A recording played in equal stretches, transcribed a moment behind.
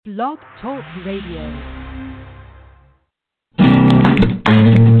Blog Talk Radio.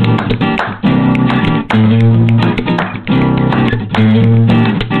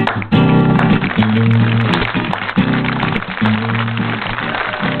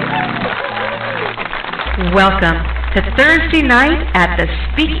 Welcome to Thursday night at the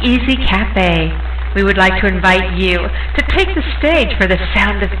SpeakEasy Cafe. We would like to invite you to take the stage for the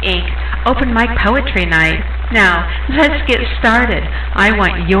Sound of Ink Open Mic Poetry Night. Now, let's get started. I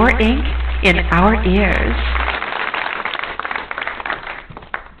want your ink in our ears.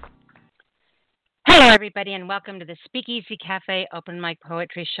 Hello, everybody, and welcome to the SpeakEasy Cafe Open Mic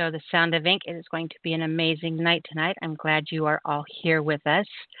Poetry Show, The Sound of Ink. It is going to be an amazing night tonight. I'm glad you are all here with us.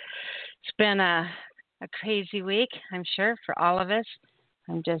 It's been a crazy week, I'm sure, for all of us.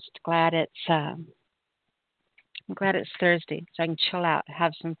 I'm just glad it's Thursday, so I can chill out,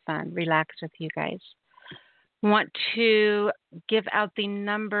 have some fun, relax with you guys. I want to give out the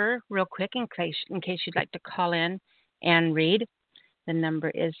number real quick in case you'd like to call in and read. The number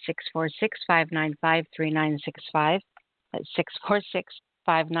is 646-595-3965. That's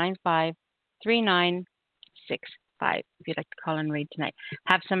 646-595-3965. If you'd like to call and read tonight.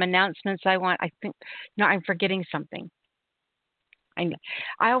 Have some announcements I think, I'm forgetting something. I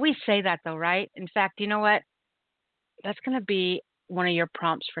always say that though, right? In fact, you know what? That's going to be one of your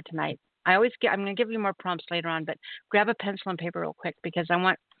prompts for tonight. I'm going to give you more prompts later on, but grab a pencil and paper real quick because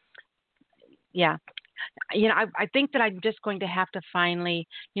I think that I'm just going to have to finally,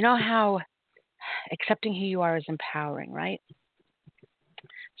 how accepting who you are is empowering, right?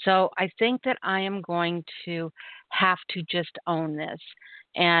 So I think that I am going to have to just own this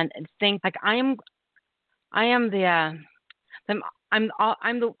and think like I'm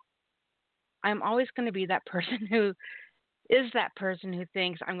always going to be that person who is that person who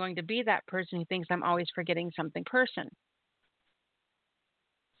thinks I'm going to be that person who thinks I'm always forgetting something person.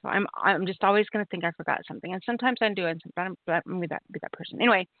 So I'm just always going to think I forgot something, and sometimes I do, but I'm going to be that person.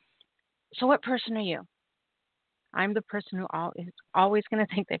 Anyway, so what person are you? I'm the person who is always going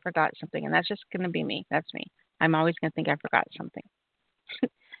to think they forgot something, and that's just going to be me. That's me. I'm always going to think I forgot something.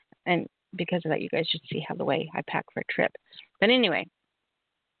 And because of that, you guys should see how the way I pack for a trip. But anyway,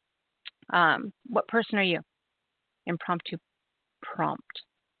 what person are you? Impromptu prompt.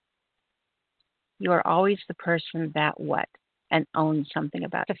 You are always the person that what? And owns something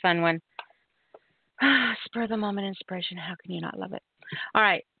about it. It's a fun one. Spur of the moment inspiration. How can you not love it? All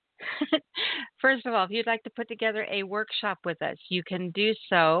right. First of all, if you'd like to put together a workshop with us, you can do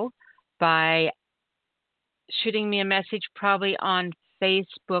so by shooting me a message. Probably on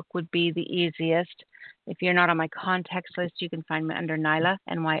Facebook would be the easiest. If you're not on my contacts list, you can find me under Nyla,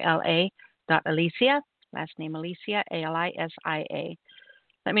 Nyla Alisia, last name Alisia, Alisia.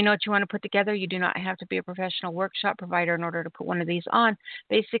 Let me know what you want to put together. You do not have to be a professional workshop provider in order to put one of these on.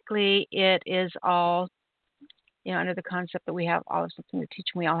 Basically, it is all under the concept that we have all of something to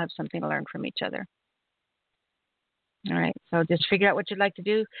teach and we all have something to learn from each other. All right, so just figure out what you'd like to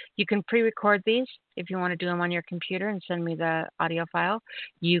do. You can pre-record these if you want to do them on your computer and send me the audio file.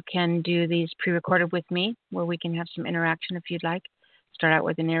 You can do these pre-recorded with me where we can have some interaction if you'd like. Start out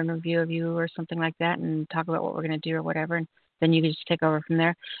with an interview of you or something like that and talk about what we're going to do or whatever, and then you can just take over from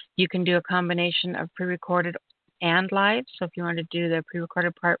there. You can do a combination of pre-recorded and live. So if you want to do the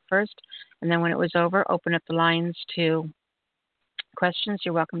pre-recorded part first, and then when it was over, open up the lines to questions,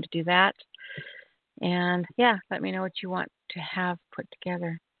 you're welcome to do that. And let me know what you want to have put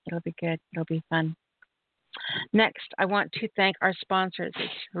together. It'll be good. It'll be fun. Next, I want to thank our sponsors.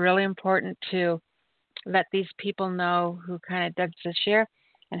 It's really important to let these people know who kind of dug this year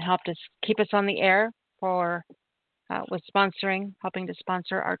and helped us keep us on the air with helping to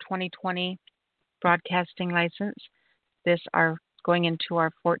sponsor our 2020 broadcasting license. This are going into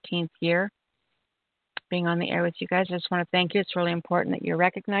our 14th year being on the air with you guys. I just want to thank you. It's really important that you're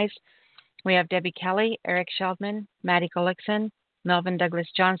recognized. We have Debbie Kelly, Eric Sheldman, Maddie Gullickson, Melvin Douglas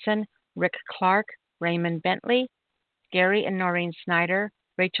Johnson, Rick Clark, Raymond Bentley, Gary and Noreen Snyder,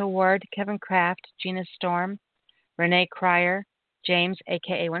 Rachel Ward, Kevin Kraft, Gina Storm, Renee Cryer, James,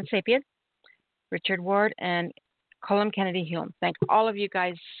 a.k.a. One Sapien, Richard Ward, and Colum Kennedy Hume. Thank all of you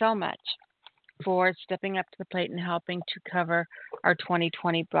guys so much for stepping up to the plate and helping to cover our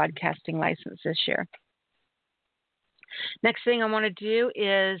 2020 broadcasting license this year. Next thing I want to do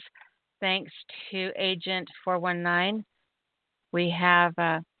is thanks to Agent 419. We have,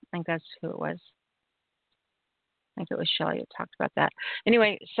 I think that's who it was. I think it was Shelley who talked about that.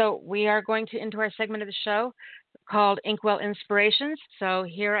 Anyway, so we are going into our segment of the show called Inkwell Inspirations. So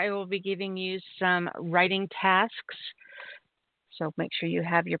here I will be giving you some writing tasks. So make sure you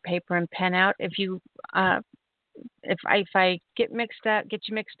have your paper and pen out. If you if I get you mixed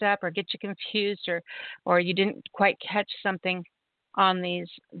up, or get you confused, or you didn't quite catch something on these,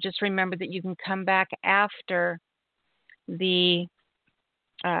 just remember that you can come back after the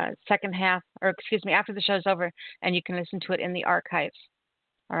second half, or excuse me, after the show's over, and you can listen to it in the archives.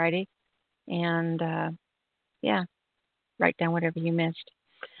 Alrighty, and yeah, write down whatever you missed.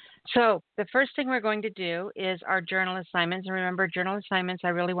 So the first thing we're going to do is our journal assignments. And remember, journal assignments, I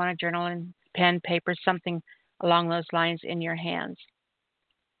really want a journal and pen, paper, something along those lines in your hands.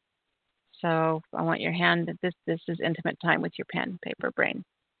 So I want your hand, this is intimate time with your pen, paper, brain.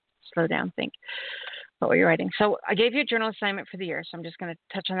 Slow down, think. What were you writing? So I gave you a journal assignment for the year, so I'm just going to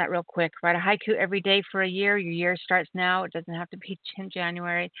touch on that real quick. Write a haiku every day for a year. Your year starts now. It doesn't have to be in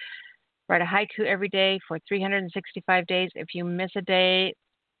January. Write a haiku every day for 365 days. If you miss a day,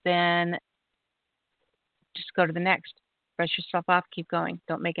 then just go to the next. Brush yourself off, keep going.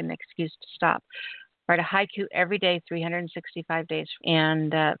 Don't make an excuse to stop. Write a haiku every day, 365 days.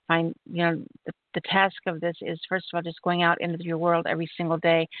 And find, the task of this is, first of all, just going out into your world every single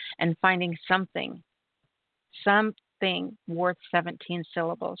day and finding something worth 17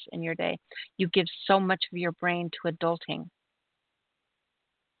 syllables in your day. You give so much of your brain to adulting.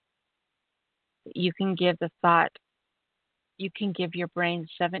 You can give your brain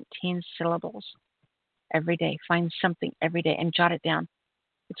 17 syllables every day. Find something every day and jot it down.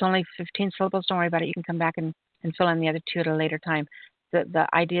 It's only 15 syllables. Don't worry about it. You can come back and fill in the other 2 at a later time. The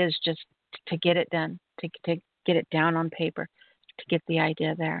idea is just to get it done, to get it down on paper, to get the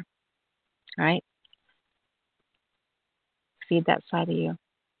idea there. All right? Feed that side of you.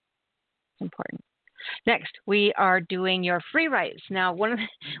 It's important. Next, we are doing your free writes. Now, one of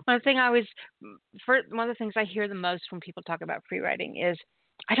the things I hear the most when people talk about free writing is,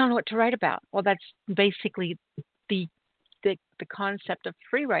 I don't know what to write about. Well, that's basically the concept of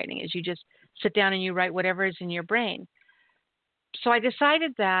free writing, is you just sit down and you write whatever is in your brain. So I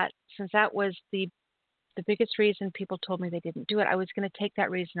decided that since that was the biggest reason people told me they didn't do it, I was going to take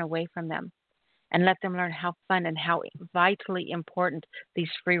that reason away from them and let them learn how fun and how vitally important these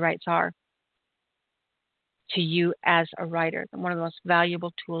free writes are to you as a writer. One of the most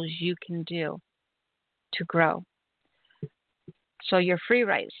valuable tools you can do to grow. So your free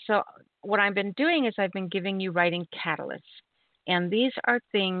writes. So what I've been doing is I've been giving you writing catalysts. And these are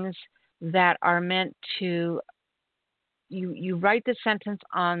things that are meant to, you write the sentence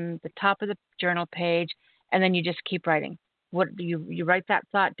on the top of the journal page, and then you just keep writing. You write that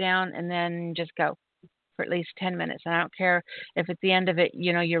thought down and then just go for at least 10 minutes. And I don't care if at the end of it,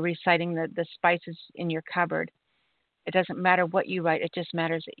 you're reciting the spices in your cupboard. It doesn't matter what you write. It just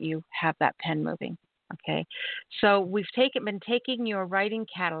matters that you have that pen moving. Okay. So we've been taking your writing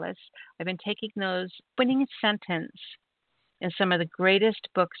catalysts. I've been taking those winning sentence in some of the greatest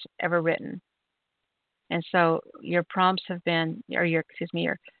books ever written. And so your prompts have been, or your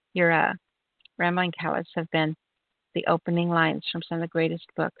rambling catalysts have been the opening lines from some of the greatest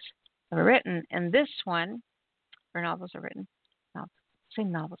books ever written. And this one, or novels are written. I'll say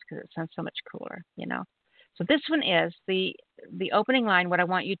novels because it sounds so much cooler, So this one is the opening line. What I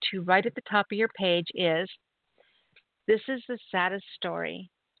want you to write at the top of your page is, "This is the saddest story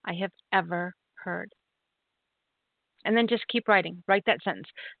I have ever heard." And then just keep writing. Write that sentence.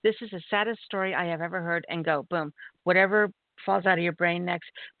 "This is the saddest story I have ever heard," and go. Boom. Whatever falls out of your brain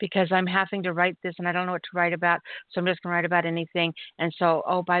next, because I'm having to write this and I don't know what to write about, so I'm just going to write about anything. And so,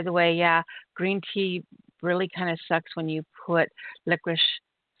 oh, by the way, yeah, green tea really kind of sucks when you put licorice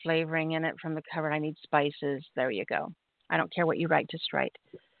flavoring in it from the cupboard. I need spices. There you go. I don't care what you write, just write.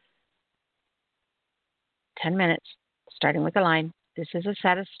 10 minutes, starting with the line, "This is the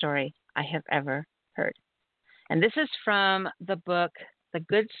saddest story I have ever heard." And this is from the book, The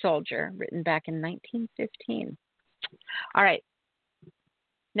Good Soldier, written back in 1915. All right.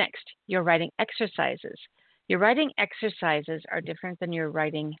 Next, your writing exercises. Your writing exercises are different than your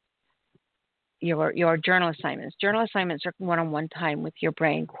writing your journal assignments. Journal assignments are one-on-one time with your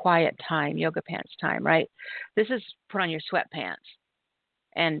brain, quiet time, yoga pants time, right? This is put on your sweatpants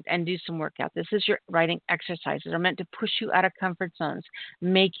and do some workout. This is your writing exercises. Are meant to push you out of comfort zones,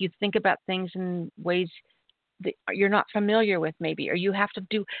 make you think about things in ways that you're not familiar with, maybe, or you have to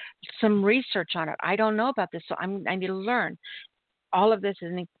do some research on it. I don't know about this, so I need to learn. All of this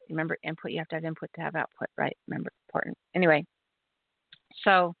is, remember, input. You have to have input to have output, right? Remember, important. Anyway,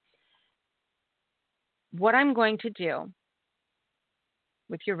 so what I'm going to do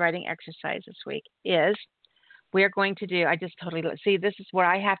with your writing exercise this week is we're going to do, see, this is where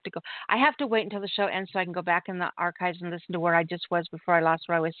I have to go. I have to wait until the show ends so I can go back in the archives and listen to where I just was before I lost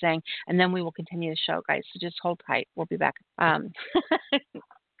what I was saying, and then we will continue the show, guys. So just hold tight. We'll be back.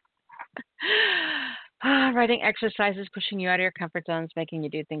 Writing exercises, pushing you out of your comfort zones, making you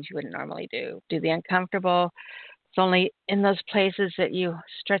do things you wouldn't normally do. Do the uncomfortable. It's only in those places that you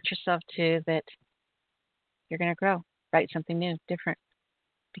stretch yourself to that you're going to grow. Write something new, different,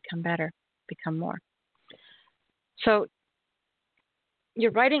 become better, become more. So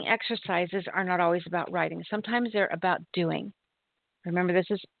your writing exercises are not always about writing. Sometimes they're about doing. Remember, this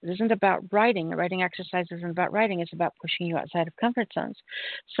isn't about writing. The writing exercise isn't about writing. It's about pushing you outside of comfort zones.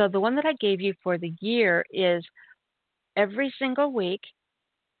 So the one that I gave you for the year is every single week,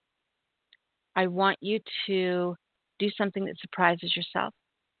 I want you to do something that surprises yourself,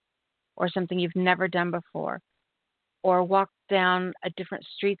 or something you've never done before, or walk down a different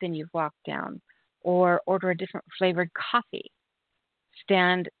street than you've walked down, or order a different flavored coffee,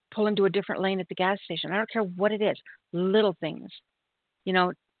 pull into a different lane at the gas station. I don't care what it is, little things,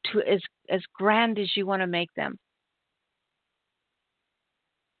 to as grand as you want to make them.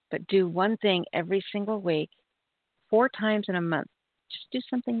 But do one thing every single week, 4 times in a month. Just do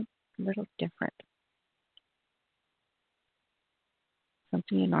something a little different.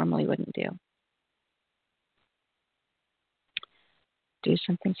 Something you normally wouldn't do. Do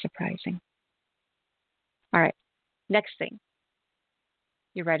something surprising. All right, next thing.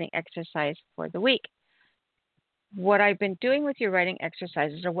 Your writing exercise for the week. What I've been doing with your writing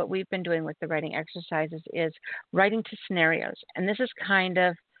exercises, or what we've been doing with the writing exercises, is writing to scenarios. And this is kind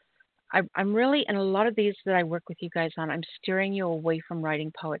of, I'm really, in a lot of these that I work with you guys on, I'm steering you away from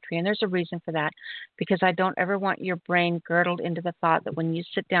writing poetry. And there's a reason for that, because I don't ever want your brain girdled into the thought that when you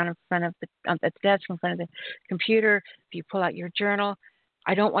sit down in front of at the desk, in front of the computer, if you pull out your journal,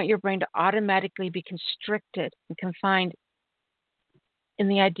 I don't want your brain to automatically be constricted and confined in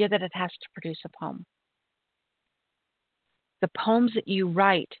the idea that it has to produce a poem. The poems that you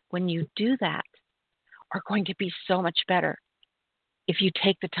write when you do that are going to be so much better if you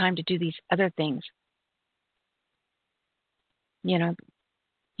take the time to do these other things. You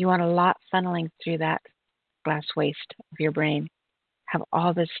want a lot funneling through that glass waste of your brain. Have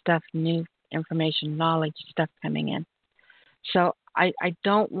all this stuff, new information, knowledge, stuff coming in. So I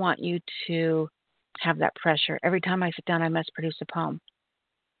don't want you to have that pressure. Every time I sit down, I must produce a poem.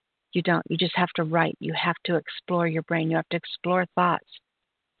 You don't. You just have to write. You have to explore your brain. You have to explore thoughts.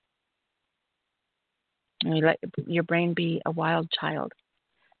 And you let your brain be a wild child.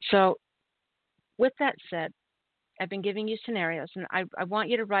 So with that said, I've been giving you scenarios, and I want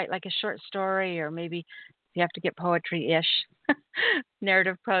you to write like a short story, or maybe you have to get poetry-ish,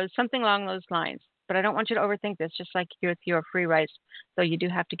 narrative prose, something along those lines. But I don't want you to overthink this, just like with your free writes, though you do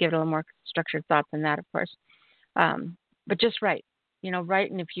have to give it a little more structured thought than that, of course. But just write. Write,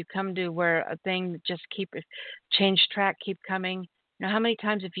 and if you come to where a thing, just change track, keep coming. How many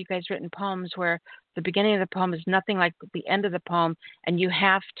times have you guys written poems where the beginning of the poem is nothing like the end of the poem, and you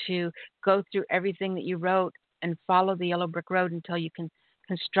have to go through everything that you wrote and follow the yellow brick road until you can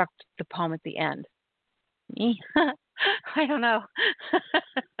construct the poem at the end? Me? I don't know.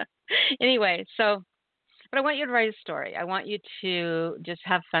 Anyway, but I want you to write a story. I want you to just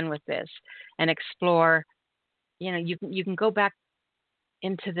have fun with this and explore. You can go back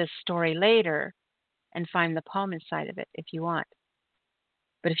into this story later and find the poem inside of it if you want.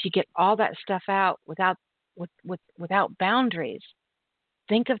 But if you get all that stuff out without boundaries,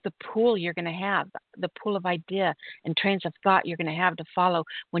 think of the pool you're going to have, the pool of idea and trains of thought you're going to have to follow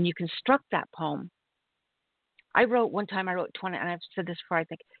when you construct that poem. I wrote 20, and I've said this before, I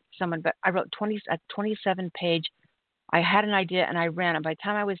think, someone, but I wrote a 27-page. I had an idea and I ran, and by the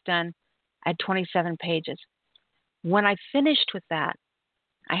time I was done, I had 27 pages. When I finished with that,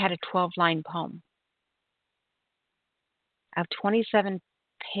 I had a 12-line poem. Out of 27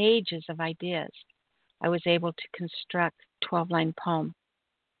 pages of ideas, I was able to construct a 12-line poem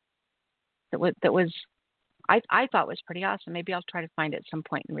that was I thought was pretty awesome. Maybe I'll try to find it at some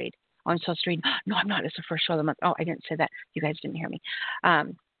point and read. Oh, I'm supposed to read. No, I'm not. It's the first show of the month. Oh, I didn't say that. You guys didn't hear me.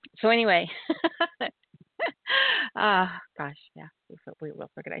 So anyway, gosh, yeah, we will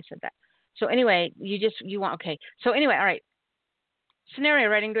forget I said that. So anyway, okay. So anyway, all right. Scenario,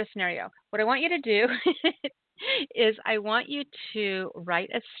 writing to a scenario. What I want you to do is I want you to write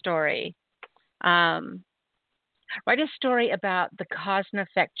a story. Write a story about the cause and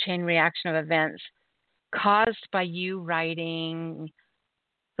effect chain reaction of events caused by you writing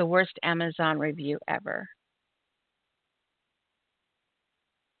the worst Amazon review ever.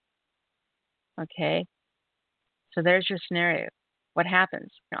 Okay? So there's your scenario. What happens?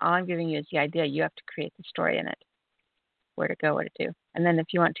 All I'm giving you is the idea. You have to create the story in it. Where to go, what to do. And then if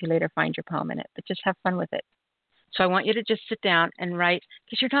you want to later, find your poem in it. But just have fun with it. So I want you to just sit down and write,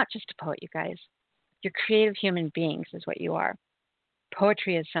 because you're not just a poet, you guys. You're creative human beings is what you are.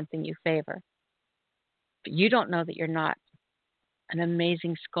 Poetry is something you favor. But you don't know that you're not an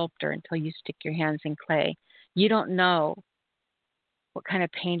amazing sculptor until you stick your hands in clay. You don't know what kind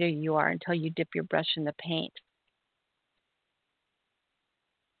of painter you are until you dip your brush in the paint.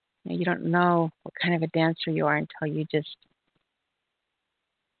 You don't know what kind of a dancer you are until you just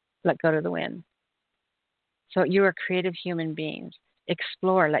let go to the wind. So you are creative human beings.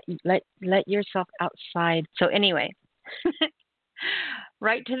 Explore. Let yourself outside. So anyway,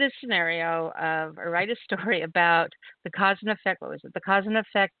 write to this scenario or write a story about the cause and effect. What was it? The cause and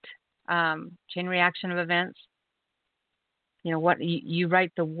effect chain reaction of events. What you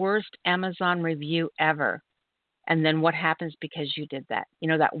write the worst Amazon review ever. And then what happens because you did that?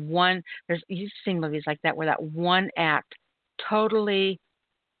 That one, you've seen movies like that where that one act totally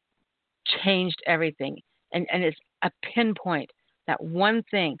changed everything. And it's a pinpoint. That one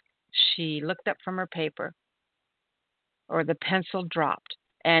thing, she looked up from her paper or the pencil dropped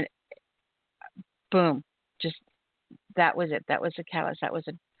and boom, just that was it. That was the catalyst. That was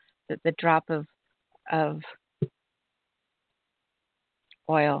the drop of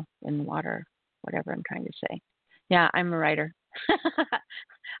oil in water, whatever I'm trying to say. Yeah, I'm a writer.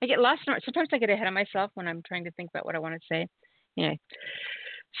 I get lost in it. Sometimes I get ahead of myself when I'm trying to think about what I want to say. Anyway,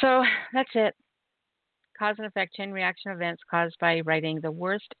 so that's it. Cause and effect chain reaction events caused by writing the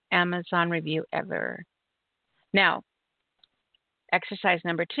worst Amazon review ever. Now, exercise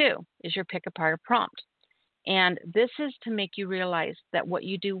number 2 is your pick apart a prompt. And this is to make you realize that what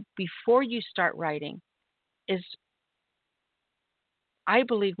you do before you start writing is, I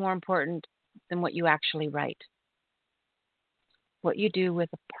believe, more important than what you actually write. What you do with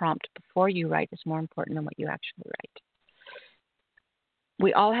a prompt before you write is more important than what you actually write.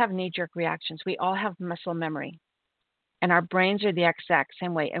 We all have knee-jerk reactions. We all have muscle memory. And our brains are the exact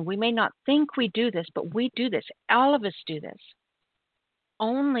same way. And we may not think we do this, but we do this. All of us do this.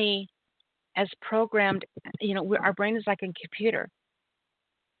 Only as programmed, our brain is like a computer.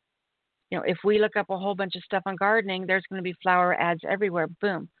 If we look up a whole bunch of stuff on gardening, there's going to be flower ads everywhere.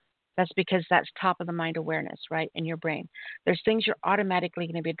 Boom. That's because that's top of the mind awareness, right, in your brain. There's things you're automatically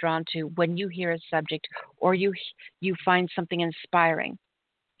going to be drawn to when you hear a subject or you find something inspiring.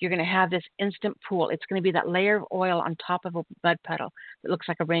 You're going to have this instant pool. It's going to be that layer of oil on top of a mud puddle that looks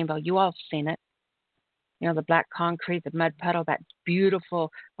like a rainbow. You all have seen it. The black concrete, the mud puddle, that beautiful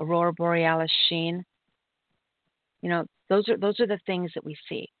aurora borealis sheen. Those are the things that we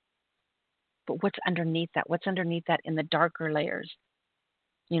see. But what's underneath that? What's underneath that in the darker layers?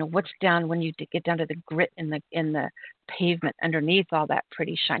 What's down when you get down to the grit in the pavement underneath all that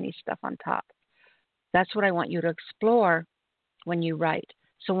pretty shiny stuff on top? That's what I want you to explore when you write.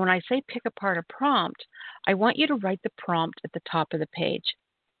 So when I say pick apart a prompt, I want you to write the prompt at the top of the page.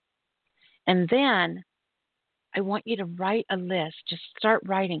 And then I want you to write a list. Just start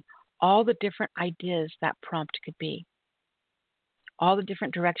writing all the different ideas that prompt could be. All the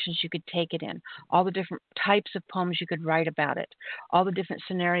different directions you could take it in, all the different types of poems you could write about it, all the different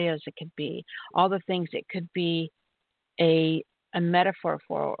scenarios it could be, all the things it could be a metaphor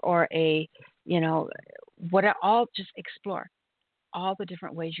for, or just explore all the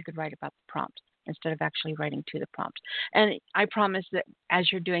different ways you could write about the prompt instead of actually writing to the prompt. And I promise that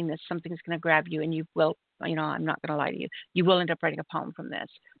as you're doing this, something's going to grab you and you will, I'm not going to lie to you, you will end up writing a poem from this,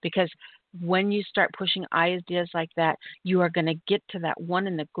 because when you start pushing ideas like that, you are going to get to that one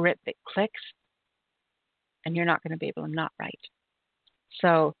in the grit that clicks, and you're not going to be able to not write.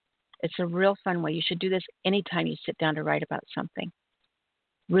 So it's a real fun way. You should do this anytime you sit down to write about something.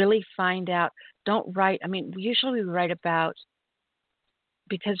 Really find out. Don't write. Usually we write about,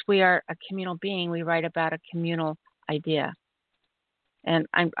 because we are a communal being, we write about a communal idea. And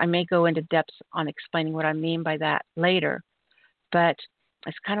I may go into depth on explaining what I mean by that later, but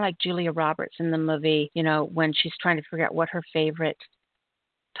it's kind of like Julia Roberts in the movie, when she's trying to figure out what her favorite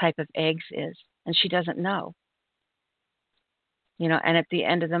type of eggs is, and she doesn't know. And at the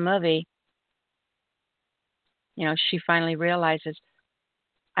end of the movie, she finally realizes,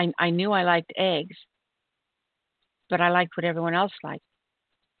 I knew I liked eggs, but I liked what everyone else liked,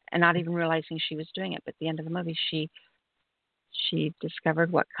 and not even realizing she was doing it. But at the end of the movie, she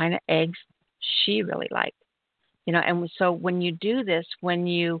discovered what kind of eggs she really liked. And so when you do this,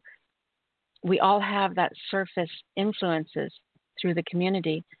 we all have that surface influences through the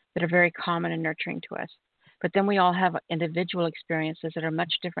community that are very common and nurturing to us. But then we all have individual experiences that are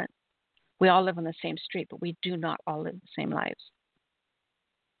much different. We all live on the same street, but we do not all live the same lives.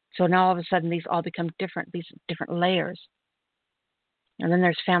 So now all of a sudden these all become different, these different layers. And then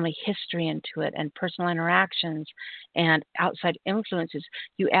there's family history into it and personal interactions and outside influences.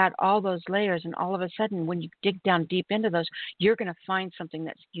 You add all those layers, and all of a sudden, when you dig down deep into those, you're going to find something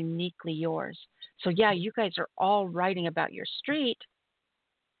that's uniquely yours. So, yeah, you guys are all writing about your street,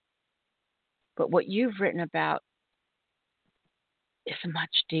 but what you've written about is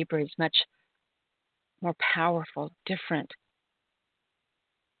much deeper, is much more powerful, different,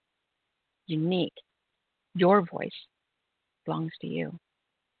 unique. Your voice belongs to you.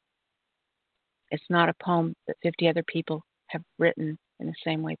 It's not a poem that 50 other people have written in the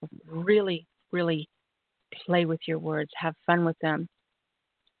same way. But really, really play with your words. Have fun with them.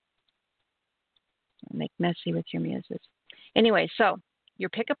 Make messy with your muses. Anyway, so your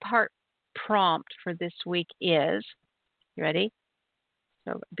pick apart prompt for this week is, you ready?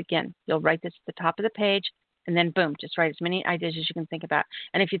 So begin. You'll write this at the top of the page, and then boom, just write as many ideas as you can think about.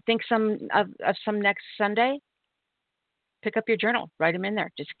 And if you think of some next Sunday, pick up your journal, write them in there.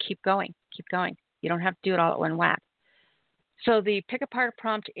 Just keep going, keep going. You don't have to do it all at one whack. So the pick apart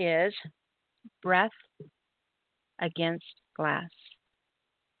prompt is breath against glass.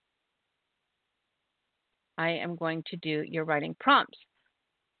 I am going to do your writing prompts.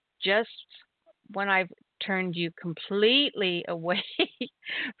 Just when I've turned you completely away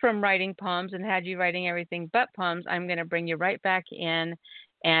from writing poems and had you writing everything but poems, I'm going to bring you right back in,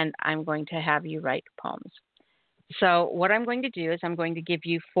 and I'm going to have you write poems. So what I'm going to do is I'm going to give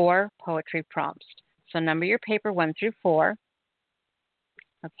you 4 poetry prompts. So number your paper 1 through 4.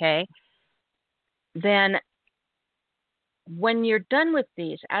 Okay. Then when you're done with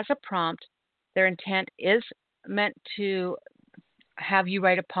these, as a prompt, their intent is meant to have you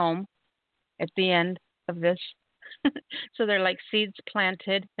write a poem at the end of this. So they're like seeds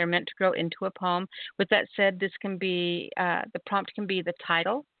planted. They're meant to grow into a poem. With that said, this can be, the prompt can be the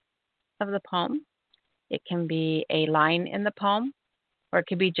title of the poem. It can be a line in the poem, or it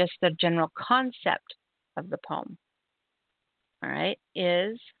could be just the general concept of the poem. All right,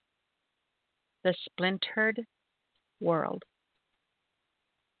 is the splintered world.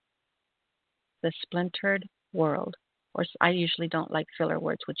 The splintered world. Or I usually don't like filler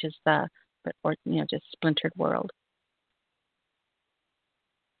words, which is just splintered world.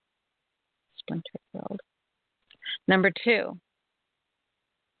 Splintered world. Number 2,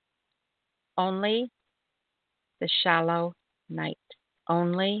 only the shallow night.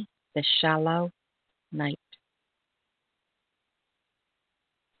 Only the shallow night.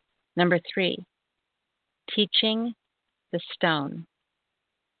 Number 3, teaching the stone.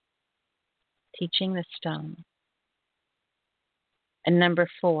 Teaching the stone. And number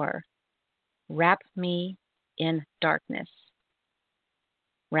 4, wrap me in darkness.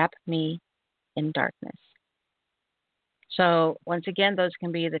 Wrap me in darkness. So once again, those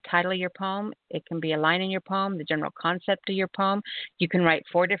can be the title of your poem. It can be a line in your poem, the general concept of your poem. You can write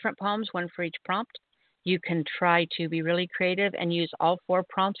 4 different poems, 1 for each prompt. You can try to be really creative and use all 4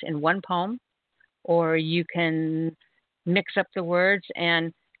 prompts in one poem, or you can mix up the words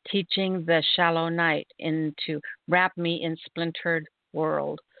and teaching the shallow night into wrap me in splintered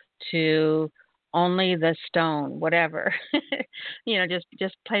world to only the stone, whatever.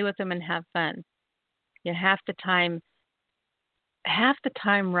 Just play with them and have fun. Half the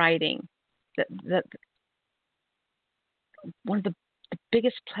time writing, one of the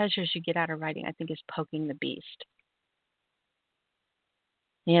biggest pleasures you get out of writing, I think, is poking the beast.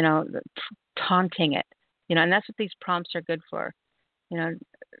 Taunting it. And that's what these prompts are good for.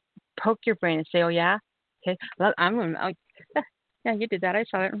 Poke your brain and say, oh, yeah? Okay, well, yeah, you did that. I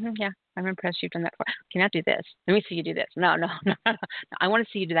saw it. Yeah, I'm impressed you've done that before. Can I do this? Let me see you do this. No. I want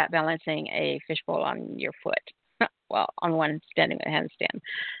to see you do that balancing a fishbowl on your foot. Well, on one standing with a handstand.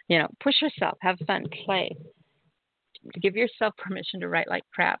 Push yourself. Have fun. Play. Give yourself permission to write like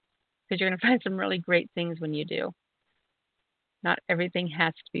crap, because you're going to find some really great things when you do. Not everything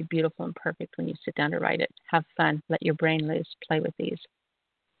has to be beautiful and perfect when you sit down to write it. Have fun. Let your brain loose. Play with these.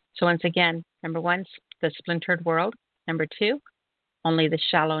 So once again, number 1, the splintered world. Number 2, only the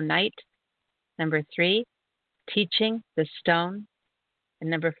shallow night. Number 3, teaching the stone. And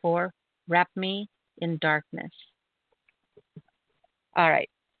number 4, wrap me in darkness. All right.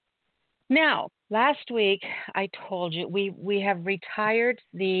 Now, last week I told you we have retired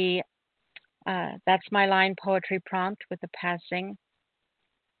the That's My Line poetry prompt with the passing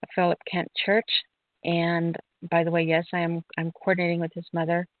of Philip Kent Church. And by the way, yes, I'm coordinating with his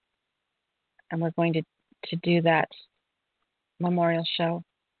mother, and we're going to do that memorial show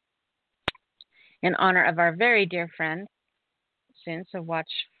in honor of our very dear friend soon. So watch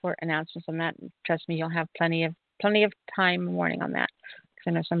for announcements on that. Trust me, you'll have plenty of time and warning on that, because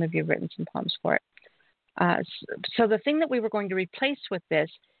I know some of you have written some poems for it. So the thing that we were going to replace with this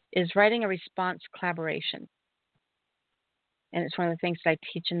is writing a response collaboration. And it's one of the things that I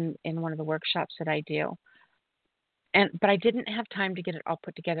teach in one of the workshops that I do. But I didn't have time to get it all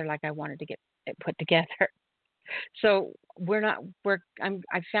put together like I wanted to get it put together. So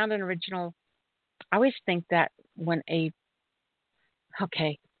I found an original. I always think that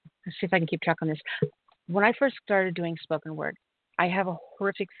okay, let's see if I can keep track on this. When I first started doing spoken word, I have a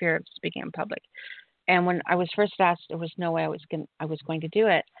horrific fear of speaking in public. And when I was first asked, there was no way I was going to do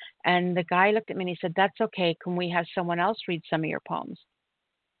it. And the guy looked at me and he said, "That's okay. Can we have someone else read some of your poems?"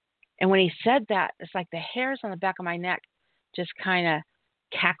 And when he said that, it's like the hairs on the back of my neck just kind of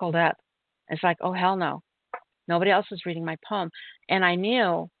cackled up. It's like, oh, hell no. Nobody else was reading my poem. And I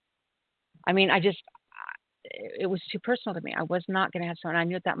knew, it was too personal to me. I was not going to have someone. I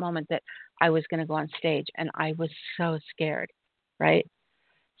knew at that moment that I was going to go on stage, and I was so scared, right?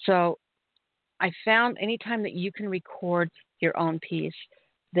 So I found anytime that you can record your own piece,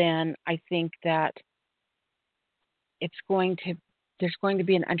 then I think that there's going to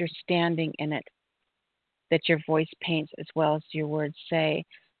be an understanding in it that your voice paints as well as your words say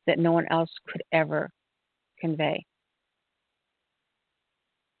that no one else could ever convey.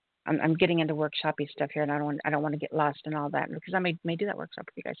 I'm getting into workshoppy stuff here, and I don't want to get lost in all that because I may do that workshop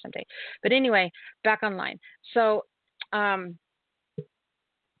with you guys someday. But anyway, back online. So, I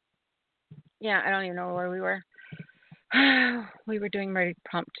don't even know where we were. We were doing ready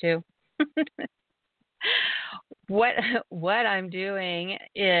prompt 2. What I'm doing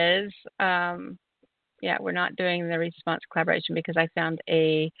is, we're not doing the response collaboration because I found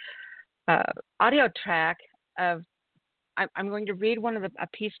a audio track of. I'm going to read a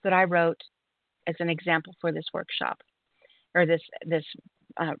piece that I wrote as an example for this workshop or this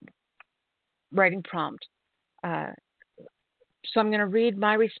writing prompt. So I'm going to read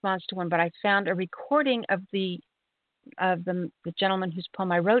my response to one, but I found a recording of the gentleman whose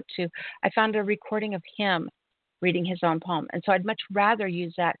poem I wrote to. I found a recording of him reading his own poem. And so I'd much rather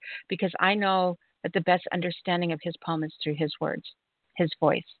use that because I know that the best understanding of his poem is through his words, his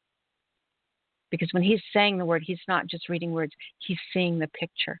voice. Because when he's saying the word, he's not just reading words, he's seeing the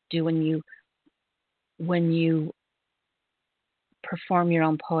picture. When you perform your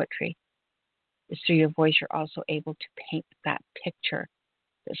own poetry, it's through your voice you're also able to paint that picture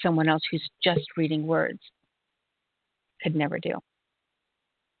that someone else who's just reading words could never do.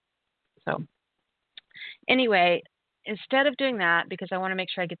 So anyway, instead of doing that, because I want to make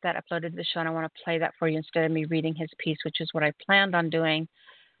sure I get that uploaded to the show and I want to play that for you instead of me reading his piece, which is what I planned on doing,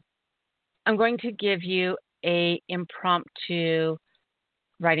 I'm going to give you a impromptu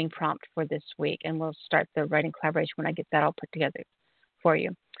writing prompt for this week, and we'll start the writing collaboration when I get that all put together for you.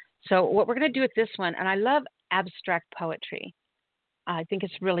 So what we're going to do with this one, and I love abstract poetry. I think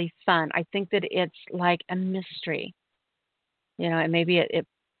it's really fun. I think that it's like a mystery, and maybe it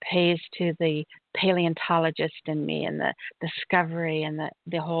pays to the paleontologist in me and the discovery and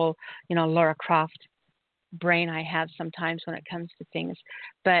the whole, Laura Croft brain I have sometimes when it comes to things.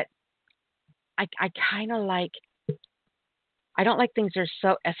 But I kind of I don't like things that are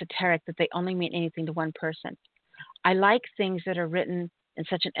so esoteric that they only mean anything to one person. I like things that are written in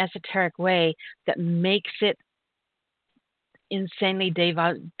such an esoteric way that makes it insanely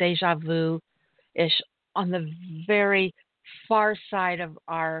deja vu-ish on the very far side of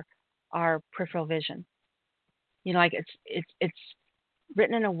our peripheral vision. Like it's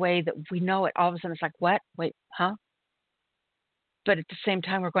written in a way that we know it. All of a sudden it's like, what? Wait, huh? But at the same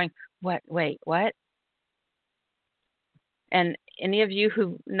time, we're going, what? Wait, what? And any of you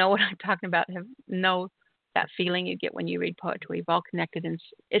who know what I'm talking about know that feeling you get when you read poetry. We've all connected. And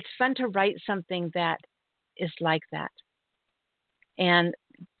it's fun to write something that is like that. And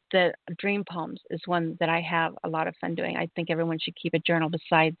the dream poems is one that I have a lot of fun doing. I think everyone should keep a journal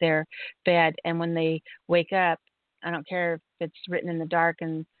beside their bed. And when they wake up, I don't care if it's written in the dark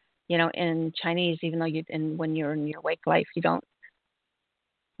and, in Chinese, even though when you're in your awake life, you don't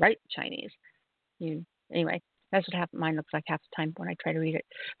write Chinese. Anyway, that's what mine looks like half the time when I try to read it.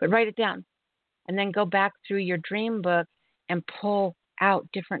 But write it down and then go back through your dream book and pull out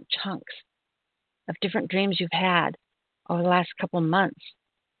different chunks of different dreams you've had over the last couple of months.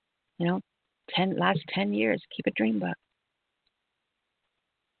 Last 10 years, keep a dream book.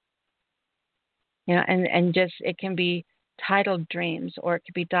 And just, it can be titled dreams or it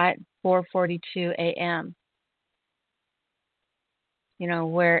could be 4:42 a.m.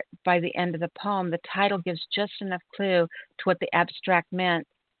 Where by the end of the poem, the title gives just enough clue to what the abstract meant.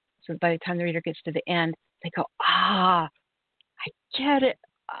 So by the time the reader gets to the end, they go, I get it.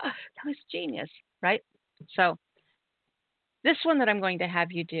 That was genius, right? So This one that I'm going to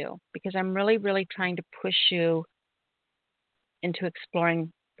have you do, because I'm really, really trying to push you into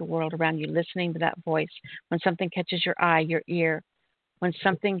exploring the world around you, listening to that voice. When something catches your eye, your ear, when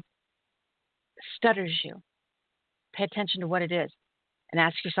something stutters you, pay attention to what it is and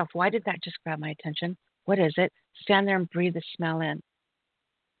ask yourself, why did that just grab my attention? What is it? Stand there and breathe the smell in.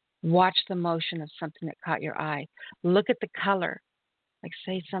 Watch the motion of something that caught your eye. Look at the color. Like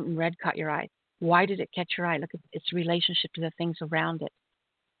say something red caught your eye. Why did it catch your eye? Look at its relationship to the things around it.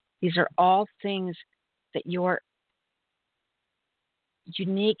 These are all things that your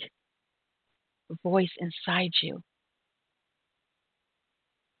unique voice inside you,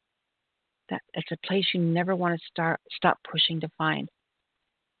 that it's a place you never want to stop pushing to find.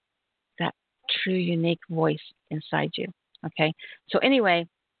 That true unique voice inside you. Okay? So anyway,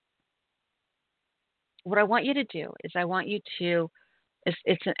 what I want you to do is I want you to,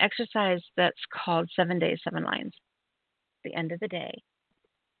 it's an exercise that's called 7 Days, 7 Lines. At the end of the day.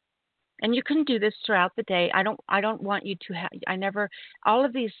 And you can do this throughout the day. I don't want you to have, all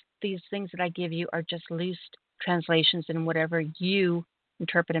of these things that I give you are just loose translations in whatever you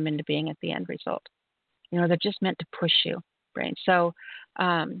interpret them into being at the end result. They're just meant to push you, brain. So,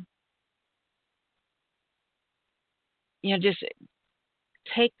 just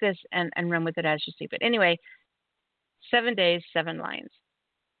take this and run with it as you see. But anyway, 7 days, 7 lines.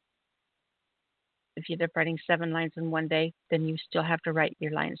 If you're writing 7 lines in one day, then you still have to write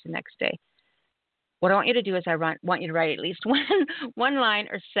your lines the next day. What I want you to do is want you to write at least one line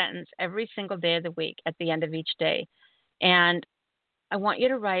or sentence every single day of the week at the end of each day. And I want you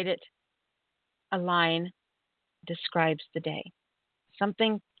to write it, a line describes the day.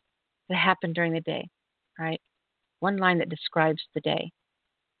 Something that happened during the day, right? One line that describes the day.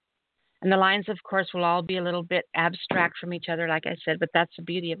 And the lines, of course, will all be a little bit abstract from each other, like I said, but that's the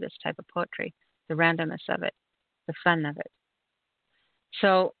beauty of this type of poetry, the randomness of it, the fun of it.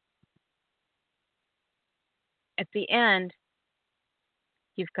 So at the end,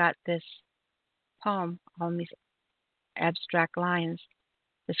 you've got this poem, all these abstract lines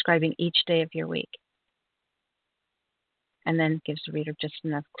describing each day of your week. And then gives the reader just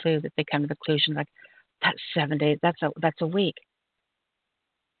enough clue that they come to the conclusion, like, that's 7 days, that's a week.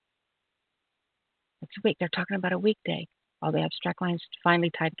 It's a week. They're talking about a weekday. All the abstract lines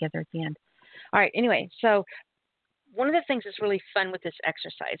finally tie together at the end. All right, anyway, so one of the things that's really fun with this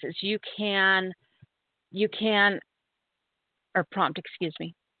exercise is you can, or prompt, excuse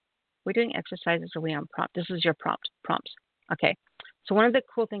me. We're doing exercises or are we on prompt? This is your prompts. Okay. So one of the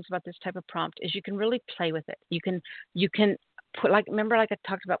cool things about this type of prompt is you can really play with it. You can put, remember I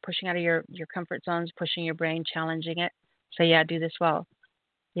talked about pushing out of your comfort zones, pushing your brain, challenging it. Say, yeah, do this well.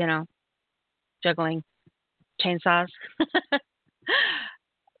 Juggling chainsaws.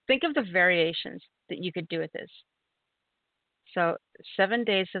 Think of the variations that you could do with this. So 7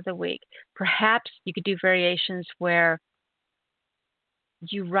 days of the week. Perhaps you could do variations where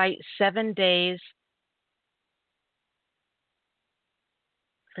you write 7 days.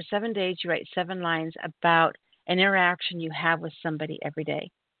 For 7 days, you write 7 lines about an interaction you have with somebody every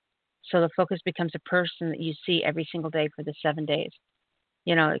day. So the focus becomes a person that you see every single day for the 7 days.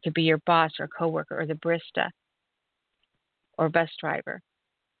 It could be your boss or coworker or the barista or bus driver.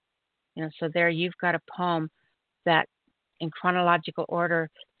 So there you've got a poem that in chronological order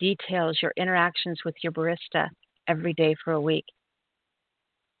details your interactions with your barista every day for a week.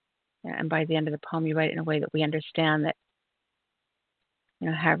 And by the end of the poem, you write it in a way that we understand that,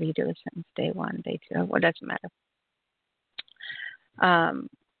 however you do a sentence, day 1, day 2, well, it doesn't matter.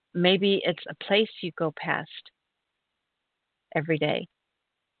 Maybe it's a place you go past every day.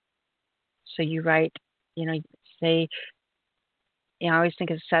 So you write, say, I always think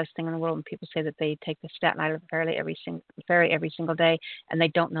it's the saddest thing in the world when people say that they take the Staten Island ferry every single day and they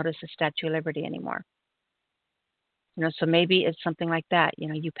don't notice the Statue of Liberty anymore. So maybe it's something like that.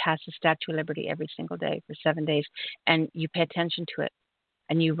 You pass the Statue of Liberty every single day for 7 days and you pay attention to it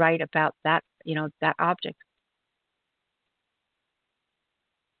and you write about that, that object.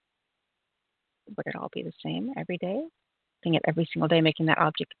 Would it all be the same every day? Doing it every single day, making that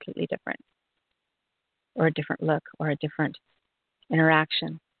object completely different, or a different look, or a different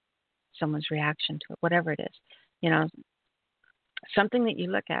interaction, someone's reaction to it, whatever it is. Something that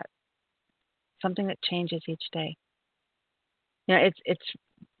you look at, something that changes each day. It's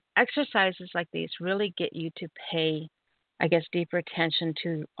exercises like these really get you to pay, I guess, deeper attention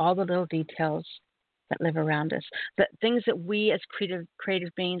to all the little details that live around us, the things that we as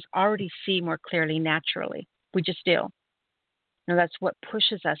creative beings already see more clearly naturally. We just do. That's what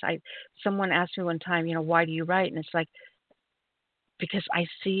pushes us. Someone asked me one time, why do you write? And it's like, because I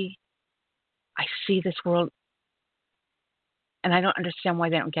see this world And I don't understand why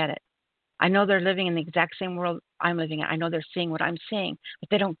they don't get it. I know they're living in the exact same world I'm living in. I know they're seeing what I'm seeing, but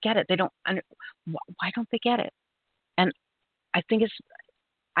they don't get it. Why don't they get it? And I think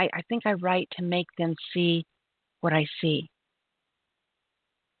I think I write to make them see what I see.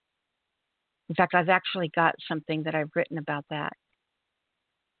 In fact, I've actually got something that I've written about that.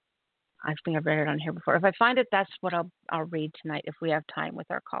 I think I've read it on here before. If I find it, that's what I'll read tonight if we have time with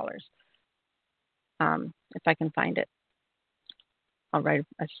our callers. If I can find it, I'll write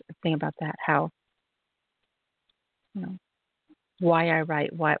a thing about that. How, why I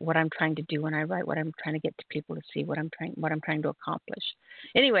write, what I'm trying to do when I write, what I'm trying to get to people to see, what I'm trying to accomplish.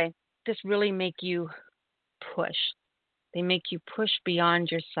 Anyway, this really make you push. They make you push beyond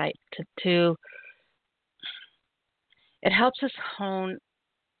your sight to it helps us hone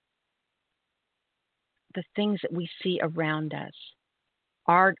the things that we see around us,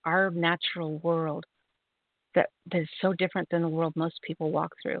 our natural world that is so different than the world most people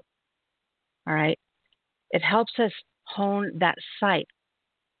walk through. All right? It helps us hone that sight,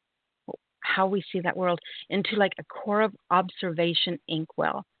 how we see that world, into like a core of observation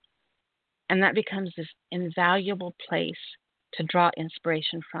inkwell. And that becomes this invaluable place to draw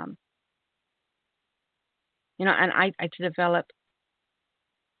inspiration from. And I to develop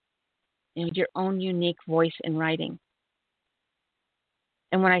your own unique voice in writing.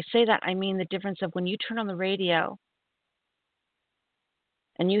 And when I say that, I mean the difference of when you turn on the radio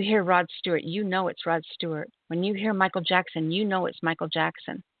and you hear Rod Stewart, you know it's Rod Stewart. When you hear Michael Jackson, you know it's Michael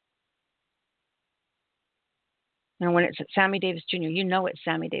Jackson. And when it's Sammy Davis Jr., you know it's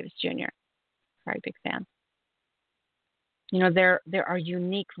Sammy Davis Jr. Very big fan. There are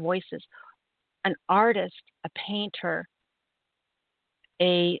unique voices. An artist, a painter,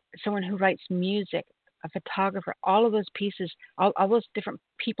 someone who writes music, a photographer, all of those pieces, all those different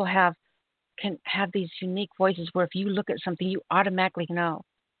people can have these unique voices where if you look at something, you automatically know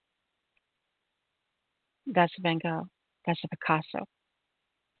that's a Van Gogh, that's a Picasso.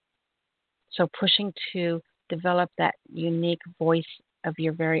 So pushing to develop that unique voice of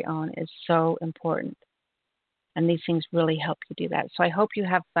your very own is so important. And these things really help you do that. So I hope you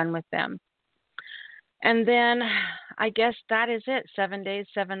have fun with them. And then I guess that is it. 7 days,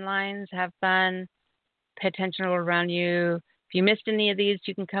 7 lines. Have fun. Pay attention around you. If you missed any of these,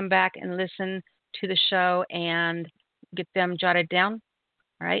 you can come back and listen to the show and get them jotted down.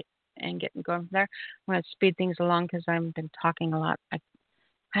 All right? And get going from there. I'm going to speed things along because I've been talking a lot. I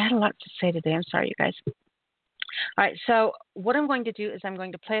had a lot to say today. I'm sorry, you guys. All right, so what I'm going to do is I'm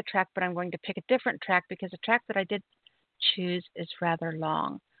going to play a track, but I'm going to pick a different track because the track that I did choose is rather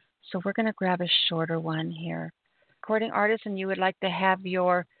long. So we're going to grab a shorter one here. Recording artist, and you would like to have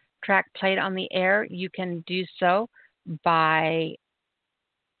your track played on the air, you can do so by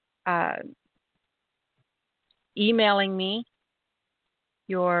emailing me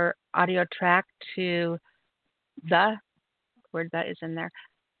your audio track to the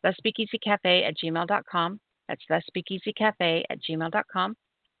SpeakEasyCafe@gmail.com. That's thespeakeasycafe@gmail.com.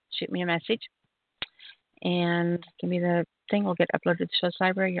 Shoot me a message and give me the thing. We'll get uploaded to the show's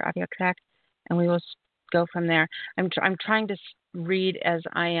library, your audio track, and we will go from there. I'm trying to read as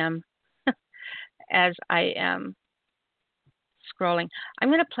I am scrolling. I'm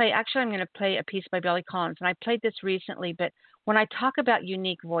going to play a piece by Billy Collins, and I played this recently, but when I talk about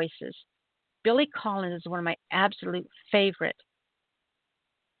unique voices, Billy Collins is one of my absolute favorite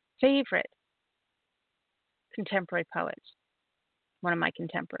contemporary poets, one of my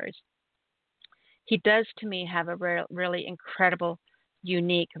contemporaries. He does, to me, have a really incredible,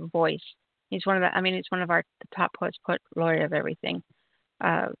 unique voice. He's one of the top poets, poet laureate of everything.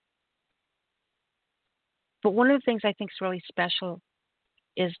 But one of the things I think is really special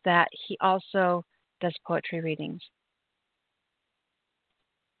is that he also does poetry readings.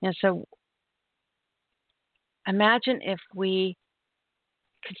 And so imagine if we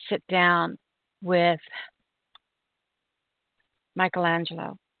could sit down with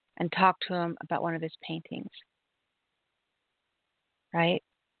Michelangelo and talk to him about one of his paintings. Right?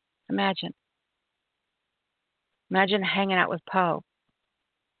 Imagine hanging out with Poe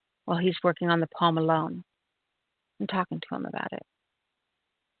while he's working on the poem alone and talking to him about it.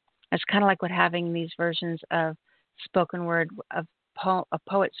 It's kind of like what having these versions of spoken word of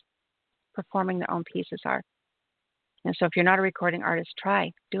poets performing their own pieces are. And so if you're not a recording artist,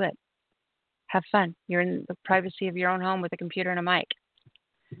 do it. Have fun. You're in the privacy of your own home with a computer and a mic.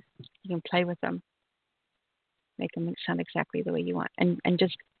 You can play with them. Make them sound exactly the way you want. And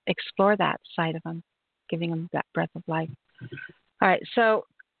just explore that side of them, giving them that breath of life. All right, so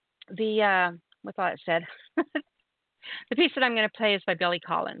with all that said, the piece that I'm going to play is by Billy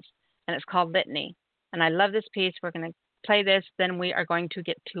Collins, and it's called Litany. And I love this piece. We're going to play this, then we are going to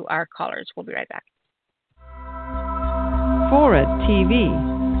get to our callers. We'll be right back. Forward TV.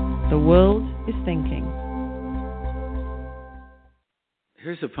 The world is thinking.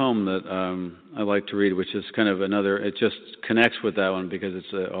 Here's a poem that I like to read, which is kind of another, it just connects with that one because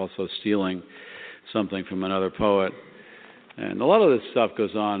it's also stealing something from another poet. And a lot of this stuff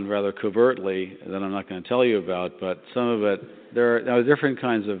goes on rather covertly that I'm not going to tell you about, but some of it, there are different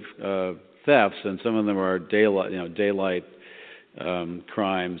kinds of thefts, and some of them are daylight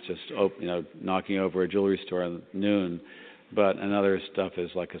crimes, just knocking over a jewelry store at noon. But another stuff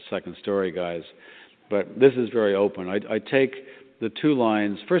is like a second story, guys. But this is very open. I take the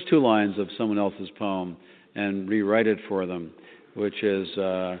first two lines of someone else's poem and rewrite it for them, which is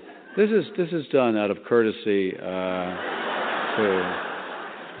this is done out of courtesy.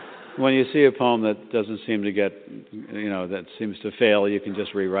 When you see a poem that doesn't seem to get, that seems to fail, you can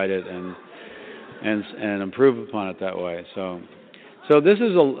just rewrite it and improve upon it that way. So this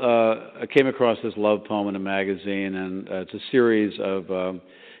is I came across this love poem in a magazine, and it's a series of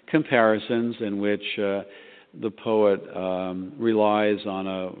comparisons in which the poet relies on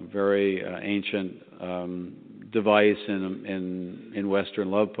a very ancient device in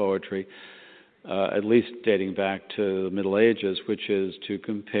Western love poetry, at least dating back to the Middle Ages, which is to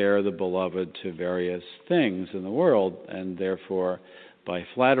compare the beloved to various things in the world, and therefore, by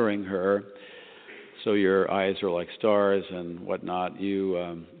flattering her, so your eyes are like stars and whatnot,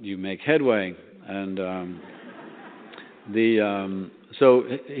 you make headway. And so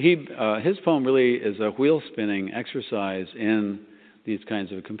his poem really is a wheel-spinning exercise in these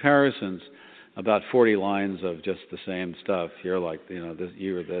kinds of comparisons, about 40 lines of just the same stuff. You're like, this,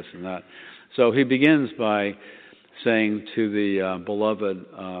 you are this and that. So he begins by saying to the beloved,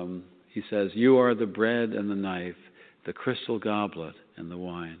 he says, "You are the bread and the knife, the crystal goblet and the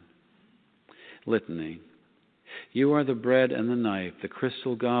wine." Litany. You are the bread and the knife, the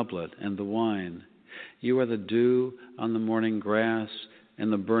crystal goblet and the wine. You are the dew on the morning grass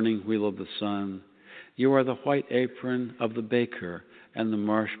and the burning wheel of the sun. You are the white apron of the baker and the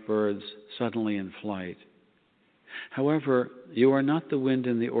marsh birds suddenly in flight. However, you are not the wind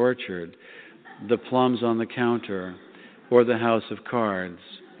in the orchard, the plums on the counter, or the house of cards.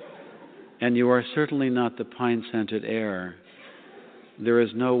 And you are certainly not the pine-scented air. There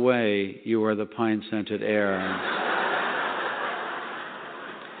is no way you are the pine-scented air.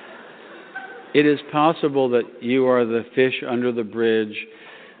 It is possible that you are the fish under the bridge,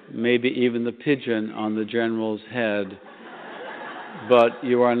 maybe even the pigeon on the general's head, but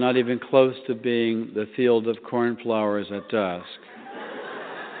you are not even close to being the field of cornflowers at dusk.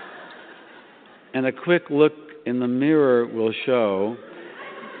 And a quick look in the mirror will show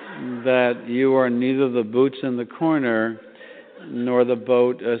that you are neither the boots in the corner nor the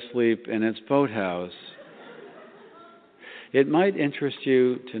boat asleep in its boathouse. It might interest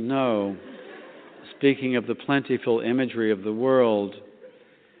you to know, speaking of the plentiful imagery of the world,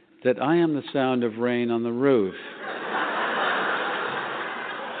 that I am the sound of rain on the roof.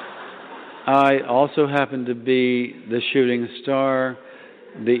 I also happen to be the shooting star,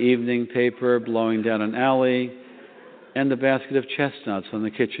 the evening paper blowing down an alley, and the basket of chestnuts on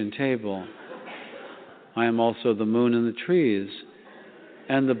the kitchen table. I am also the moon in the trees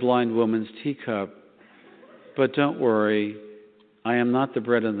and the blind woman's teacup. But don't worry, I am not the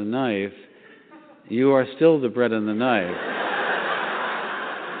bread and the knife. You are still the bread and the knife.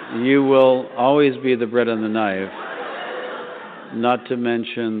 You will always be the bread and the knife, not to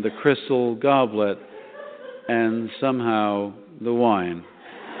mention the crystal goblet and somehow the wine.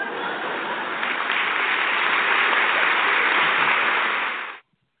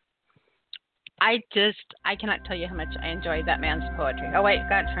 I cannot tell you how much I enjoyed that man's poetry. Oh, wait,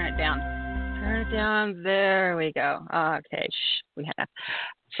 got to turn it down. Turn it down. There we go. Okay, we had that.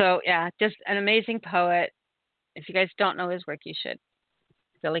 So, yeah, just an amazing poet. If you guys don't know his work, you should.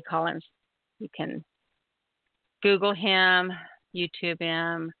 Billy Collins. You can Google him, YouTube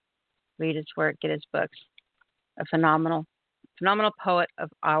him, read his work, get his books. A phenomenal poet of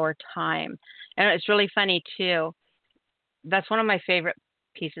our time. And it's really funny, too. That's one of my favorite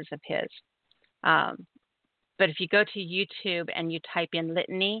pieces of his. But if you go to YouTube and you type in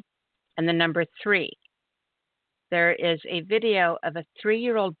litany and the number 3, there is a video of a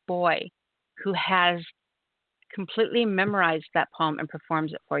 3-year-old boy who has completely memorized that poem and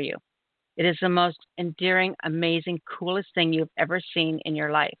performs it for you. It is the most endearing, amazing, coolest thing you've ever seen in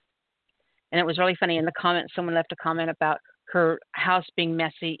your life. And it was really funny. In the comments, someone left a comment about her house being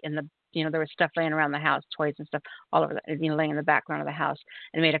messy in the, there was stuff laying around the house, toys and stuff all over, laying in the background of the house,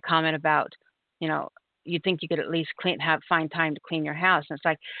 and made a comment about, you'd think you could at least find time to clean your house. And it's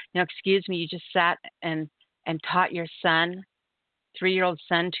like, excuse me, you just sat and and taught your son, 3-year-old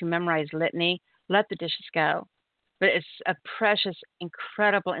son, to memorize litany, let the dishes go. But it's a precious,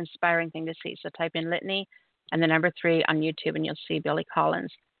 incredible, inspiring thing to see. So type in litany and the number 3 on YouTube, and you'll see Billy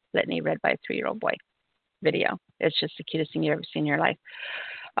Collins' litany read by a 3-year-old boy video. It's just the cutest thing you've ever seen in your life.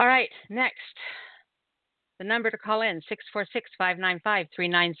 All right, next. The number to call in,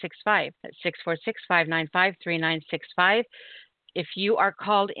 646-595-3965. That's 646-595-3965. If you are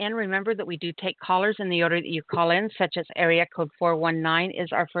called in, remember that we do take callers in the order that you call in, such as area code 419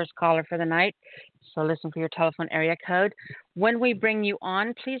 is our first caller for the night. So listen for your telephone area code. When we bring you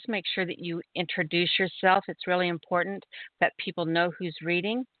on, please make sure that you introduce yourself. It's really important that people know who's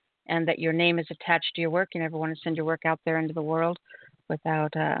reading and that your name is attached to your work. You never want to send your work out there into the world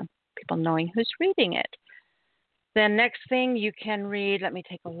without people knowing who's reading it. Then next thing you can read, let me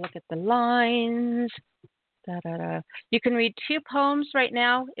take a look at the lines. You can read 2 poems right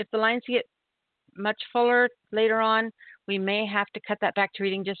now. If the lines get much fuller later on, we may have to cut that back to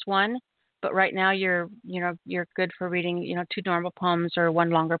reading just 1. But right now you're good for reading, 2 normal poems or 1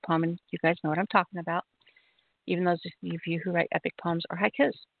 longer poem, and you guys know what I'm talking about. Even those of you who write epic poems or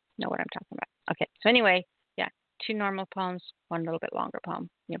haikus know what I'm talking about. Okay, so anyway, 2 normal poems, 1 little bit longer poem.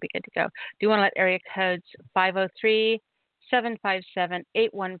 You'll be good to go. Do you want to let area codes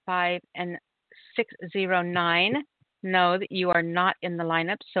 503-757-815 and 609 know that you are not in the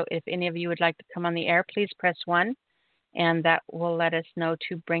lineup? So if any of you would like to come on the air, please press 1, and that will let us know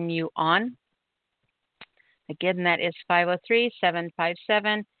to bring you on. Again, that is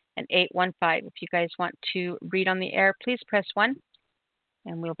 503-757 and 815. If you guys want to read on the air, please press 1.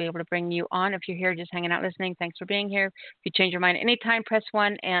 And we'll be able to bring you on. If you're here just hanging out listening, thanks for being here. If you change your mind anytime, press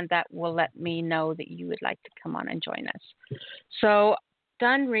 1, and that will let me know that you would like to come on and join us. So,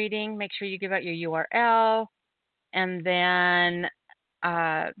 done reading. Make sure you give out your URL, and then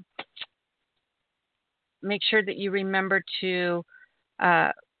make sure that you remember to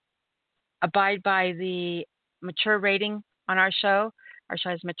abide by the mature rating on our show. Our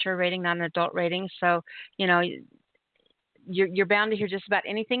show has mature rating, not an adult rating. So, you're bound to hear just about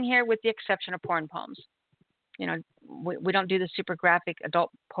anything here, with the exception of porn poems. We don't do the super graphic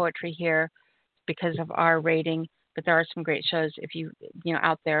adult poetry here because of our rating, but there are some great shows if you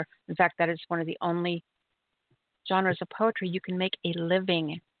out there. In fact, that is one of the only genres of poetry you can make a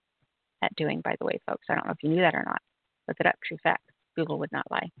living at doing, by the way, folks. I don't know if you knew that or not. Look it up, true fact. Google would not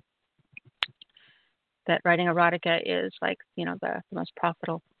lie. That writing erotica is like, the most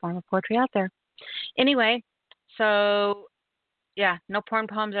profitable form of poetry out there. Anyway, so no porn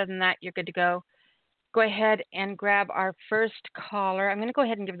poems. Other than that, you're good to go. Go ahead and grab our first caller. I'm going to go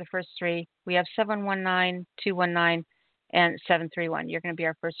ahead and give the first 3. We have 719, 219, and 731. You're going to be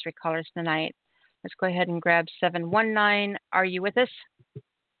our first 3 callers tonight. Let's go ahead and grab 719. Are you with us?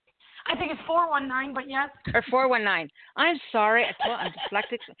 I think it's 419, but yes. Or 419. I'm sorry. I'm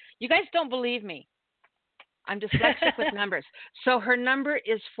dyslexic. You guys don't believe me. I'm dyslexic with numbers. So her number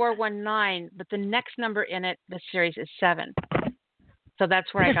is 419, but the next number in the series is 7. So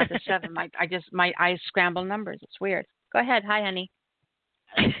that's where I got the 7. My eyes scramble numbers. It's weird. Go ahead. Hi, honey.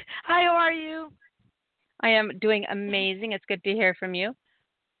 Hi, how are you? I am doing amazing. It's good to hear from you.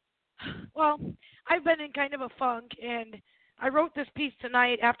 Well, I've been in kind of a funk, and I wrote this piece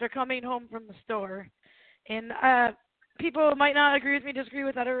tonight after coming home from the store. And people might not agree with me, disagree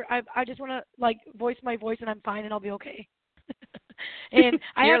with that, or I just want to voice my voice, and I'm fine, and I'll be okay. And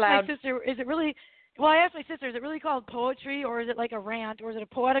I asked my sister, is it really called poetry, or is it like a rant, or is it a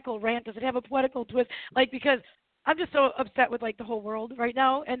poetical rant? Does it have a poetical twist? Because I'm just so upset with the whole world right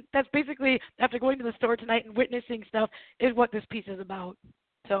now, and that's basically, after going to the store tonight and witnessing stuff, is what this piece is about.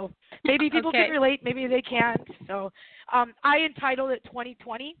 So maybe people can relate, maybe they can't. So I entitled it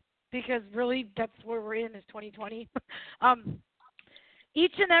 2020. Because really, that's where we're in, is 2020.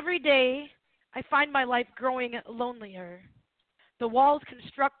 Each and every day, I find my life growing lonelier. The walls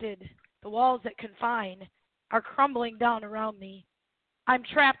constructed, the walls that confine, are crumbling down around me. I'm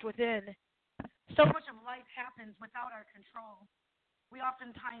trapped within. So much of life happens without our control. We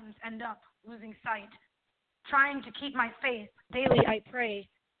oftentimes end up losing sight. Trying to keep my faith, daily I pray,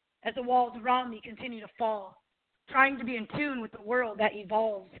 as the walls around me continue to fall. Trying to be in tune with the world that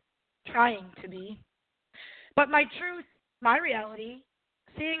evolves. Trying to be. But my truth, my reality,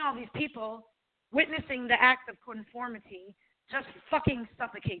 seeing all these people, witnessing the act of conformity, just fucking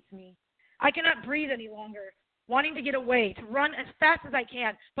suffocates me. I cannot breathe any longer, wanting to get away, to run as fast as I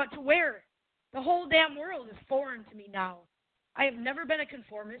can, but to where? The whole damn world is foreign to me now. I have never been a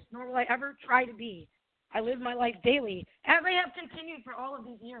conformist, nor will I ever try to be. I live my life daily, as I have continued for all of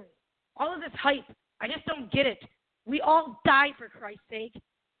these years. All of this hype, I just don't get it. We all die, for Christ's sake.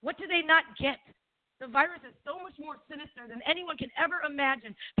 What do they not get? The virus is so much more sinister than anyone can ever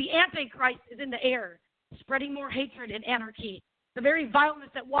imagine. The Antichrist is in the air, spreading more hatred and anarchy. The very vileness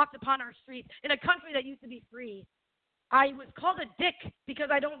that walks upon our streets in a country that used to be free. I was called a dick because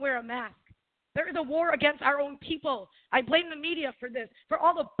I don't wear a mask. There is a war against our own people. I blame the media for this, for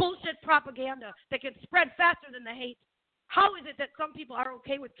all the bullshit propaganda that can spread faster than the hate. How is it that some people are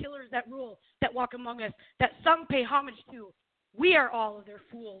okay with killers that rule, that walk among us, that some pay homage to? We are all of their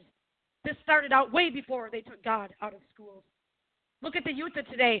fools. This started out way before they took God out of schools. Look at the youth of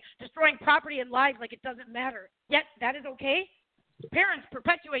today, destroying property and lives like it doesn't matter. Yet that is okay? Parents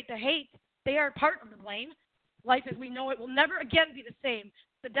perpetuate the hate. They are part of the blame. Life as we know it will never again be the same.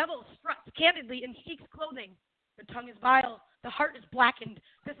 The devil struts candidly in sheep's clothing. The tongue is vile. The heart is blackened.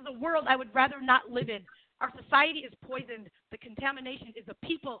 This is a world I would rather not live in. Our society is poisoned. The contamination is the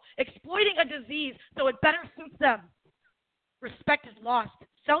people exploiting a disease so it better suits them. Respect is lost,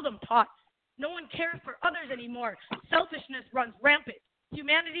 seldom taught. No one cares for others anymore. Selfishness runs rampant.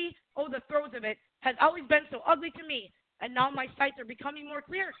 Humanity, oh, the throes of it, has always been so ugly to me, and now my sights are becoming more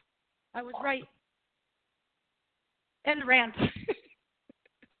clear. I was right. End rant.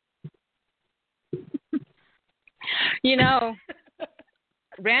 You know,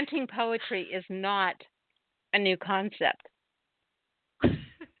 ranting poetry is not a new concept.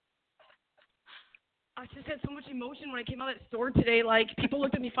 I just had so much emotion when I came out of that store today. Like, people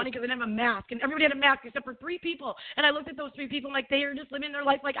looked at me funny because I didn't have a mask, and everybody had a mask except for 3 people. And I looked at those 3 people like they are just living their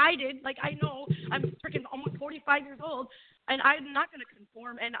life like I did. Like, I know I'm freaking almost 45 years old, and I'm not going to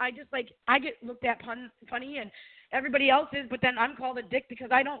conform. And I just, like, I get looked at funny, and everybody else is, but then I'm called a dick because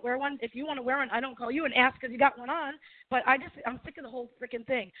I don't wear one. If you want to wear one, I don't call you and ask because you got one on. But I'm sick of the whole freaking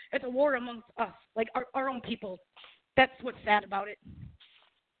thing. It's a war amongst us, like our own people. That's what's sad about it.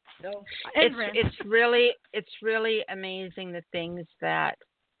 So, it's really amazing the things that,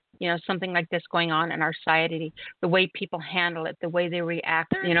 you know, something like this going on in our society, the way people handle it, the way they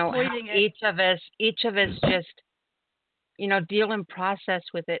react. They're you know, each of us just, you know, deal and process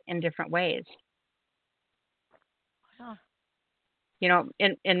with it in different ways. Huh. You know,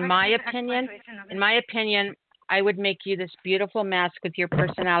 in my opinion, I would make you this beautiful mask with your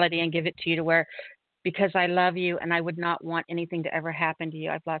personality and give it to you to wear, because I love you and I would not want anything to ever happen to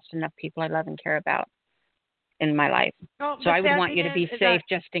you. I've lost enough people I love and care about in my life. Oh, so I would want you to be safe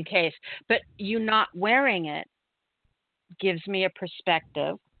just in case. But you not wearing it gives me a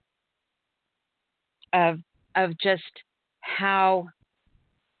perspective of just how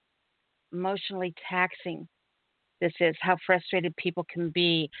emotionally taxing this is, how frustrated people can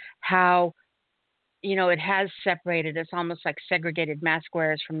be, how, you know, it has separated. It's almost like segregated mask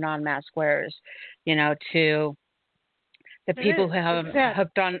wearers from non-mask wearers, you know, to the people who have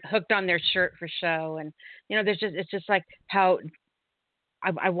hooked on their shirt for show. And, you know, it's just like how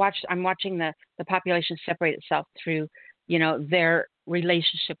I'm watching the population separate itself through, you know, their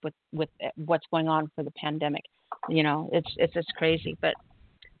relationship with what's going on for the pandemic. You know, it's just crazy. But,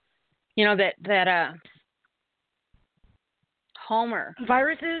 you know, that Homer.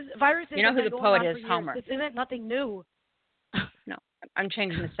 Viruses. You know who the poet is, Homer. This isn't nothing new. No, I'm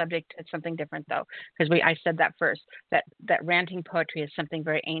changing the subject to something different though, because I said that first. That ranting poetry is something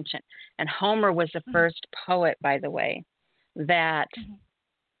very ancient, and Homer was the first poet, by the way, that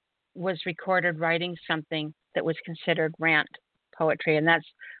was recorded writing something that was considered rant poetry, and that's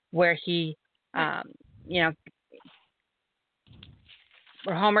where he, you know,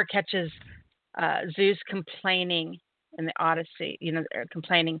 where Homer catches Zeus complaining in the Odyssey, you know,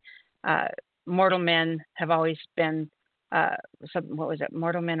 complaining, mortal men have always been, what was it?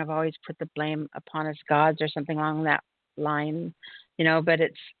 Mortal men have always put the blame upon us gods, or something along that line, you know. But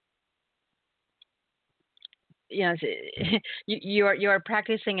it's, you know, you are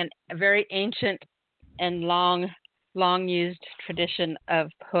practicing a very ancient and long used tradition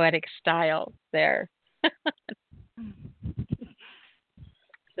of poetic style there.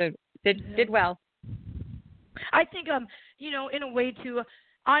 So did well. I think, you know, in a way too,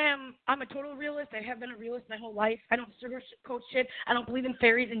 I'm a total realist. I have been a realist my whole life. I don't sugarcoat shit. I don't believe in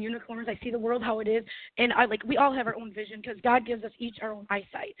fairies and unicorns. I see the world how it is, and we all have our own vision because God gives us each our own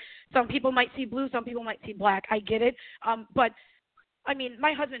eyesight. Some people might see blue, some people might see black. I get it, but I mean,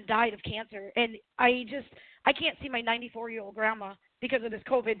 my husband died of cancer, and I can't see my 94-year-old grandma because of this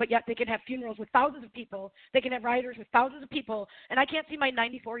COVID, but yet they can have funerals with thousands of people. They can have rioters with thousands of people, and I can't see my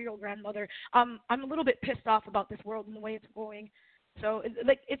 94-year-old grandmother. I'm a little bit pissed off about this world and the way it's going. So,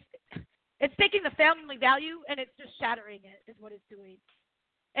 it's taking the family value, and it's just shattering it is what it's doing.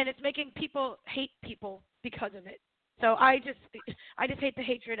 And it's making people hate people because of it. So I just hate the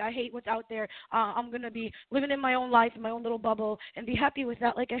hatred. I hate what's out there. I'm going to be living in my own life, in my own little bubble, and be happy with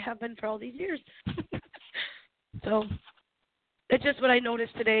that like I have been for all these years. So it's just what I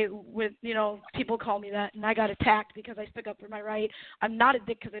noticed today with, people call me that, and I got attacked because I stuck up for my right. I'm not a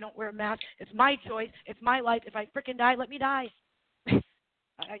dick because I don't wear a mask. It's my choice. It's my life. If I frickin' die, let me die.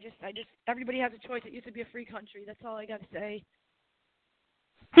 I just, everybody has a choice. It used to be a free country. That's all I got to say.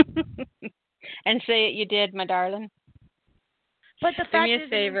 And say it you did, my darling. But the Do fact me is, a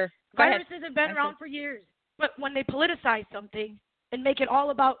favor. viruses have been around for years. But when they politicize something and make it all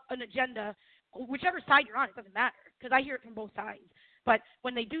about an agenda, whichever side you're on, it doesn't matter, because I hear it from both sides. But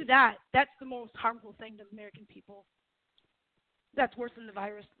when they do that, that's the most harmful thing to the American people. That's worse than the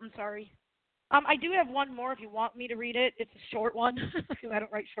virus. I'm sorry. I do have one more if you want me to read it. It's a short one because I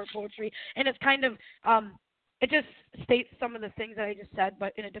don't write short poetry. And it's kind of, it just states some of the things that I just said,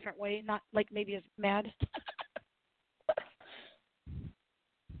 but in a different way, not like maybe as mad.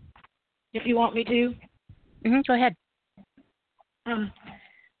 If you want me to. Go ahead.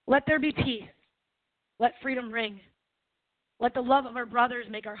 Let there be peace. Let freedom ring. Let the love of our brothers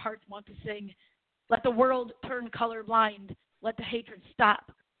make our hearts want to sing. Let the world turn colorblind. Let the hatred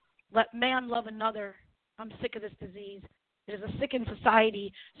stop. Let man love another. I'm sick of this disease. It is a sickened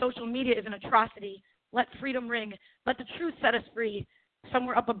society. Social media is an atrocity. Let freedom ring. Let the truth set us free.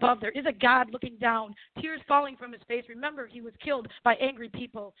 Somewhere up above there is a God looking down, tears falling from his face. Remember, he was killed by angry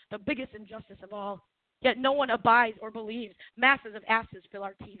people, the biggest injustice of all. Yet no one abides or believes. Masses of asses fill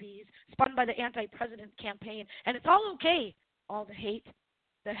our TVs, spun by the anti-president campaign. And it's all okay, all the hate.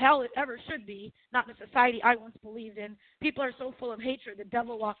 The hell it ever should be, not the society I once believed in. People are so full of hatred, the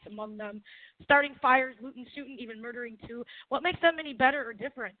devil walks among them. Starting fires, looting, shooting, even murdering too. What makes them any better or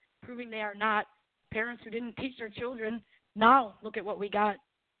different? Proving they are not. Parents who didn't teach their children. Now, look at what we got.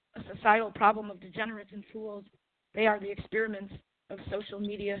 A societal problem of degenerates and fools. They are the experiments of social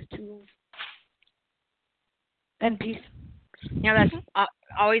media tools. And peace. That's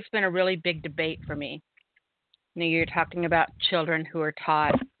always been a really big debate for me. You're talking about children who are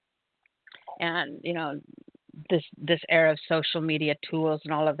taught, and this era of social media tools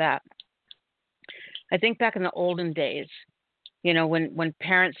and all of that. I think back in the olden days, when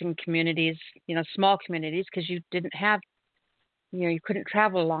parents in communities, small communities, because you didn't have, you couldn't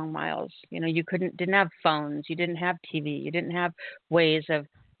travel long miles. You didn't have phones, you didn't have TV, you didn't have ways of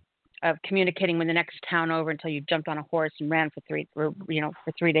communicating with the next town over until you jumped on a horse and ran for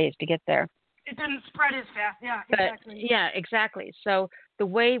 3 days to get there. It didn't spread as fast. Yeah, exactly. Yeah, exactly. So the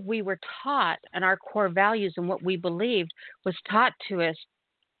way we were taught and our core values and what we believed was taught to us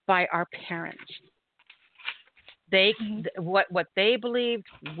by our parents. They what they believed,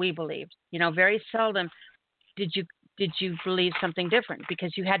 we believed. Very seldom did you believe something different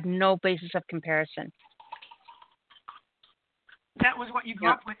because you had no basis of comparison. That was what you grew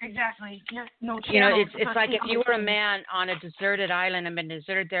up with, exactly. No channels. It's like if you were a man on a deserted island and been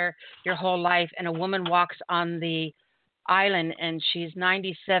deserted there your whole life, and a woman walks on the island and she's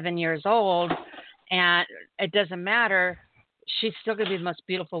 97 years old, and it doesn't matter, she's still going to be the most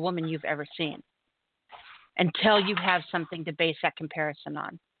beautiful woman you've ever seen until you have something to base that comparison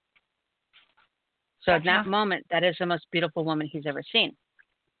on. So in that moment, that is the most beautiful woman he's ever seen.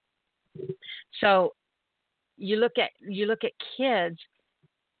 So you look at kids,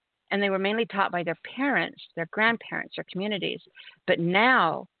 and they were mainly taught by their parents, their grandparents, their communities. But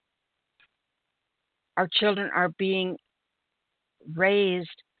now our children are being raised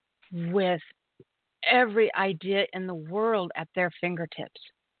with every idea in the world at their fingertips.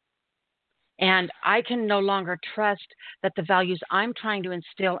 And I can no longer trust that the values I'm trying to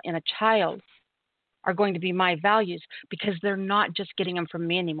instill in a child are going to be my values, because they're not just getting them from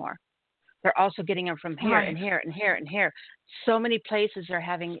me anymore. They're also getting them from here and here and here and here. So many places are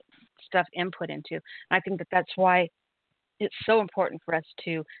having stuff input into. And I think that's why it's so important for us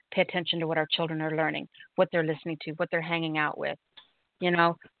to pay attention to what our children are learning, what they're listening to, what they're hanging out with.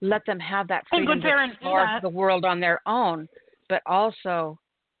 Let them have that freedom to explore the world on their own. But also,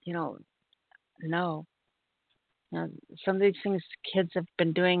 no. Some of these things kids have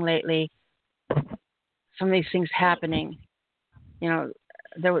been doing lately, some of these things happening,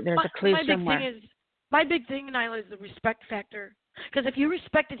 there's a clue somewhere. My big thing, Nyla, is the respect factor. Because if you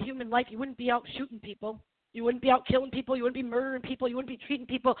respected human life, you wouldn't be out shooting people. You wouldn't be out killing people. You wouldn't be murdering people. You wouldn't be treating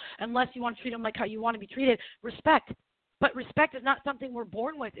people unless you want to treat them like how you want to be treated. Respect. But respect is not something we're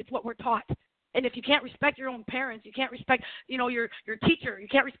born with. It's what we're taught. And if you can't respect your own parents, you can't respect, your teacher, you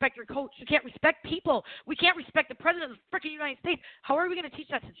can't respect your coach, you can't respect people. We can't respect the president of the freaking United States. How are we going to teach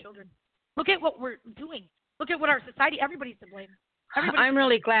that to children? Look at what we're doing. Look at what our society, everybody's to blame. I'm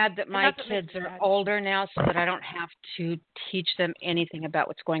really glad that my kids are older now so that I don't have to teach them anything about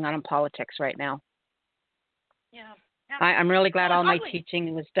what's going on in politics right now. Yeah. I'm really glad all my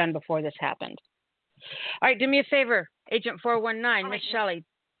teaching was done before this happened. All right, do me a favor, Agent 419, All Miss right. Shelley,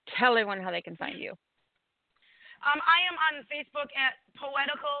 tell everyone how they can find you. I am on Facebook at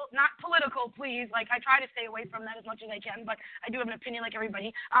Poetical, not political, please. Like, I try to stay away from that as much as I can, but I do have an opinion like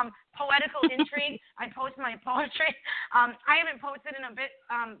everybody. Poetical Intrigue. I post my poetry. I haven't posted in a bit,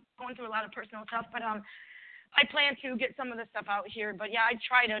 going through a lot of personal stuff, but I plan to get some of the stuff out here. But, yeah, I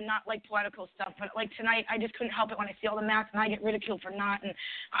try to not like poetical stuff. But, like, tonight, I just couldn't help it when I see all the masks and I get ridiculed for not. And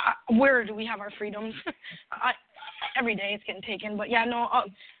where do we have our freedoms? Every day it's getting taken. But, yeah, no,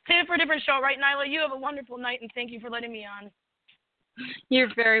 save it for a different show, right, Nyla? You have a wonderful night, and thank you for letting me on. You're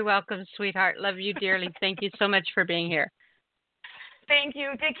very welcome, sweetheart. Love you dearly. Thank you so much for being here. Thank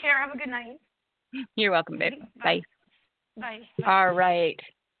you. Take care. Have a good night. You're welcome, babe. Bye. Bye. All right.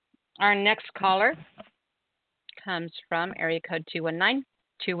 Our next caller comes from area code 219.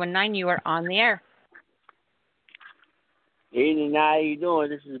 219, you are on the air. Evening, how you doing?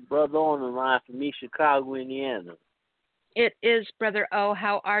 This is Brother on the line from East Chicago, Indiana. It is Brother O.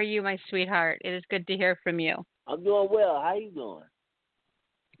 How are you, my sweetheart? It is good to hear from you. I'm doing well. How you doing?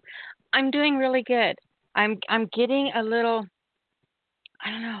 I'm doing really good. I'm getting a little, I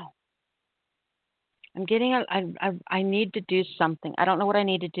don't know. I need to do something. I don't know what I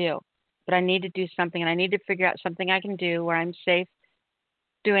need to do, but I need to do something, and I need to figure out something I can do where I'm safe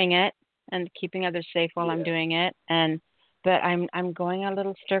doing it and keeping others safe while I'm doing it. But I'm going a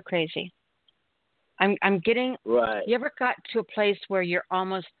little stir crazy. I'm getting. Right. You ever got to a place where you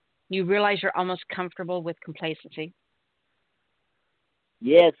realize you're almost comfortable with complacency?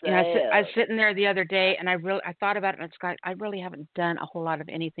 Yes, I was sitting there the other day, and I thought about it, and it's like, I really haven't done a whole lot of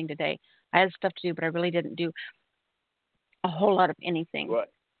anything today. I had stuff to do, but I really didn't do a whole lot of anything. Right.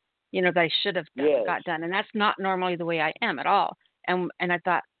 That I should have got done, and that's not normally the way I am at all. And I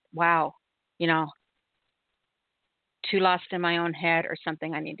thought, wow, too lost in my own head or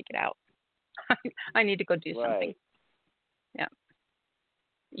something. I need to get out. I need to go do something. Yeah.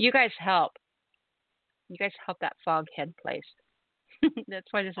 You guys help. You guys help that fog head place. That's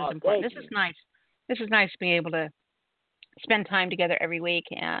why this is important. This is nice. This is nice being able to spend time together every week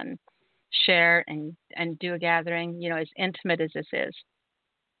and share and do a gathering, as intimate as this is,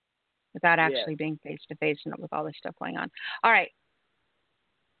 without actually being face to face and with all this stuff going on. All right.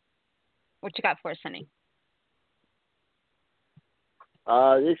 What you got for us, honey?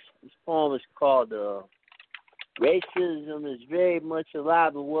 This poem is called Racism is Very Much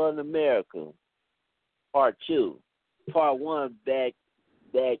Alive and Well in America, Part 2. Part 1 back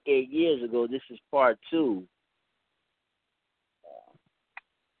 8 years ago. This is Part 2.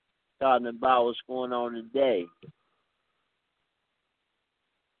 Talking about what's going on today.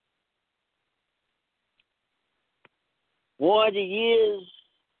 More than years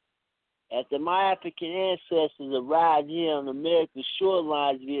after my African ancestors arrived here on America's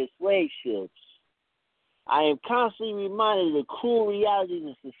shorelines via slave ships, I am constantly reminded of the cruel realities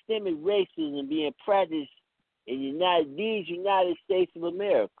of systemic racism being practiced in these United States of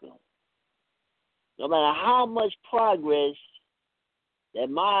America. No matter how much progress that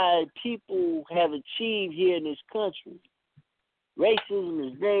my people have achieved here in this country, racism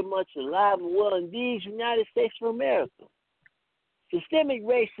is very much alive and well in these United States of America. Systemic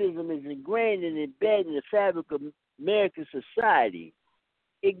racism is ingrained and embedded in the fabric of American society.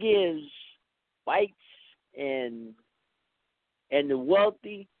 It gives whites and the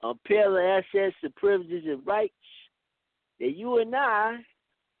wealthy unparalleled access to privileges and rights that you and I,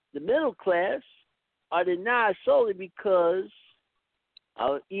 the middle class, are denied solely because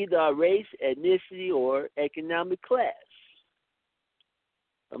of either our race, ethnicity, or economic class.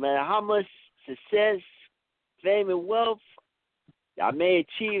 No matter how much success, fame, and wealth I may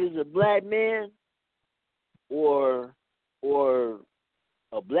achieve as a black man or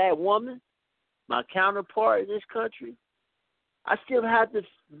a black woman, my counterpart in this country, I still have to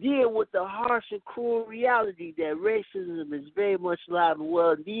deal with the harsh and cruel reality that racism is very much alive and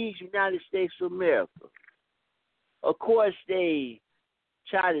well in these United States of America. Of course, they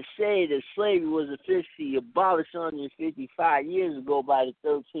try to say that slavery was officially abolished 155 years ago by the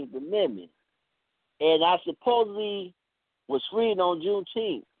 13th Amendment. And I supposedly was freed on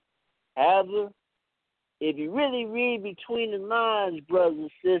Juneteenth. However, if you really read between the lines, brothers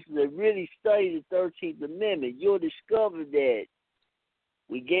and sisters, and really study the 13th Amendment, you'll discover that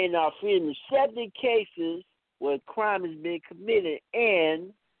we gained our freedom except in cases where crime has been committed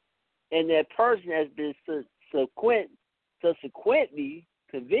and that person has been subsequently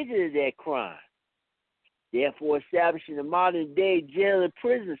convicted of that crime, therefore establishing a modern-day jail and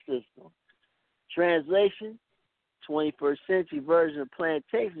prison system. Translation, 21st century version of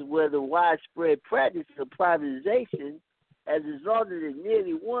plantations where the widespread practice of privatization has resulted in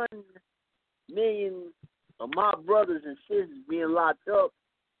nearly 1 millions of my brothers and sisters being locked up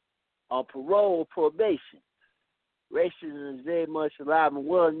on parole or probation. Racism is very much alive and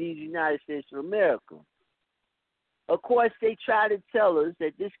well in these United States of America. Of course, they try to tell us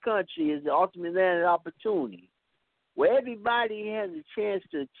that this country is the ultimate land of opportunity, where everybody has a chance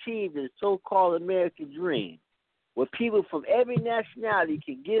to achieve the so-called American dream, where people from every nationality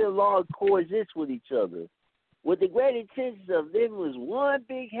can get along and coexist with each other, with the great intentions of living as one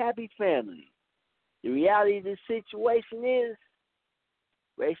big happy family. The reality of this situation is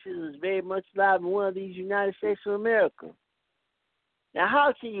racism is very much alive in one of these United States of America. Now,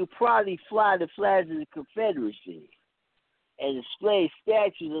 how can you proudly fly the flags of the Confederacy and display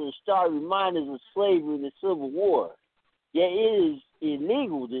statues and stark reminders of slavery in the Civil War? Yet it is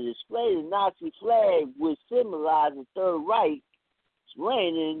illegal to display the Nazi flag, which symbolized the Third Reich's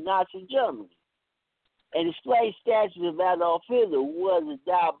reign in Nazi Germany, and display statues of Adolf Hitler, who was a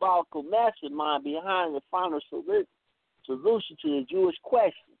diabolical mastermind behind the final solution to the Jewish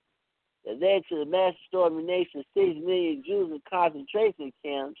question that led to the mass extermination of 6 million Jews in concentration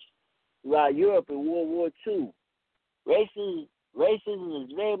camps throughout Europe in World War II. Racism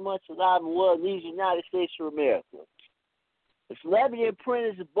is very much alive and well in these United States of America. The celebrity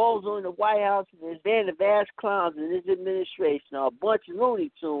apprentice of Bozo in the White House and his band of ass clowns in his administration are a bunch of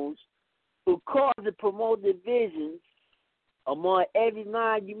Looney Tunes who cause and promote divisions among every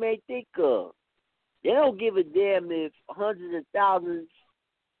line you may think of. They don't give a damn if hundreds of thousands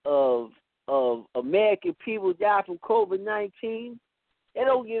of American people die from COVID-19. They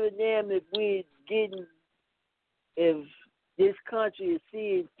don't give a damn if this country is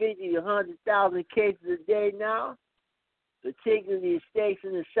seeing 50 to 100,000 cases a day now, particularly in states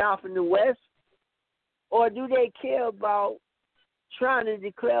in the South and the West. Or do they care about trying to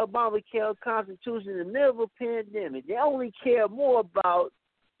declare Obamacare Constitution in the middle of a pandemic? They only care more about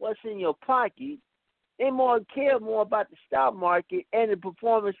what's in your pocket. They care more about the stock market and the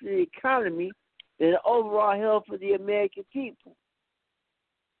performance of the economy than the overall health of the American people.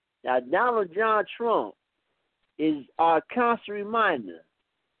 Now, Donald John Trump is our constant reminder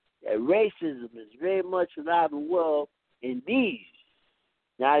that racism is very much alive and well in these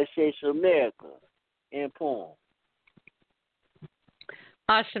United States of America. And poem.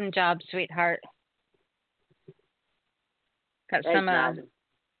 Awesome job, sweetheart. Got some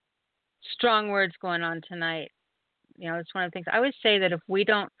strong words going on tonight. You know, it's one of the things I always say, that if we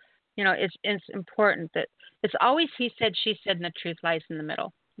don't, you know, it's important that it's always he said, she said, and the truth lies in the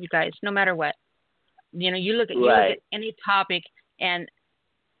middle. You guys, no matter what, you know, you look at any topic, and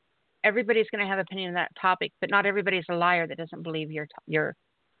everybody's going to have an opinion on that topic, but not everybody's a liar that doesn't believe your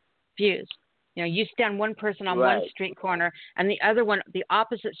views. You know, you stand one person on one street corner and the other one, the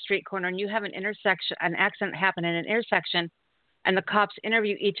opposite street corner, and you have an accident happen in an intersection, and the cops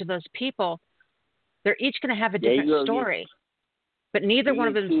interview each of those people. They're each going to have a different story, but neither one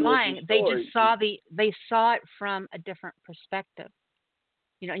of them is lying. They just saw it from a different perspective.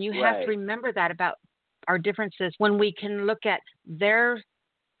 You know, and you have to remember that about our differences when we can look at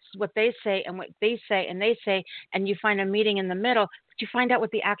what they say and what they say and they say, and you find a meeting in the middle, but you find out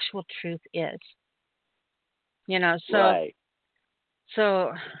what the actual truth is. You know,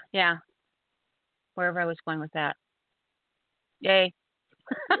 so yeah, wherever I was going with that. Yay.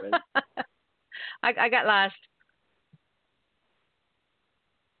 I got lost.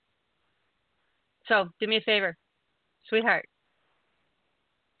 So do me a favor, sweetheart.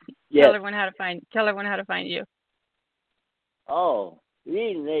 Yes. Tell everyone how to find you. Oh, good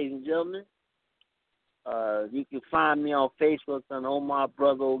evening, ladies and gentlemen. You can find me on Facebook under my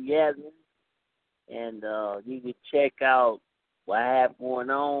brother Orgasm, and you can check out what I have going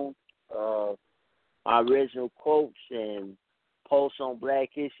on, my original quotes and posts on Black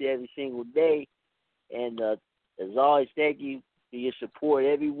History every single day. And as always, thank you for your support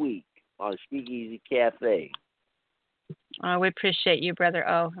every week on SpeakEasy Cafe. We appreciate you, Brother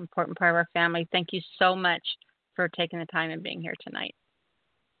O, important part of our family. Thank you so much for taking the time and being here tonight.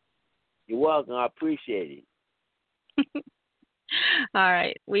 You're welcome. I appreciate it. All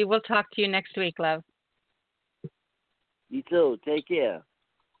right. We will talk to you next week, love. You too. Take care.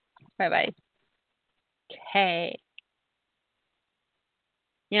 Bye-bye. Okay.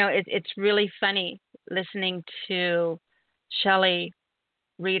 You know, it's really funny listening to Shelley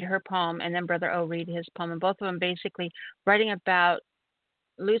read her poem and then Brother O read his poem, and both of them basically writing about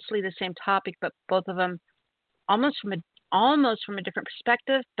loosely the same topic, but both of them almost from a different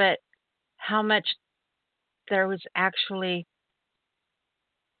perspective, but how much there was actually,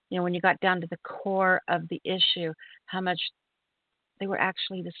 you know, when you got down to the core of the issue, how much they were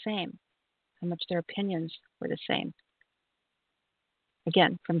actually the same, how much their opinions were the same.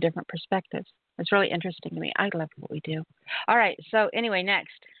 Again, from different perspectives. It's really interesting to me. I love what we do. All right. So anyway,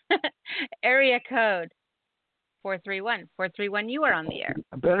 next. Area code 431. 431, you are on the air.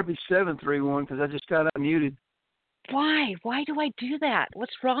 I better be 731 because I just got unmuted. Why? Why do I do that?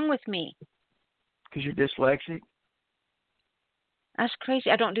 What's wrong with me? Because you're dyslexic. That's crazy.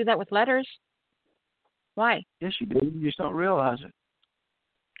 I don't do that with letters. Why? Yes, you do. You just don't realize it.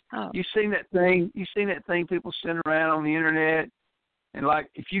 Oh. You've seen that thing people send around on the internet, and like,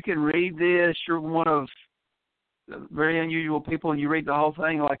 if you can read this, you're one of the very unusual people, and you read the whole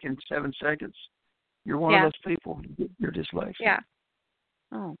thing like in 7 seconds. You're one of those people. You're dyslexic. Yeah.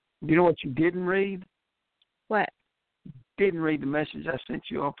 Oh. You know what you didn't read? What? Didn't read the message I sent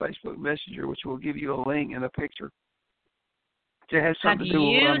you on Facebook Messenger, which will give you a link and a picture. It has something to do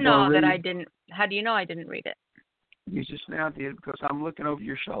with what I'm going to read. How do you know I didn't read it? You just now did, because I'm looking over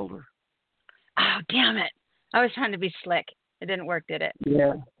your shoulder. Oh, damn it. I was trying to be slick. It didn't work, did it?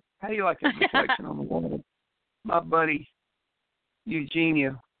 Yeah. How do you like that reflection on the wall? My buddy,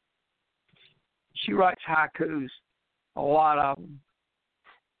 Eugenia, she writes haikus, a lot of them.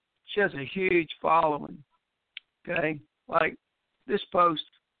 She has a huge following, okay? Like, this post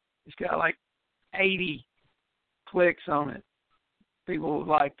has got like 80 clicks on it. People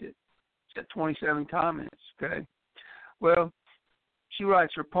liked it. It's got 27 comments, okay? Well, she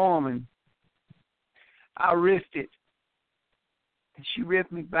writes her poem, and I riffed it, and she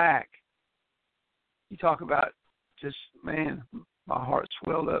riffed me back. You talk about just, man, my heart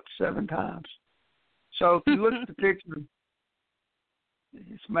swelled up 7 times. So if you look at the picture,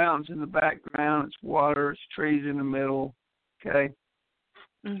 it's mountains in the background, it's water, it's trees in the middle, okay?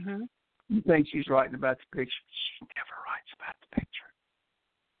 Mm-hmm. You think she's writing about the picture. She never writes about the picture.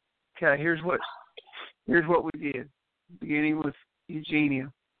 Okay, here's what we did, beginning with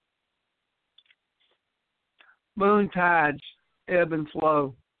Eugenia. Moon tides ebb and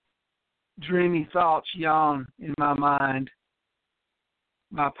flow. Dreamy thoughts yawn in my mind.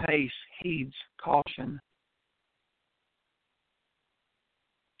 My pace heeds caution.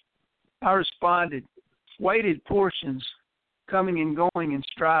 I responded, weighted portions coming and going in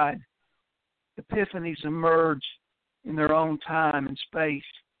stride. Epiphanies emerge in their own time and space.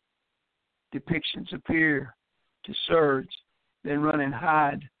 Depictions appear to surge, then run and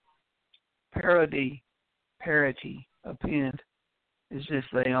hide. Parity append, as if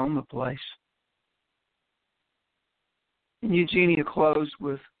they own the place. And Eugenia closed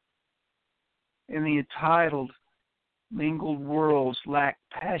with, in the entitled, mingled worlds lack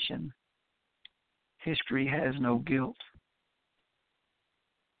passion. History has no guilt.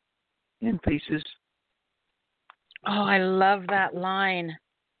 In pieces. Oh, I love that line.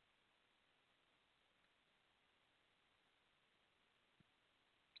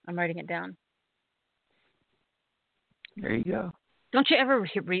 I'm writing it down. There you go. Don't you ever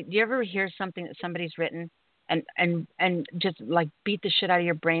read? Do you ever hear something that somebody's written and just like beat the shit out of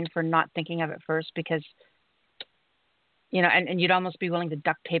your brain for not thinking of it first, because and you'd almost be willing to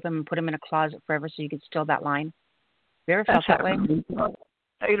duct tape them and put them in a closet forever so you could steal that line? Have you ever felt that way?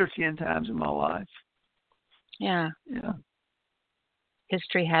 8 or 10 times in my life. Yeah. Yeah.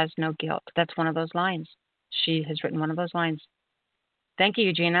 History has no guilt. That's one of those lines. She has written one of those lines. Thank you,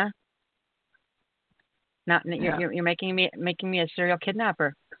 Eugenia. You're making me a serial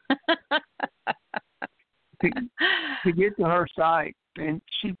kidnapper. to get to her site, and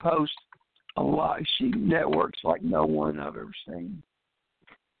she posts a lot. She networks like no one I've ever seen.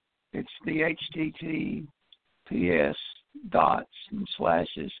 It's the HTTPS dots and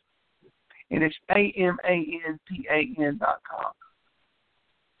slashes, and it's AMANPAN.com.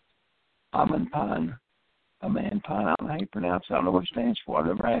 Amanpan. I don't know how you pronounce it. I don't know what it stands for. I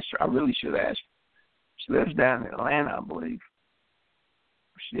never asked her. I really should ask her. She lives down in Atlanta, I believe.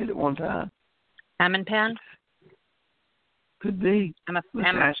 She did it one time. Amanpan? Could be.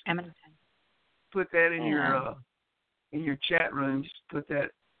 Amanpan. Put that in your chat room. Just put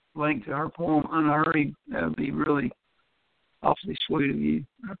that link to her poem, Unhurried. That would be really awfully sweet of you.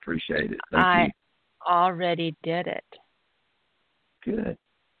 I appreciate it. Thank you. Already did it. Good.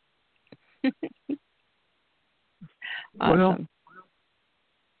 Awesome. Well,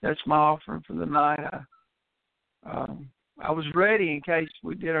 that's my offering for the night. I was ready in case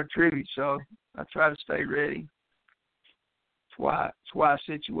we did our tribute, so I try to stay ready. That's why I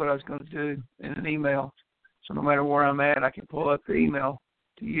sent you what I was going to do in an email. So no matter where I'm at, I can pull up the email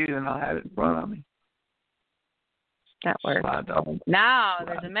to you and I'll have it in front of me. That works. Now,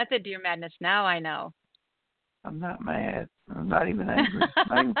 there's a method to your madness. Now I know. I'm not mad. I'm not even angry. I'm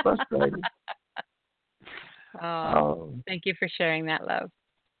not even frustrated. Oh, thank you for sharing that, love.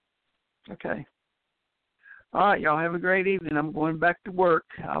 Okay. All right, y'all have a great evening. I'm going back to work.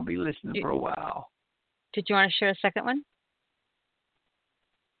 I'll be listening for a while. Did you want to share a second one?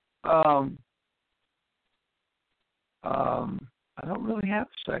 I don't really have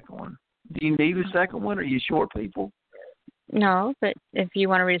a second one. Do you need a second one? Are you short, people? No, but if you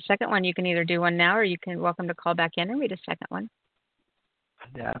want to read a second one, you can either do one now or you can welcome to call back in and read a second one. I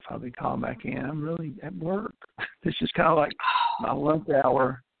doubt if I'll be calling back in. I'm really at work. This is kind of like my lunch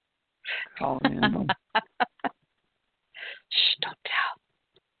hour calling in. Shh, don't tell.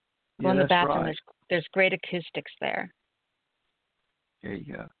 Go Yeah, in the bathroom. right. There's great acoustics there. There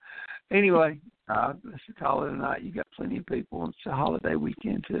you go. Anyway, let's call it a night. You got plenty of people. It's a holiday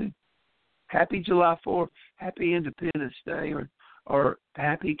weekend, too. Happy July 4th. Happy Independence Day or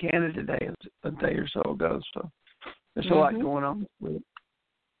Happy Canada Day a day or so ago. So there's a lot going on. A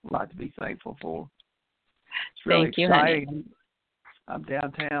lot to be thankful for. It's really Thank you, exciting. honey. I'm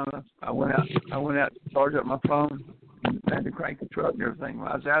downtown. I went out to charge up my phone and had to crank the truck and everything. When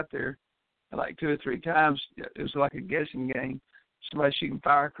I was out there, like 2 or 3 times, it was like a guessing game. Somebody shooting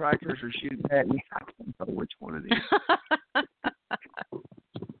firecrackers or shooting at me. I don't know which one it is.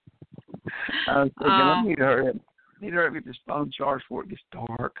 I was thinking, I need to hurry up. Get this phone charged before it gets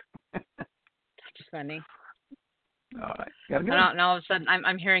dark. That's funny. All right, gotta go. And all of a sudden,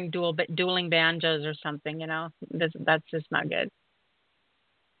 I'm hearing dueling banjos or something. You know, that's just not good.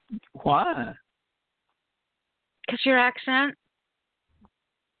 Why? Because your accent.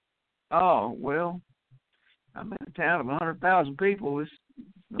 Oh well, I'm in a town of 100,000 people. There's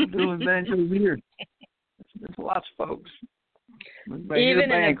no dueling banjos here. There's lots of folks. Even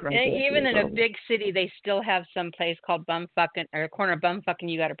in a big city, they still have some place called Bumfucking or a corner of Bumfucking.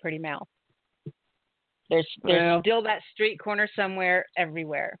 You got a pretty mouth. There's still that street corner somewhere,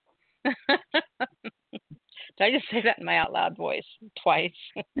 everywhere. Did I just say that in my out loud voice twice?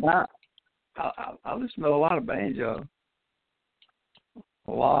 I listen to a lot of banjo.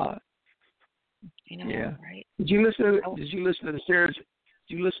 A lot. You know, yeah. Right? Did you listen to the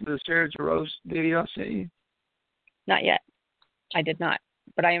Sarah Jarosz video I sent you? Not yet. I did not.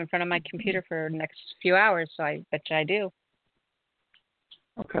 But I am in front of my computer for the next few hours, so I bet you I do.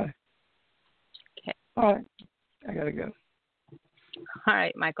 Okay. All right. I got to go. All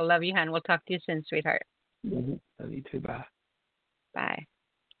right, Michael. Love you, hon. We'll talk to you soon, sweetheart. Mm-hmm. Love you too. Bye. Bye.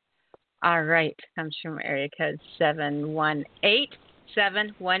 All right. Comes from area code 718.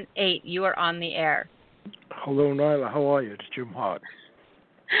 718. You are on the air. Hello, Nyla. How are you? It's Jim Hart.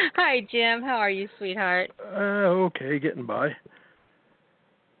 Hi, Jim. How are you, sweetheart? Okay, getting by.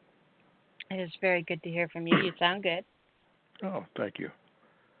 It is very good to hear from you. You sound good. Oh, thank you.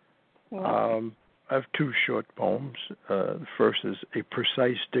 Well, I have 2 short poems. The first is A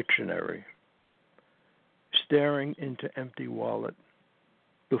Precise Dictionary. Staring into empty wallet,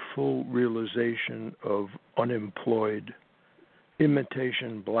 the full realization of unemployed,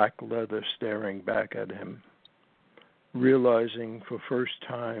 imitation black leather staring back at him, realizing for first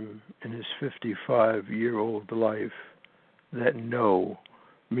time in his 55-year-old life that no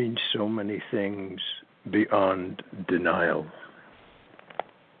means so many things beyond denial.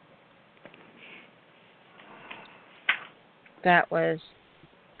 that was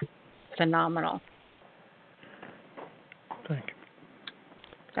phenomenal. Thank you.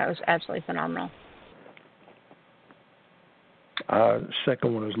 That was absolutely phenomenal.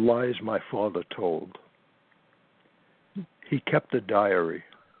 Second one is Lies My Father Told. He kept a diary.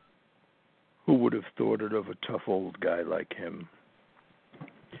 Who would have thought it of a tough old guy like him?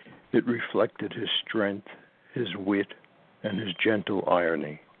 It reflected his strength, his wit, and his gentle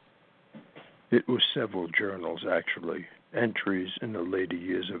irony. It was several journals, actually, entries in the later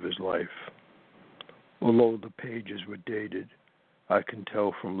years of his life. Although the pages were dated, I can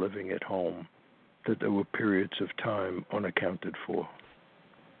tell from living at home that there were periods of time unaccounted for.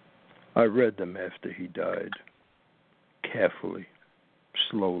 I read them after he died, carefully,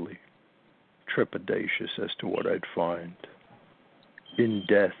 slowly, trepidatious as to what I'd find. In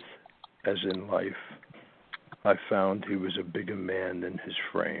death, as in life, I found he was a bigger man than his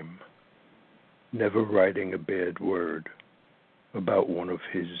frame, never writing a bad word about one of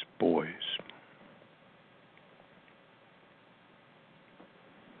his boys.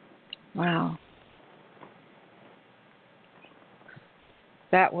 Wow.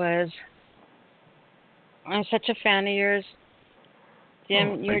 That was... I'm such a fan of yours.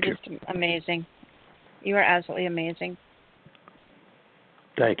 Jim, you're just amazing. You are absolutely amazing.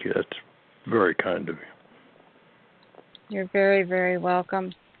 Thank you. That's very kind of you. You're very, very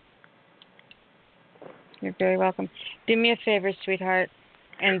welcome. You're very welcome. Do me a favor, sweetheart,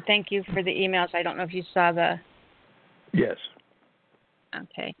 and thank you for the emails. I don't know if you saw the... Yes.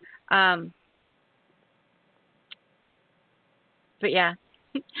 Okay. But yeah,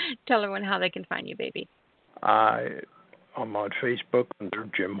 tell everyone how they can find you, baby. I'm on Facebook under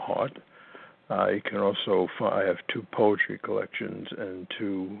Jim Hart. You can also I have 2 poetry collections and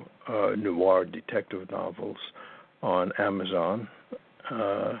 2 noir detective novels on Amazon.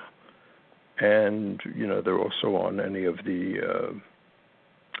 And, they're also on any of the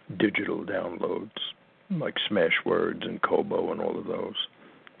digital downloads, like Smashwords and Kobo and all of those.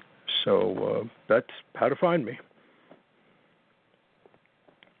 So that's how to find me.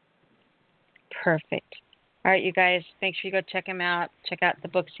 Perfect. All right, you guys, make sure you go check him out. Check out the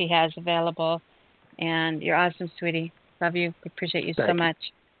books he has available. And you're awesome, sweetie. Love you. Appreciate you so much.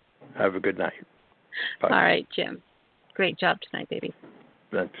 Have a good night. Bye. All right, Jim. Great job tonight, baby.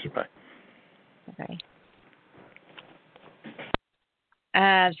 Thanks. Bye. Okay.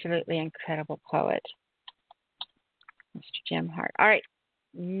 Absolutely incredible poet, Mr. Jim Hart. All right.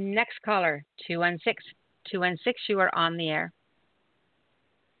 Next caller, 216. 216, you are on the air.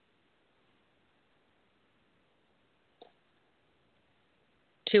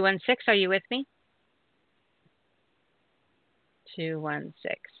 Are you with me?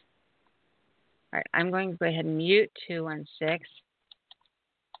 216. All right, I'm going to go ahead and mute 216.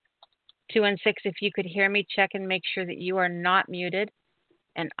 216, if you could hear me, check and make sure that you are not muted,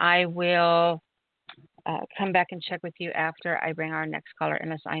 and I will come back and check with you after I bring our next caller,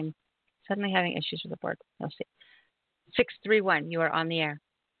 unless I'm suddenly having issues with the board. Let's see. 631, you are on the air.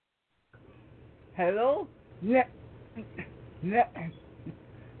 Hello?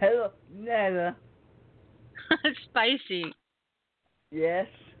 Hello, Nyla. Spicy. Yes.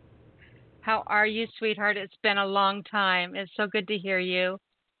 How are you, sweetheart? It's been a long time. It's so good to hear you.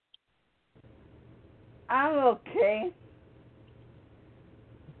 I'm okay.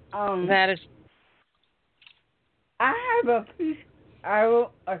 That is. I have a piece I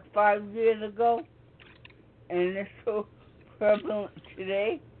wrote like 5 years ago, and it's so prevalent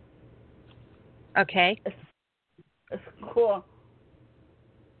today. Okay. It's cool.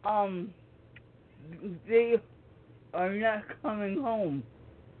 They are not coming home.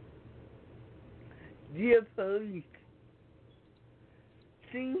 Dear police,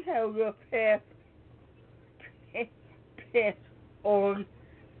 see how your path or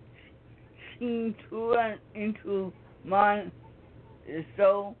seem to run into mine.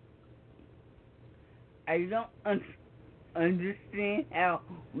 So I don't understand how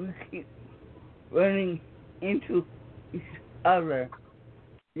we keep running into each other.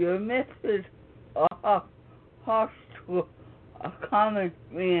 Your methods are harsh to a common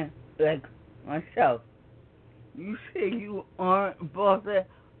man like myself. You say you aren't bothered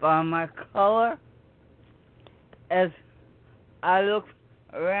by my color. As I look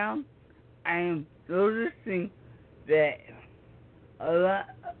around, I am noticing that a lot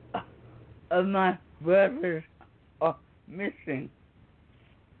of my brothers are missing.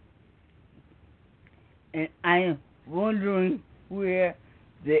 And I am wondering where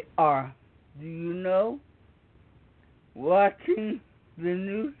they are. Do you know? Watching the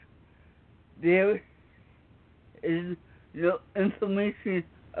news, there is no information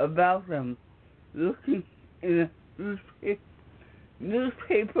about them. Looking in the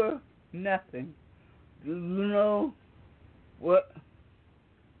newspaper, nothing. Do you know what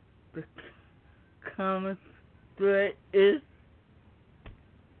the common thread is?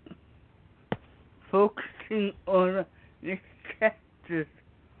 Focusing on the next chapters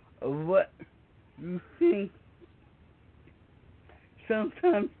of what you think.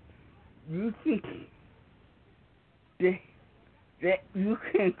 Sometimes you think that you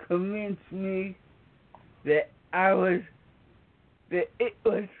can convince me that it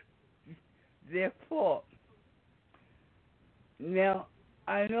was their fault. Now,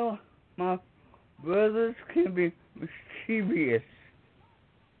 I know my brothers can be mischievous,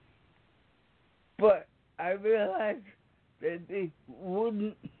 but I realized that they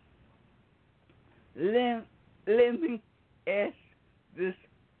wouldn't let me ask this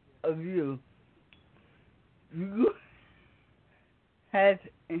of you. Do you have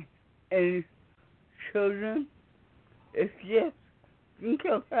any children? If yes, think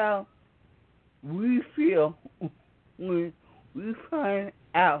of how we feel when we find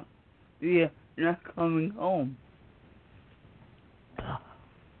out they're not coming home.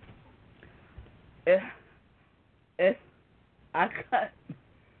 If I cut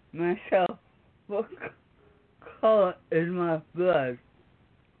myself, what color is my blood?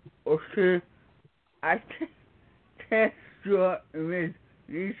 Or should I test your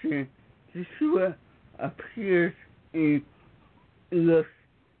imagination to see what appears in the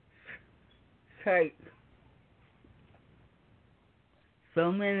sight?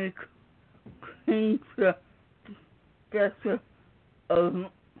 So many things to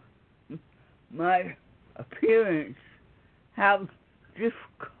of my appearance, how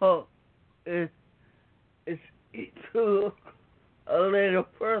difficult it is to look a little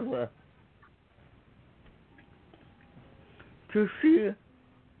further, to see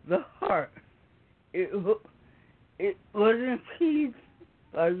the heart. It wasn't pleased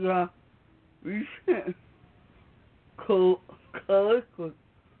by your recent colloquialisms,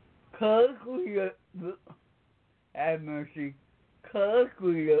 have mercy,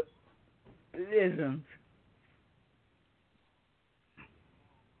 colloquialisms,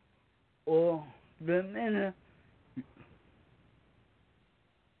 or the manner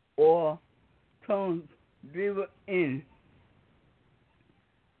or tone they were in.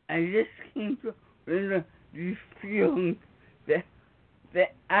 I just came to render these feelings that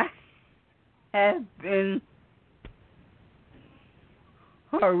I have been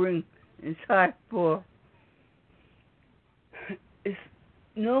harboring inside for. It's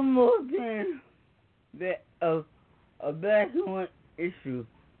no more than that of a black and white issue.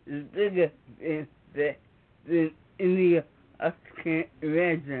 It's bigger than any of us can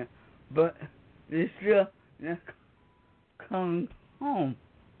imagine, but they're still not coming home.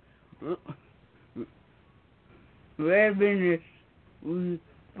 Rather we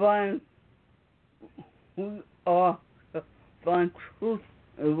are find truth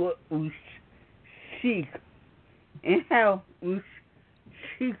in what we seek and how we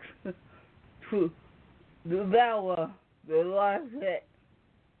seek to devour the lives that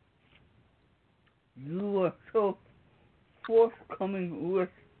you are so forthcoming with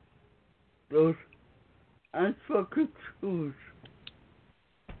those unspoken truths.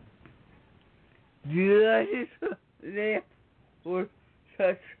 Do you like there for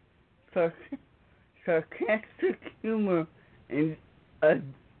such sarcastic humor and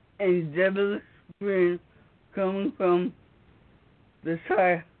devilish grin coming from the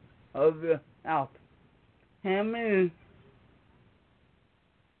side of the mouth? How many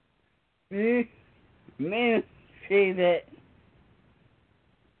men say that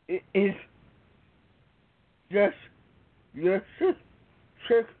it is just your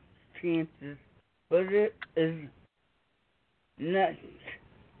circumstances, but it is not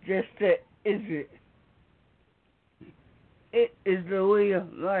just that, is it? It is the way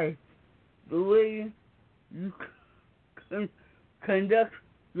of life, the way you conduct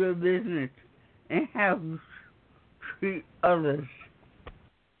your business and how you treat others.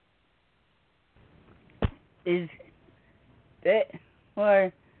 Is that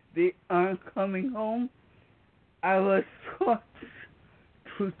why they aren't coming home? I was taught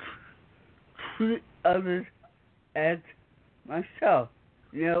to treat others as myself.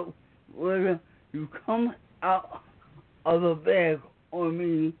 You know, whether you come out of a bag on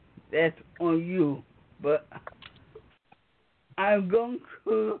me, that's on you. But I'm going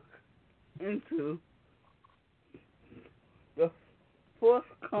to look into the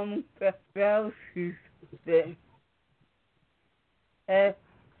forthcoming fallacies that have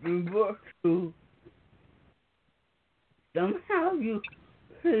been brought to. Somehow you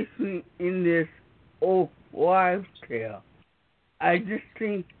place me in this old wives' tale. I just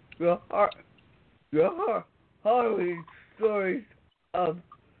think your horrid stories of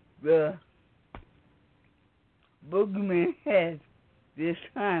the boogeyman had this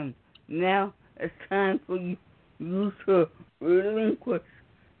time. Now it's time for you to relinquish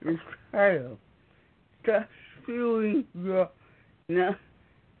this trial. Stop spewing your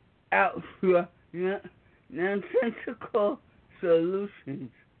nonsensical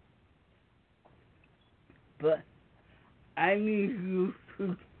solutions. But I need you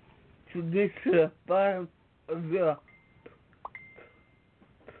to get to the bottom of your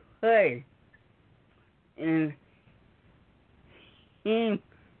play and hand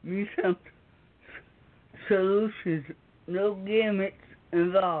me some solutions. No gimmicks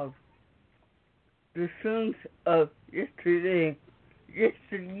involved. The things of yesterday,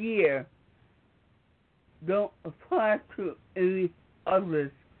 yesteryear, don't apply to any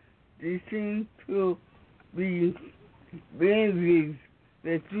others. They seem to be boundaries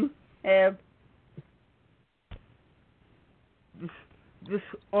that you have this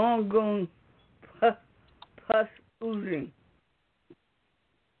ongoing pus oozing.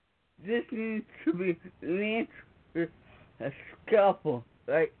 This needs to be lynched with a scalpel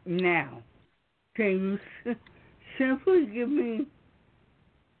right now. Can you simply give me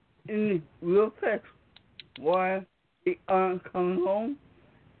any real facts why they aren't coming home?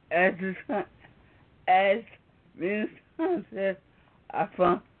 As many times as I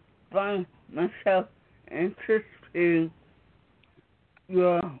find myself anticipating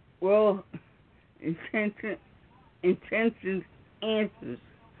your well intentions answers.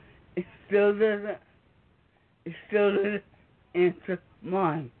 It still doesn't. It still doesn't answer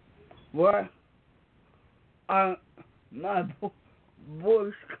mine. Where are my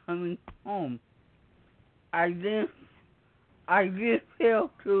boys coming home? I didn't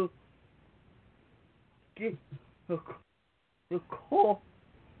fail to get the call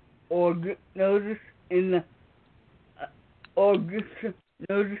or get notice in the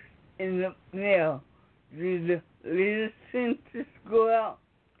notice in the mail. Did the census go out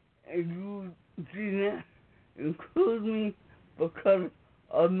and you did not include me because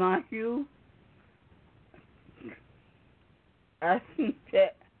of my hue? I think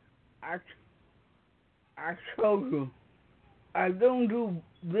that I told you I don't do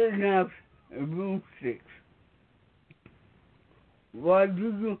big knives and broomsticks. Why do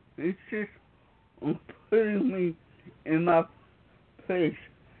you insist on putting me in my place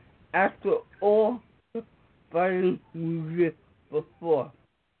after all the fighting we did before?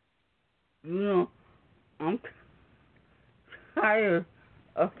 You know, I'm tired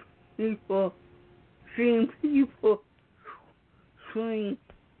of seeing people swing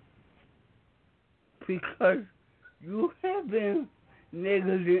because you have been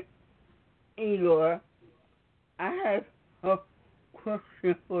negligent, Elor. I have a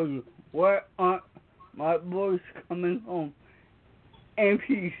question for you. Why aren't my boys coming home in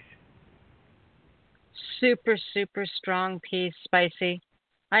peace? Super, super strong piece, Spicy.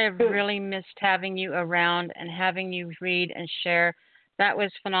 I have really missed having you around and having you read and share. That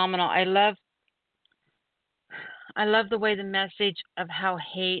was phenomenal. I love the way the message of how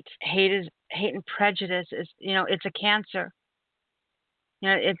hate and prejudice is, it's a cancer.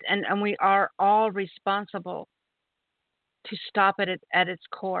 And we are all responsible to stop it at its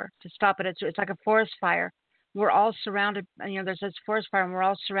core, to stop it. It's like a forest fire. We're all surrounded, there's this forest fire and we're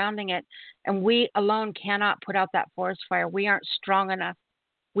all surrounding it. And we alone cannot put out that forest fire. We aren't strong enough.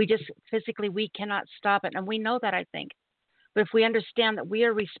 We cannot stop it. And we know that, I think. But if we understand that we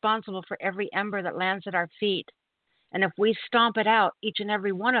are responsible for every ember that lands at our feet, and if we stomp it out, each and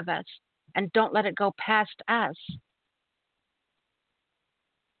every one of us, and don't let it go past us,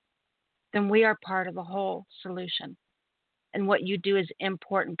 then we are part of the whole solution. And what you do is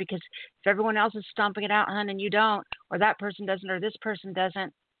important, because if everyone else is stomping it out, hon, and you don't, or that person doesn't, or this person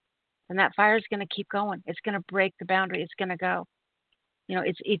doesn't, then that fire is going to keep going. It's going to break the boundary. It's going to go.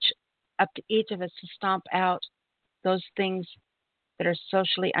 It's up to each of us to stomp out those things that are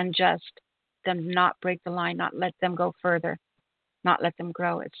socially unjust, them not break the line, not let them go further, not let them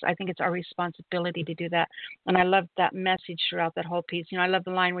grow. I think it's our responsibility to do that. And I love that message throughout that whole piece. I love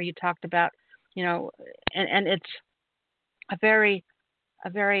the line where you talked about, and it's a very,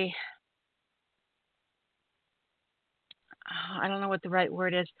 I don't know what the right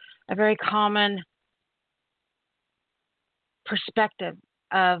word is, a very common perspective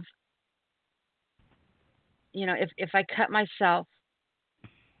of, if I cut myself,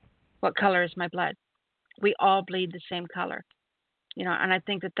 what color is my blood? We all bleed the same color, and I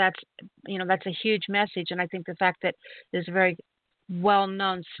think that's a huge message. And I think the fact that there's a very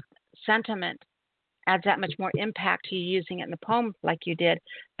well-known sentiment adds that much more impact to you using it in the poem like you did.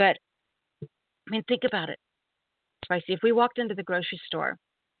 But, think about it, Spicy. If we walked into the grocery store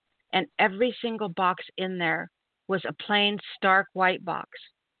and every single box in there was a plain, stark white box,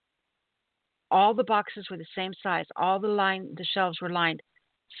 all the boxes were the same size, the shelves were lined,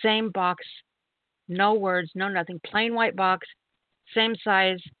 same box, no words, no nothing, plain white box, same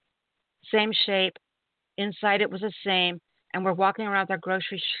size, same shape, inside it was the same, and we're walking around with our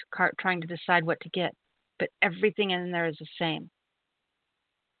grocery cart trying to decide what to get, but everything in there is the same.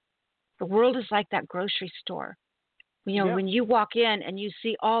 The world is like that grocery store. When you walk in and you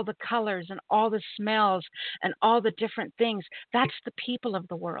see all the colors and all the smells and all the different things, that's the people of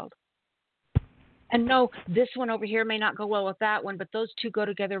the world. And no, this one over here may not go well with that one, but those two go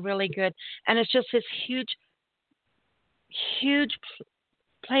together really good. And it's just this huge, huge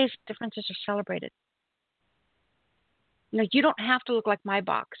place differences are celebrated. You don't have to look like my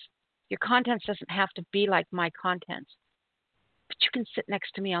box. Your contents doesn't have to be like my contents. But you can sit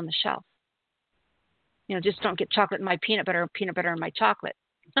next to me on the shelf. Just don't get chocolate in my peanut butter in my chocolate.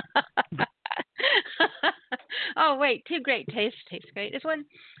 Oh, wait, too great. Tastes great. This one,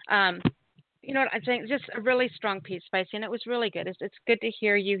 you know what I'm saying? Just a really strong piece, Spicy, and it was really good. It's good to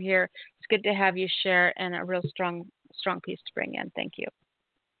hear you here. It's good to have you share, and a real strong piece to bring in. Thank you.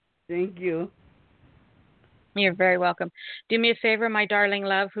 Thank you. You're very welcome. Do me a favor, my darling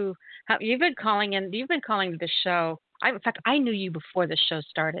love, you've been calling the show. In fact, I knew you before the show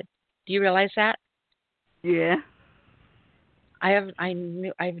started. Do you realize that? Yeah. I've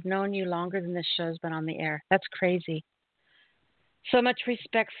known you longer than this show's been on the air. That's crazy. So much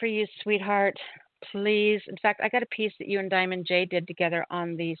respect for you, sweetheart. Please. In fact, I got a piece that you and Diamond J did together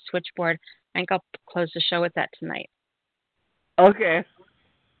on the switchboard. I think I'll close the show with that tonight. Okay.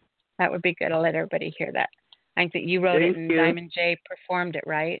 That would be good. I'll let everybody hear that. I think that you wrote it and Diamond J performed it,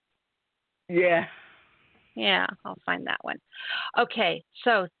 right? Yeah. Yeah, I'll find that one. Okay,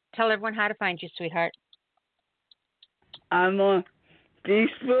 so tell everyone how to find you, sweetheart. I'm on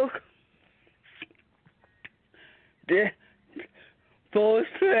Facebook.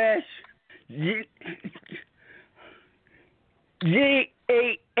 /GANINE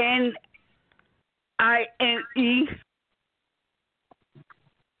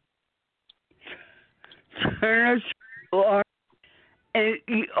Turner RNER,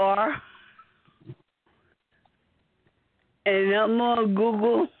 and I'm on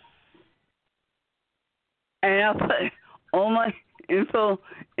Google, and I'll put all my info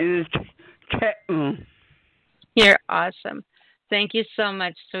in the chat room. You're awesome. Thank you so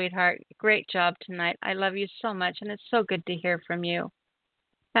much, sweetheart. Great job tonight. I love you so much, and it's so good to hear from you.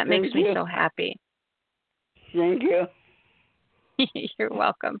 That makes me so happy. Thank you. You're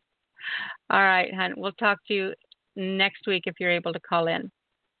welcome. All right, hon. We'll talk to you next week if you're able to call in.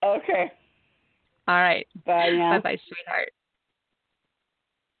 Okay. All right. Bye now. Bye-bye, sweetheart.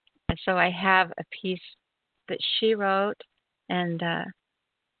 And so I have a piece that she wrote and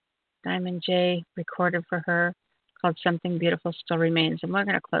Diamond J recorded for her called Something Beautiful Still Remains. And we're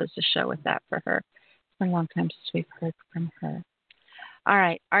going to close the show with that for her. It's been a long time since we've heard from her. All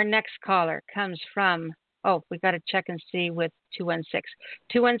right. Our next caller comes from, we got to check and see with 216.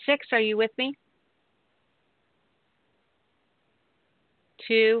 216, are you with me?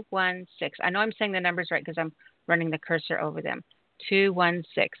 216. I know I'm saying the numbers right because I'm running the cursor over them.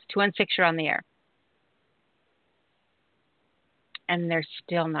 216. 216, you're on the air. And they're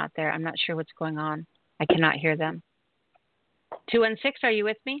still not there. I'm not sure what's going on. I cannot hear them. 216, are you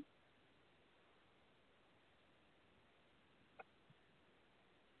with me?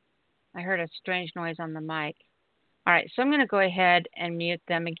 I heard a strange noise on the mic. All right, so I'm going to go ahead and mute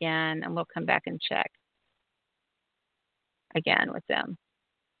them again, and we'll come back and check again with them.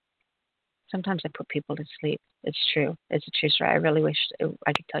 Sometimes I put people to sleep. It's true. It's a true story. I really wish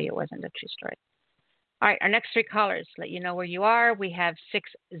I could tell you it wasn't a true story. All right, our next three callers, let you know where you are. We have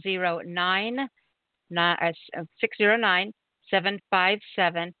 609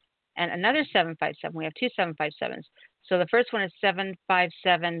 757 and another 757. We have two 757s. So the first one is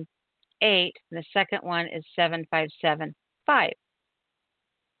 7578, and the second one is 7575.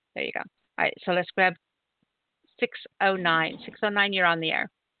 There you go. All right, so let's grab 609. 609, you're on the air.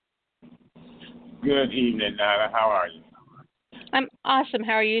 Good evening, Nyla. How are you? I'm awesome.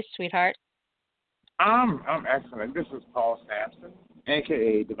 How are you, sweetheart? I'm excellent. This is Paul Sampson,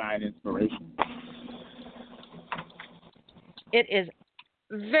 a.k.a. Divine Inspiration. It is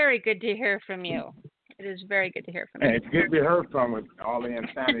very good to hear from you. It is very good to hear from you. It's good to be heard from with all the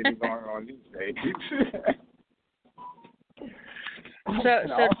insanity going on these days.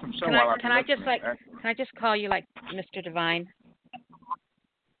 Can I just call you like Mr. Divine?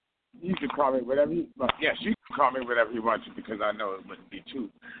 You can call me whatever you want. Yes, you can call me whatever you want to because I know it wouldn't be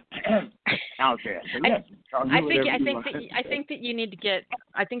too out there. So yes, I think that you need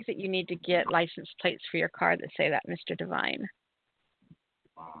to get license plates for your car that say that, Mr. Divine.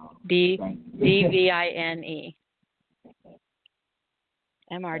 Wow. Divine.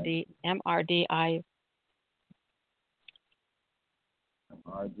 MRDI.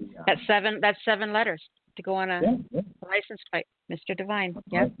 That's seven letters to go on a license plate, Mr. Divine.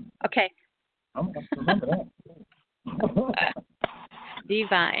 Yeah. Okay. I'm going to remember that.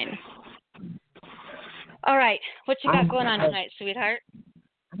 Divine. All right. What you got going on tonight, sweetheart?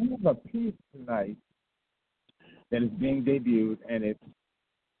 I have a piece tonight that is being debuted, and it's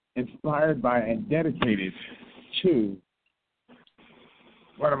inspired by and dedicated to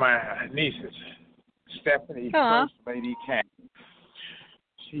one of my nieces, Stephanie, First Lady Cat.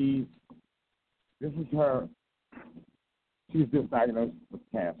 She was just diagnosed with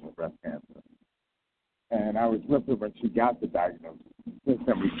cancer, breast cancer. And I was with her when she got the diagnosis. Since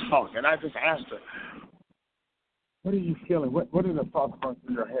then we talked, and I just asked her, what are you feeling? What are the thoughts going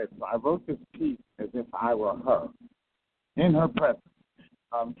through your head? So I wrote this piece as if I were her, in her presence.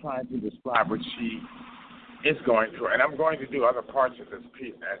 I'm trying to describe what she is going through. And I'm going to do other parts of this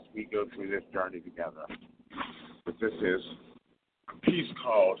piece as we go through this journey together. But this is a piece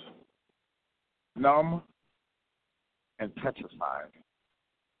called Numb and Petrified.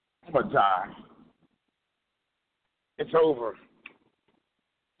 I'm going to die. It's over.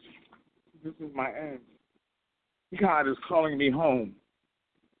 This is my end. God is calling me home.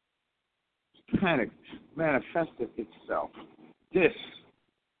 Panic manifested itself This,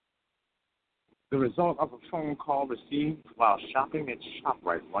 the result of a phone call received while shopping at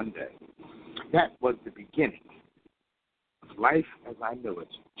ShopRite one day. That was the beginning of life as I knew it,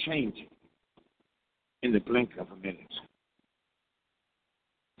 changing in the blink of a minute.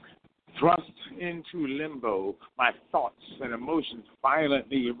 Thrust into limbo, my thoughts and emotions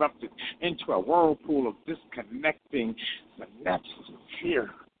violently erupted into a whirlpool of disconnecting synapses of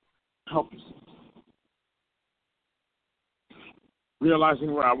fear, helplessness.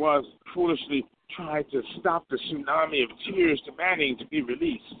 Realizing where I was, foolishly tried to stop the tsunami of tears demanding to be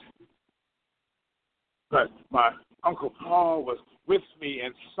released. But my Uncle Paul was with me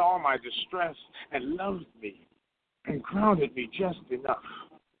and saw my distress and loved me and grounded me just enough.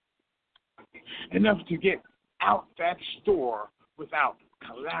 Enough to get out that store without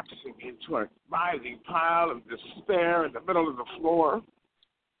collapsing into a rising pile of despair in the middle of the floor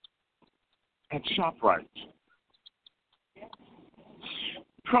at ShopRite.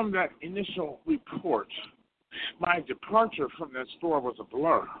 From that initial report, my departure from that store was a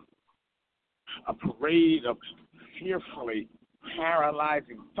blur, a parade of fearfully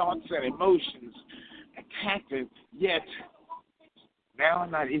paralyzing thoughts and emotions attacked, and yet now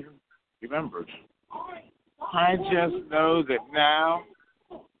not even remembered. I just know that now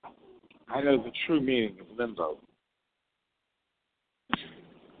I know the true meaning of limbo.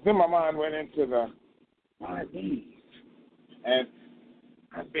 Then my mind went into the my needs, and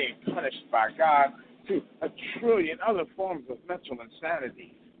I'm being punished by God to a trillion other forms of mental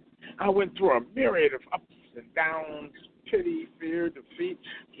insanity. I went through a myriad of ups and downs, pity, fear, defeat,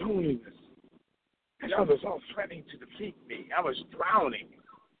 loneliness, and others all threatening to defeat me. I was drowning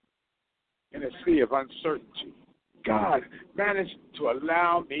in a sea of uncertainty. God managed to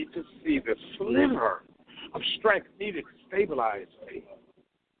allow me to see the sliver of strength needed to stabilize me.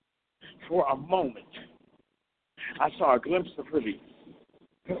 For a moment, I saw a glimpse of relief.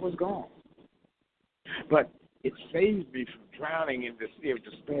 It was gone. But it saved me from drowning in the sea of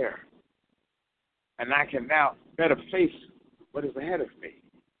despair. And I can now better face what is ahead of me,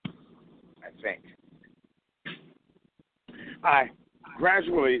 I think. I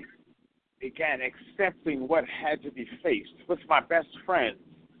gradually began accepting what had to be faced with my best friend,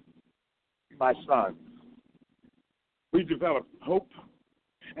 my son. We developed hope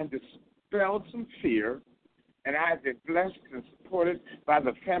and dispelled some fear, and I have been blessed and supported by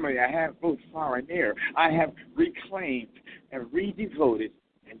the family I have both far and near. I have reclaimed and redevoted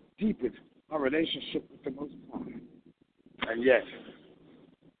and deepened my relationship with the Most High. And yet,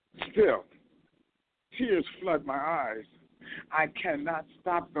 still, tears flood my eyes. I cannot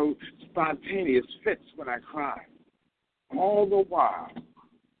stop those spontaneous fits when I cry. All the while,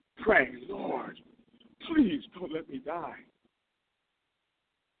 praying, Lord, please don't let me die.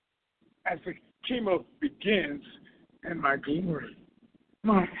 As the chemo begins and my glory,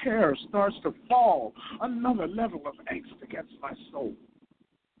 my hair starts to fall, another level of angst against my soul.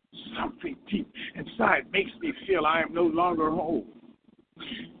 Something deep inside makes me feel I am no longer whole.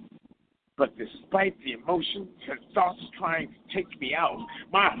 But despite the emotions and thoughts trying to take me out,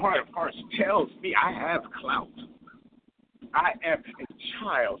 my heart of hearts tells me I have clout. I am a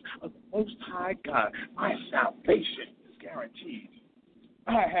child of the Most High God. My salvation is guaranteed.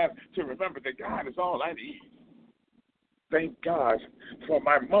 I have to remember that God is all I need. Thank God for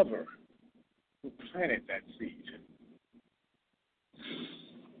my mother who planted that seed.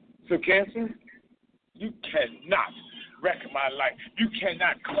 So, Cancer, you cannot wreck my life. You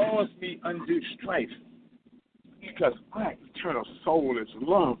cannot cause me undue strife, because my eternal soul is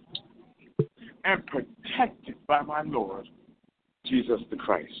loved and protected by my Lord, Jesus the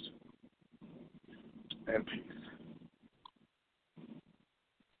Christ. And peace.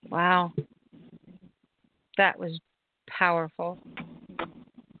 Wow. That was powerful.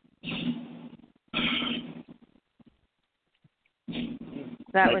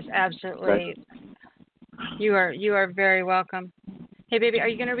 That was absolutely. You are very welcome. Hey, baby, are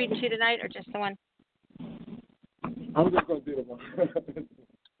you going to read two tonight or just the one? I'm just going to do the one.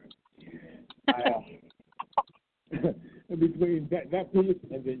 Between that piece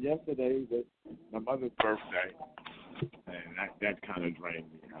and then yesterday was my mother's birthday, and that kind of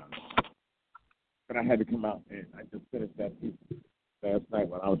drained me. But I had to come out, and I just finished that piece last night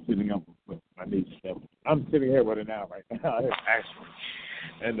when I was sitting up with my niece. I'm sitting here with her now, right now, actually.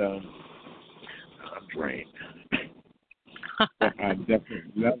 And I'm drained. But I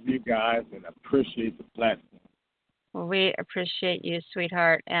definitely love you guys and appreciate the platform. Well, we appreciate you,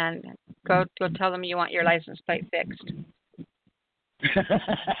 sweetheart, and go tell them you want your license plate fixed.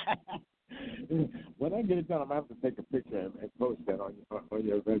 When I get it done, I'm going to have to take a picture and post that on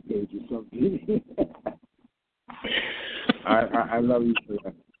your event page or something. I I love you for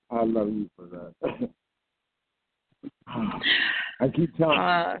that. I love you for that. I keep telling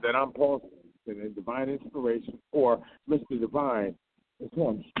you that I'm Paul and in Divine Inspiration or Mr. Divine. It's who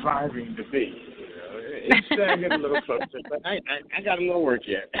I'm striving to be. Each day I get a little closer, but I got a little work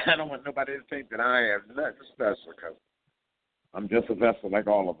yet. I don't want nobody to think that I am nothing special because I'm just a vessel like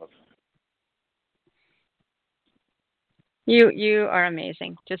all of us. You are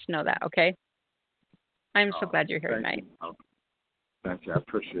amazing. Just know that, okay? I'm so glad you're here tonight. Thank you. I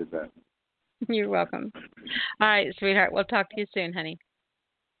appreciate that. You're welcome. All right, sweetheart. We'll talk to you soon, honey.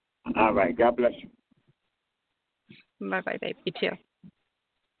 All right. God bless you. Bye-bye, babe. You too.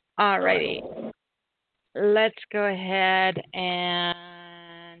 All righty. Let's go ahead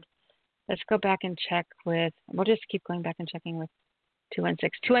and let's go back and check with, we'll just keep going back and checking with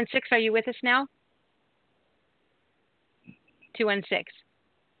 216. 216, are you with us now? 216.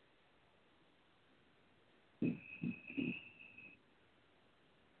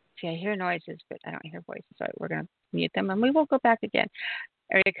 See, I hear noises, but I don't hear voices. So we're going to mute them, and we will go back again.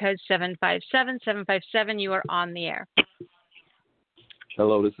 Area code 757. 757, you are on the air.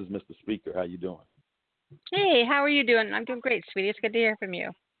 Hello, this is Mr. Speaker. How you doing? Hey, how are you doing? I'm doing great, sweetie. It's good to hear from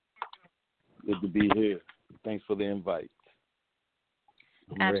you. Good to be here. Thanks for the invite.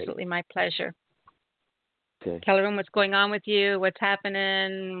 Absolutely, my pleasure. Okay. Tell everyone what's going on with you, what's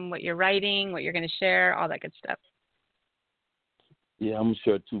happening, what you're writing, what you're going to share, all that good stuff. Yeah, I'm going to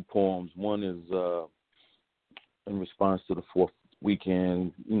share 2 poems. One is in response to the 4th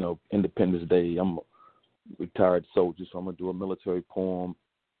weekend, Independence Day. I'm a retired soldier, so I'm going to do a military poem.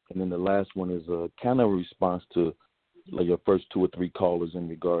 And then the last one is kind of a response to like your first 2 or 3 callers in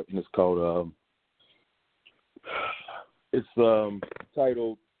regard. And it's called,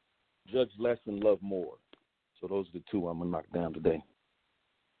 titled Judge Less and Love More. So those are the 2 I'm going to knock down today.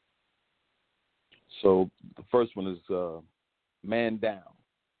 So the first one is Man Down.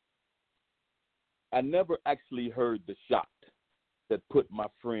 I never actually heard the shot that put my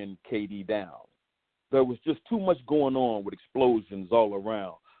friend KD down. There was just too much going on with explosions all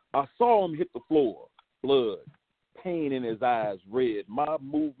around. I saw him hit the floor, blood, pain in his eyes, red. My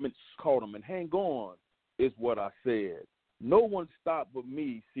movements caught him, and hang on is what I said. No one stopped but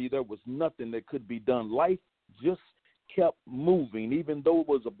me. See, there was nothing that could be done. Life just kept moving, even though it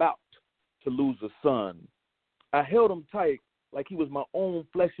was about to lose a son. I held him tight like he was my own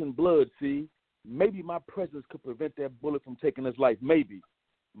flesh and blood, see. Maybe my presence could prevent that bullet from taking his life. Maybe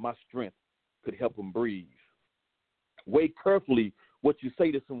my strength could help him breathe. Weigh carefully what you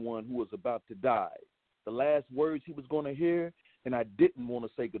say to someone who was about to die. The last words he was going to hear, and I didn't want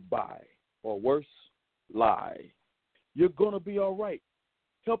to say goodbye. Or worse, lie. You're going to be all right.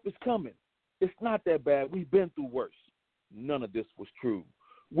 Help is coming. It's not that bad. We've been through worse. None of this was true.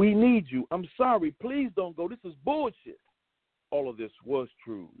 We need you. I'm sorry. Please don't go. This is bullshit. All of this was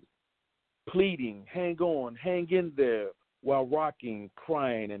true. Pleading, hang on, hang in there while rocking,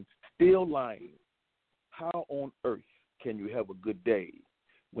 crying, and still lying. How on earth can you have a good day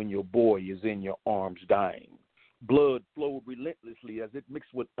when your boy is in your arms dying? Blood flowed relentlessly as it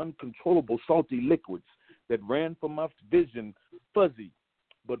mixed with uncontrollable salty liquids that ran from my vision, fuzzy,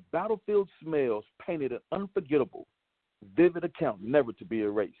 but battlefield smells painted an unforgettable, vivid account never to be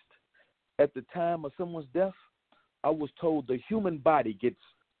erased. At the time of someone's death, I was told the human body gets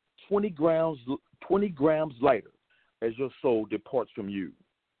 20 grams lighter as your soul departs from you.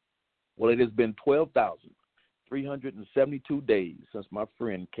 Well, it has been 12,372 days since my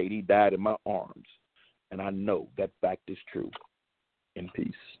friend Katie died in my arms, and I know that fact is true. In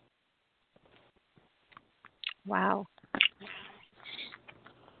peace. Wow.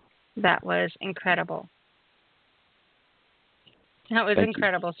 That was incredible. That was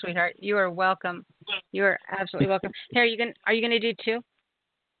incredible, sweetheart. You are welcome. You are absolutely welcome. Here, are you gonna do 2?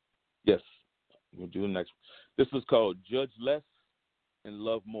 Yes, we'll do the next one. This is called Judge Less and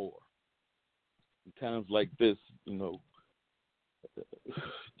Love More. In times like this,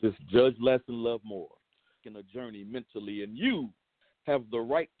 just judge less and love more. In a journey mentally, and you have the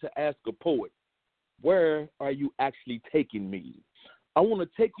right to ask a poet, where are you actually taking me? I want to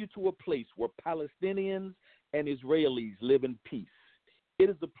take you to a place where Palestinians and Israelis live in peace. It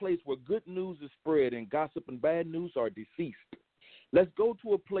is a place where good news is spread and gossip and bad news are deceased. Let's go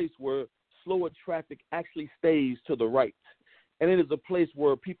to a place where slower traffic actually stays to the right. And it is a place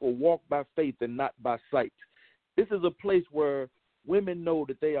where people walk by faith and not by sight. This is a place where women know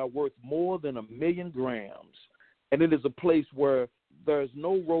that they are worth more than 1 million grams. And it is a place where there is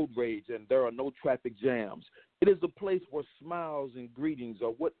no road rage and there are no traffic jams. It is a place where smiles and greetings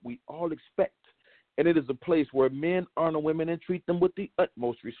are what we all expect. And it is a place where men honor women and treat them with the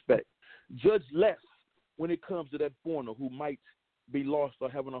utmost respect. Judge less when it comes to that foreigner who might be lost or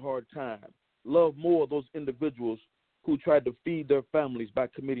having a hard time. Love more those individuals who tried to feed their families by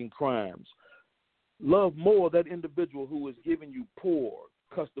committing crimes. Love more that individual who is giving you poor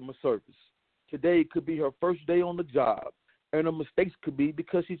customer service. Today could be her first day on the job, and her mistakes could be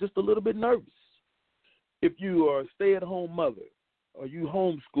because she's just a little bit nervous. If you are a stay-at-home mother, or you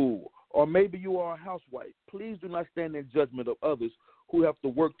homeschool, or maybe you are a housewife, please do not stand in judgment of others who have to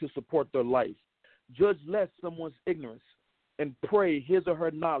work to support their life. Judge less someone's ignorance and pray his or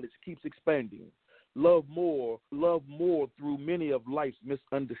her knowledge keeps expanding. Love more through many of life's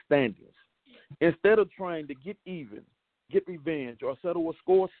misunderstandings. Instead of trying to get even, get revenge, or settle a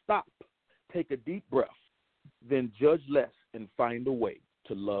score, stop, take a deep breath, then judge less and find a way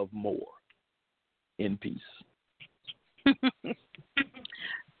to love more. In peace.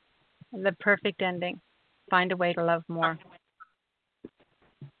 The perfect ending. Find a way to love more.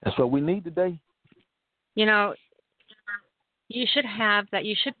 That's what we need today. You know, you should have that.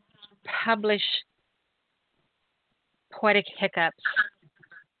 You should publish poetic hiccups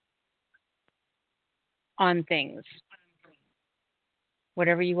on things,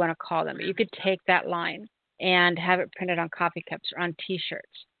 whatever you want to call them. You could take that line and have it printed on coffee cups or on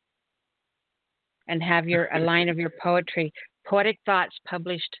T-shirts, and have a line of your poetry, poetic thoughts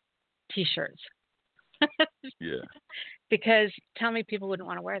published T-shirts. Yeah. Because tell me people wouldn't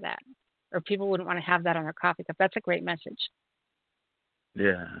want to wear that, or people wouldn't want to have that on their coffee cup. That's a great message.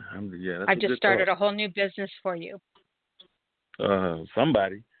 Yeah. I've just started a whole new business for you.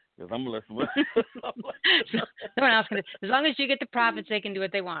 Somebody, because I'm going to let someone else can do. As long as you get the profits, they can do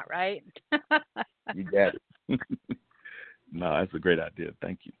what they want, right? You got it. No, that's a great idea.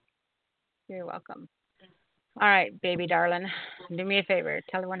 Thank you. You're welcome. All right, baby darling. Do me a favor.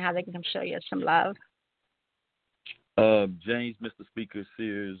 Tell everyone how they can come show you some love. James, Mr. Speaker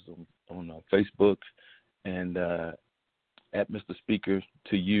Sears on Facebook, and at Mr. Speaker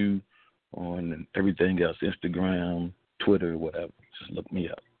to you on everything else, Instagram, Twitter, whatever. Just look me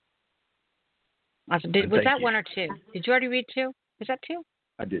up. Awesome. Was that one or two? Did you already read two? Was that two?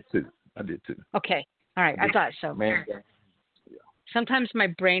 I did two. Okay. All right. I thought so. Man, yeah. Sometimes my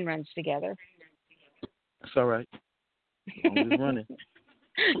brain runs together. That's all right. As long as it's running.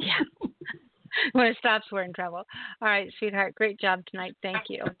 Yeah. When it stops, we're in trouble. All right, sweetheart. Great job tonight. Thank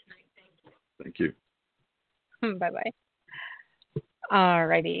you. Thank you. Bye-bye. All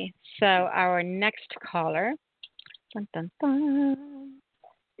righty. So our next caller dun, dun, dun,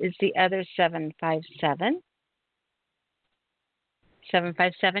 is the other 757.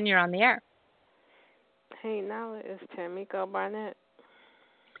 757, you're on the air. Hey, Nyla, it's Tamiko Barnett.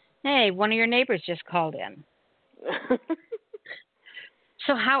 Hey, one of your neighbors just called in.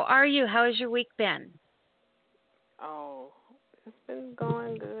 So how are you? How has your week been? Oh, it's been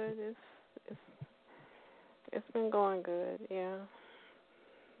going good. It's been going good, yeah.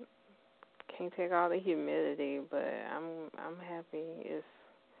 Can't take all the humidity, but I'm happy.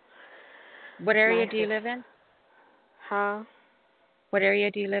 What area do you live in? Huh? What area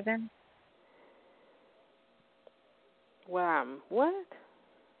do you live in? What?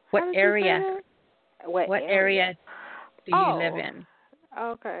 What area? What area do you live in?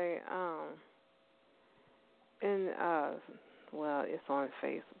 Okay. Well, it's on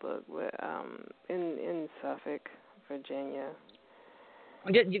Facebook, but in Suffolk, Virginia.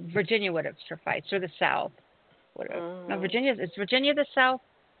 Virginia would have sufficed, or the South. Mm-hmm. No, is Virginia the South?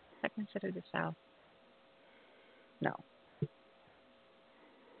 I consider the South. No.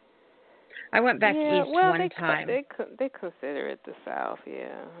 I went back east one time. They consider it the South,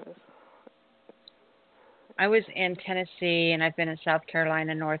 yeah. I was in Tennessee, and I've been in South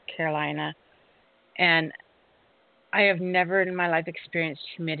Carolina, North Carolina, and I have never in my life experienced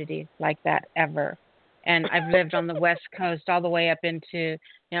humidity like that ever. And I've lived on the West Coast all the way up into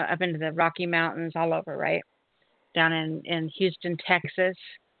the Rocky Mountains, all over, right? Down in Houston, Texas,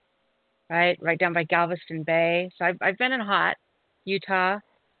 right down by Galveston Bay. So I've been in hot, Utah.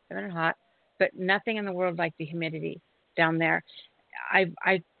 I've been in hot, but nothing in the world like the humidity down there.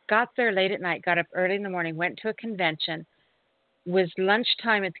 I got there late at night, got up early in the morning, went to a convention. Was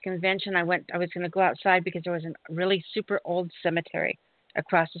lunchtime at the convention. I was going to go outside because there was a really super old cemetery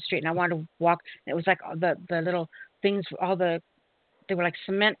across the street, and I wanted to walk. And it was like the little things, they were like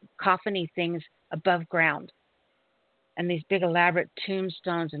cement coffin-y things above ground, and these big elaborate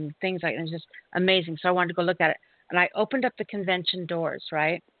tombstones and things like that. It was just amazing. So I wanted to go look at it, and I opened up the convention doors,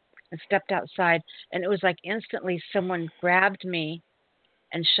 right, and stepped outside, and it was like instantly someone grabbed me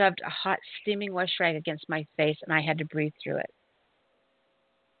and shoved a hot steaming wash rag against my face, and I had to breathe through it.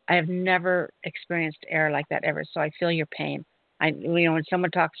 I have never experienced air like that ever, so I feel your pain. When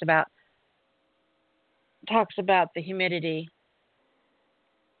someone talks about the humidity,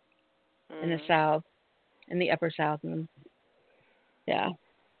 in the South, in the Upper South. And, yeah.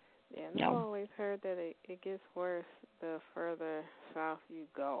 Yeah, and I've always heard that it gets worse the further south you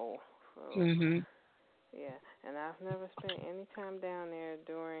go. So, yeah, and I've never spent any time down there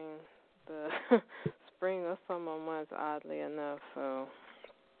during the spring or summer months, oddly enough. So,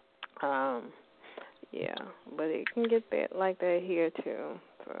 yeah, but it can get like that here too.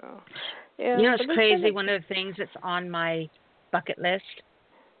 So, yeah. You know, it's crazy. One of the things that's on my bucket list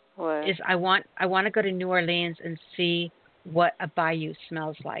is I want to go to New Orleans and see what a bayou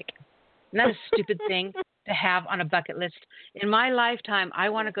smells like. Isn't that a stupid thing to have on a bucket list? In my lifetime, I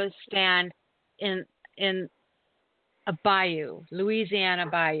want to go stand in a bayou, Louisiana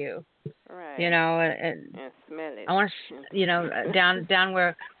bayou. Right. You know, and smell it. I want to, you know, down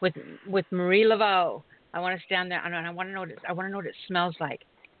where with Marie Laveau. I want to stand there, and I want to know what it smells like.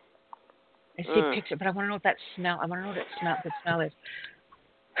 I see pictures, but I want to know what that smell. I want to know what the smell is.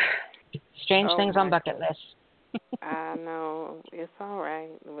 Strange things on bucket lists. I know, it's all right,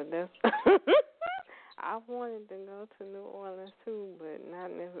 but that's. I wanted to go to New Orleans too, but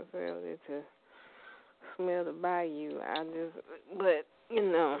not necessarily to smell the bayou. But you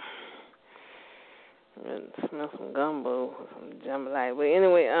know, smell some gumbo, some jambalaya. But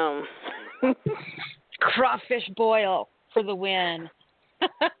anyway, crawfish boil for the win.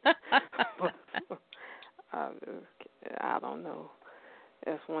 I don't know.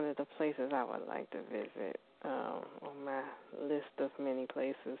 That's one of the places I would like to visit on my list of many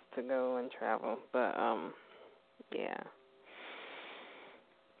places to go and travel. But, yeah.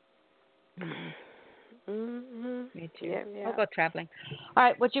 Me too. Yeah. I'll go traveling. All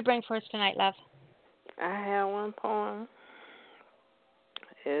right, what'd you bring for us tonight, love? I have one poem.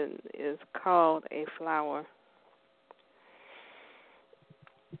 It is called A Flower.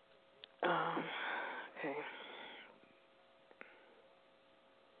 Okay.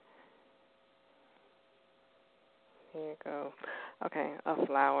 Here you go. Okay, a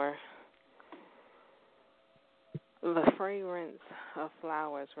flower. The fragrance of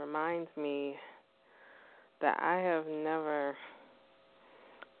flowers reminds me that I have never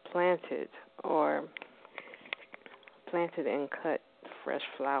planted and cut fresh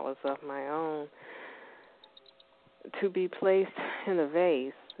flowers of my own to be placed in a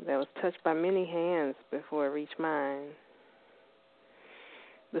vase that was touched by many hands before it reached mine.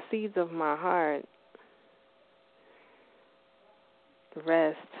 The seeds of my heart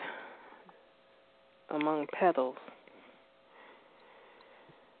rest among petals,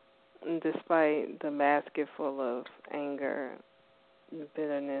 despite the basket full of anger,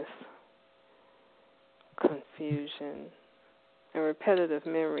 bitterness, confusion, and repetitive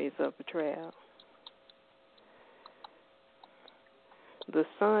memories of betrayal. The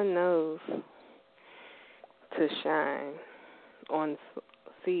sun knows to shine on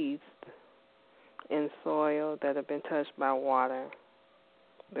seeds in soil that have been touched by water.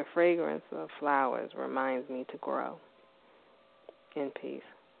 The fragrance of flowers reminds me to grow in peace.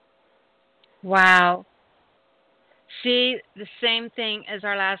 Wow. See, the same thing as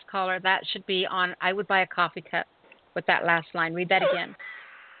our last caller. That should be on, I would buy a coffee cup with that last line. Read that again.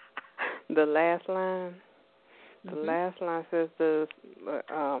 The last line? The last line says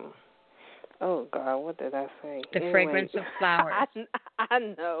oh God, what did I say? The fragrance of flowers. I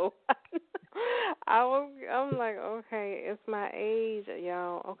know. I'm like, okay, it's my age,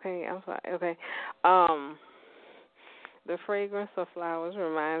 y'all. Okay, I'm sorry. Okay. The fragrance of flowers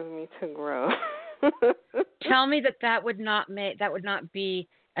reminds me to grow. Tell me that would not be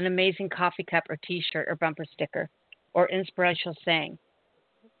an amazing coffee cup or T-shirt or bumper sticker or inspirational saying.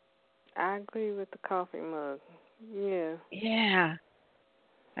 I agree with the coffee mug. Yeah. Yeah.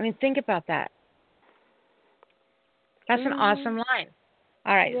 I mean, think about that. That's an awesome line.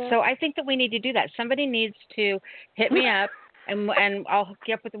 All right, so I think that we need to do that. Somebody needs to hit me up, and I'll hook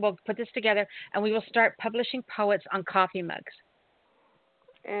you up with. We'll put this together, and we will start publishing poets on coffee mugs.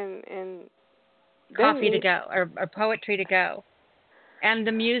 And coffee to go, or poetry to go, and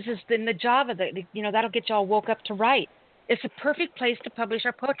the muses in the Java. That'll get you all woke up to write. It's a perfect place to publish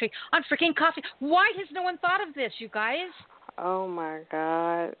our poetry on freaking coffee. Why has no one thought of this, you guys? Oh my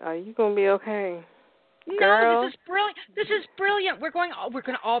God, are you gonna be okay? No, Girl. this is brilliant. This is brilliant. We're going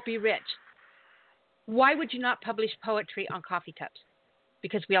to all be rich. Why would you not publish poetry on coffee cups?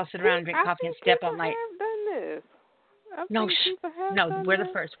 Because we all sit around and drink coffee and step all night. Have done this. We're the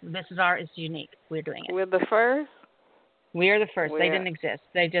first. This is it's unique. We're doing it. We're the first. We are the first. They didn't exist.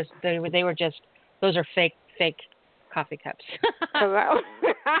 They were just. Those are fake coffee cups. I was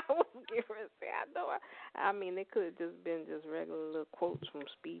going to say, I mean, they could have just been regular little quotes from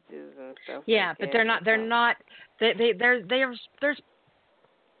speeches and stuff. Yeah, like but that. they're not. They're not. There's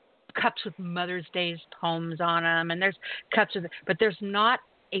cups with Mother's Day's poems on them, and there's cups with, but there's not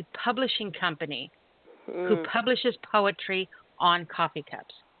a publishing company who publishes poetry on coffee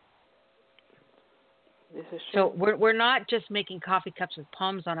cups. This is so true. we're not just making coffee cups with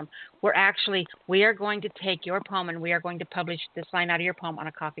poems on them. We are going to take your poem and we are going to publish this line out of your poem on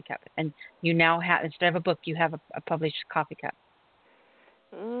a coffee cup. And you now have, instead of a book, you have a published coffee cup.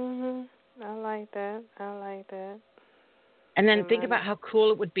 I like that. And then think about how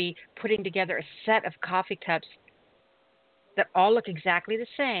cool it would be putting together a set of coffee cups that all look exactly the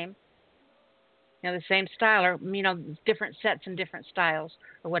same. You know, the same style, or, you know, different sets and different styles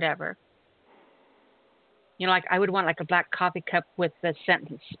or whatever. You know, like I would want like a black coffee cup with the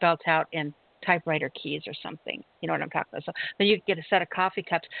sentence spelt out in typewriter keys or something. You know what I'm talking about? So then you get a set of coffee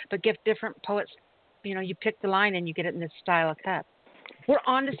cups, but give different poets, you know, you pick the line and you get it in this style of cup. We're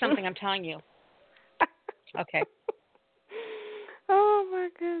on to something, I'm telling you. Okay. Oh, my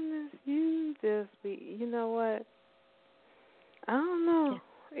goodness. You just be, you know what? I don't know.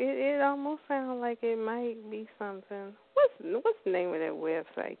 Yeah. It almost sounds like it might be something. What's the name of that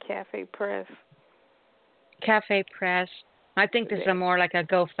website? Cafe Press? Cafe Press. I think this is more like a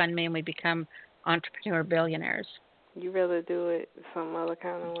GoFundMe and we become entrepreneur billionaires. You rather do it some other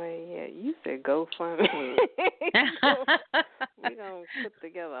kind of way? Yeah, you said GoFundMe. We're going to put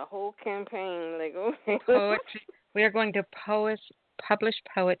together a whole campaign. Like, okay. Poetry. We are going to publish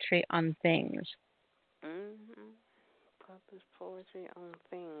poetry on things. Publish poetry on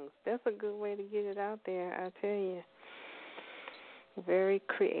things. That's a good way to get it out there, I tell you. Very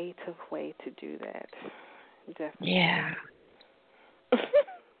creative way to do that. Definitely. Yeah.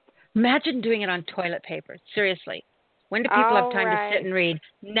 Imagine doing it on toilet paper. Seriously. When do people have time to sit and read?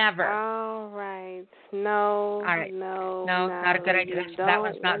 Never. All right. No. All right. No, not a good idea. That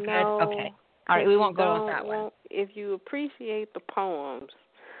one's not good. Okay. All right, we won't go with that one. If you appreciate the poems.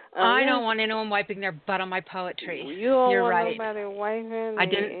 I don't want anyone wiping their butt on my poetry. You don't You're want right. nobody wiping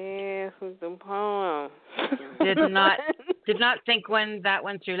their ass with the poem. Did not think that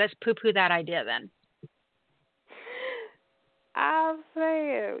one through. Let's poo-poo that idea then. I'll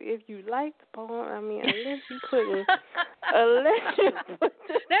say it. If you like the poem, I mean, unless you put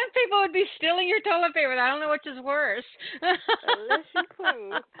then people would be stealing your toilet paper. I don't know which is worse.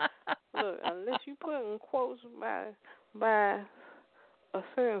 unless you put in quotes by a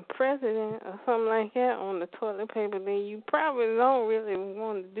certain president or something like that on the toilet paper, then you probably don't really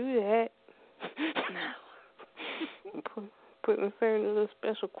want to do that. Putting certain little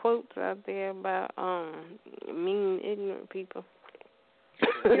special quotes out there about mean, ignorant people.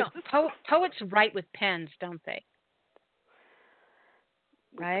 You know, poets write with pens, don't they?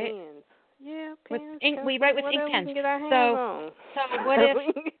 Right? Pens. Yeah, pens. With ink, we write with ink pens. So what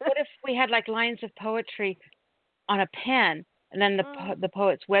if we had like lines of poetry on a pen, and then the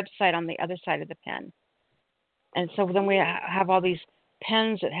poet's website on the other side of the pen, and so then we have all these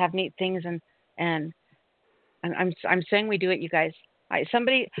pens that have neat things and I'm saying we do it, you guys. I'm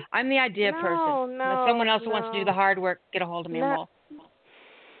the idea person. No, someone else who wants to do the hard work, get a hold of me and we'll.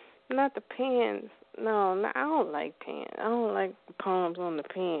 Not the pens. No, I don't like pens. I don't like the poems on the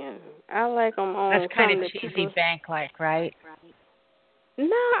pen. I like them on. That's kind of cheesy bank-like, right? No,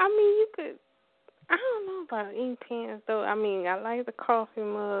 I mean you could. I don't know about ink pens though. I mean, I like the coffee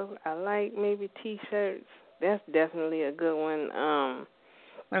mug. I like maybe T-shirts. That's definitely a good one.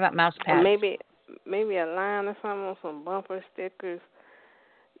 What about mouse pads? Maybe a line or something on some bumper stickers.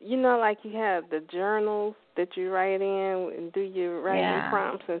 You know, like you have the journals that you write in and do your writing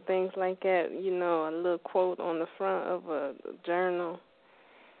prompts and things like that. You know, a little quote on the front of a journal.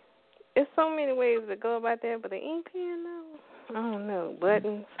 There's so many ways to go about that, but the ink pen, no. I don't know.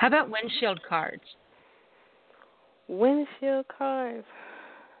 Buttons. How about windshield cards? Windshield cards?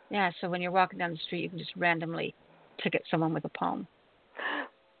 Yeah, so when you're walking down the street, you can just randomly ticket someone with a poem.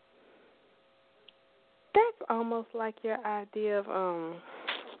 That's almost like your idea of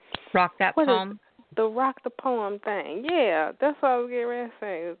rock that poem. The rock the poem thing. Yeah, that's what I was getting ready to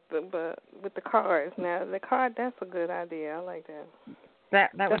say. But with the cards, now the card, that's a good idea. I like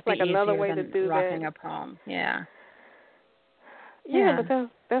that. That would be like another way to do rocking that. A poem. Yeah. Yeah, but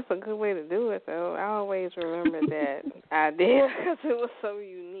that's a good way to do it though. I always remember that idea because it was so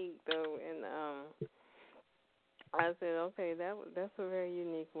unique though, and I said, okay, that's a very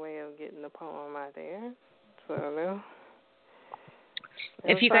unique way of getting the poem out there. So,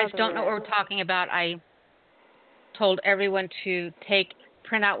 if you guys don't know what we're talking about, I told everyone to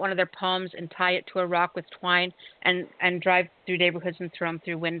print out one of their poems and tie it to a rock with twine and drive through neighborhoods and throw them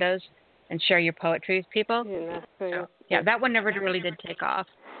through windows and share your poetry with people. Yeah, Yeah, that one never really did take off.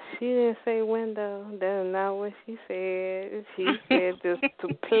 She didn't say window. That's not what she said. She said just to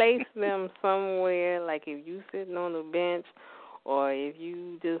place them somewhere, like if you sitting on the bench, or if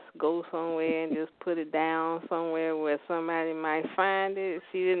you just go somewhere and just put it down somewhere where somebody might find it.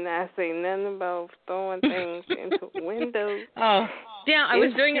 She did not say nothing about throwing things into windows. Oh, damn, I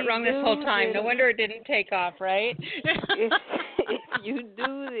was doing it wrong this whole time. No wonder it didn't take off, right? if you do,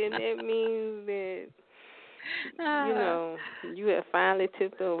 then that means that, you know, you have finally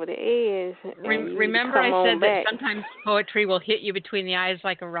tipped over the edge. Remember I said that sometimes poetry will hit you between the eyes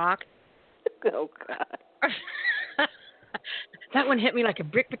like a rock? Oh, God. That one hit me like a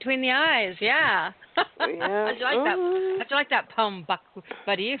brick between the eyes, yeah. Yeah. How'd you like that poem,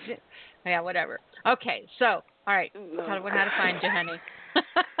 buddy? Yeah, whatever. Okay, so, all right, how to find you, honey.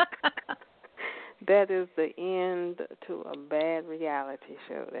 That is the end to a bad reality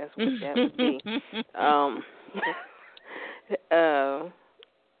show. That's what that would be.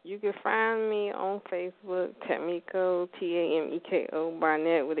 You can find me on Facebook, Tameko, Tameko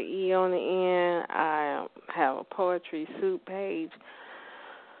Barnett with an E on the end. I have a Poetry Soup page,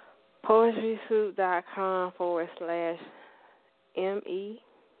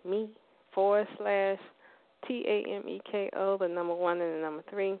 poetrysoup.com/me/TAMEKO, the number 1 and the number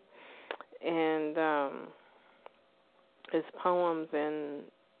 3. And it's poems and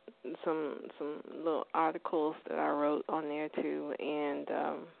some little articles that I wrote on there too, and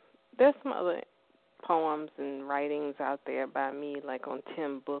there's some other poems and writings out there by me, like on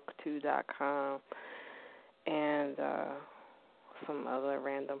timbook2.com and some other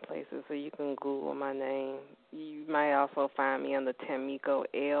random places. So you can Google my name. You might also find me under Tameko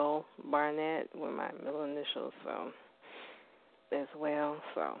L. Barnett with my middle initials, so as well.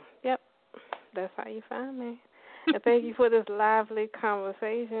 So, yep, that's how you find me. And thank you for this lively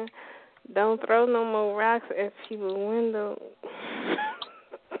conversation. Don't throw no more rocks at people's windows.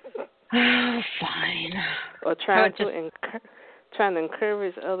 Fine. Or trying to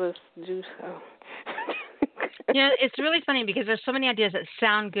encourage others to do so. Yeah, it's really funny because there's so many ideas that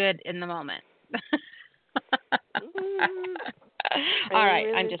sound good in the moment. All right,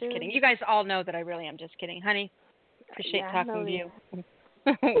 really I'm just kidding. You guys all know that I really am just kidding. Honey, appreciate talking to you.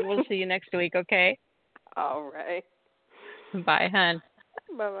 We'll see you next week, okay? All right. Bye, hon.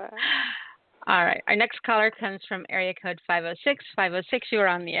 Bye-bye. All right. Our next caller comes from area code 506. 506, you are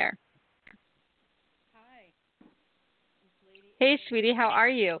on the air. Hi. Hey, sweetie, how are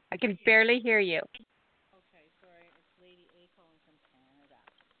you? I can barely hear you. Okay, sorry. It's Lady A calling from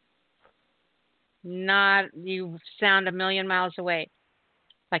Canada. You sound a million miles away.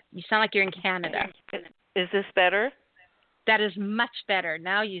 Like you sound like you're in Canada. Is this better? That is much better.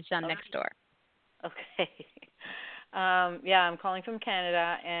 Now you sound next door. Okay. I'm calling from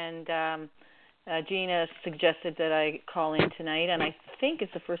Canada, and Gina suggested that I call in tonight, and I think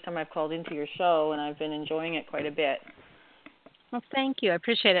it's the first time I've called into your show, and I've been enjoying it quite a bit. Well, thank you. I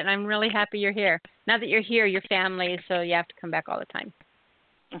appreciate it, and I'm really happy you're here. Now that you're here, you're family, so you have to come back all the time.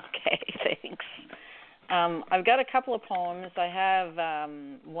 Okay, thanks. I've got a couple of poems. I have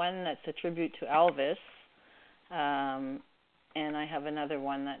one that's a tribute to Elvis, and I have another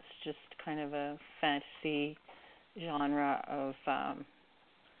one that's just kind of a fantasy genre of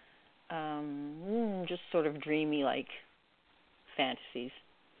just sort of dreamy-like fantasies.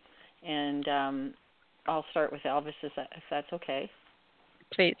 And I'll start with Elvis, if that's okay.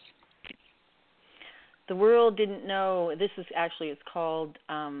 Please. The world didn't know, it's called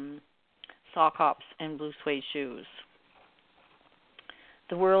Sock Hops and Blue Suede Shoes.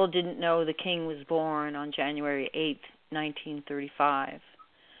 The world didn't know the king was born on January 8th, 1935.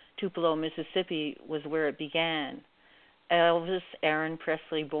 Tupelo, Mississippi was where it began. Elvis Aaron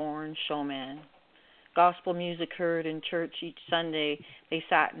Presley born showman. Gospel music heard in church each Sunday. They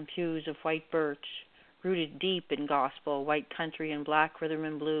sat in pews of white birch, rooted deep in gospel, white country and black rhythm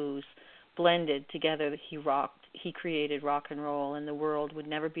and blues. Blended together, he created rock and roll, and the world would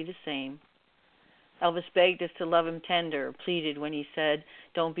never be the same. Elvis begged us to love him tender, pleaded when he said,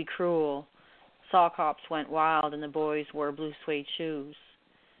 "Don't be cruel." Sock hops went wild, and the boys wore blue suede shoes.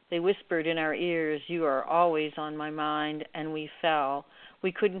 They whispered in our ears, "You are always on my mind," and we fell.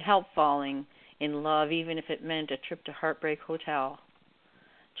 We couldn't help falling in love, even if it meant a trip to Heartbreak Hotel.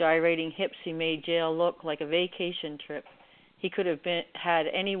 Gyrating hips, he made jail look like a vacation trip. He could have had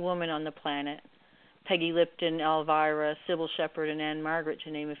any woman on the planet. Peggy Lipton, Elvira, Sybil Shepherd, and Anne Margaret, to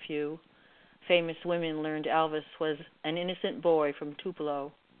name a few. Famous women learned Elvis was an innocent boy from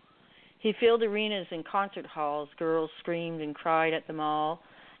Tupelo. He filled arenas and concert halls. Girls screamed and cried at them all.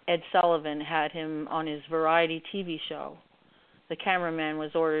 Ed Sullivan had him on his variety TV show. The cameraman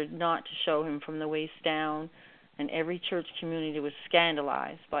was ordered not to show him from the waist down, and every church community was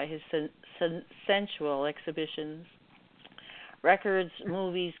scandalized by his sensual exhibitions. Records,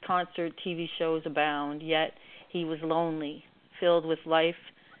 movies, concert, TV shows abound, yet he was lonely, filled his life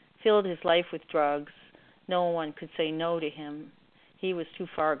with drugs. No one could say no to him. He was too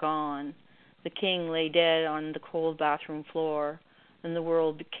far gone. The king lay dead on the cold bathroom floor, and the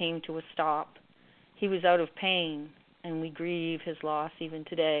world came to a stop. He was out of pain, and we grieve his loss even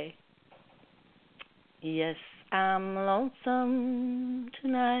today. Yes, I'm lonesome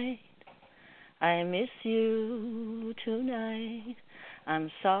tonight. I miss you tonight.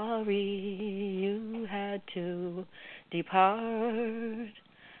 I'm sorry you had to depart.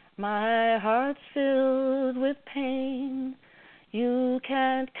 My heart's filled with pain. You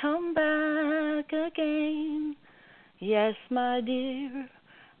can't come back again. Yes, my dear,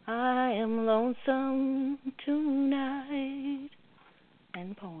 I am lonesome tonight.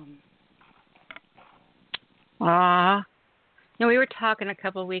 End poem. Ah. We were talking a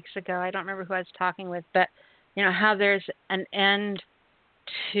couple of weeks ago. I don't remember who I was talking with, but how there's an end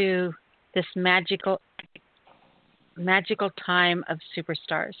to this magical time of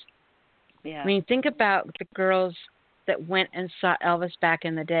superstars. Yeah. I mean, think about the girls that went and saw Elvis back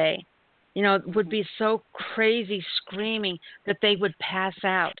in the day. Would be so crazy screaming that they would pass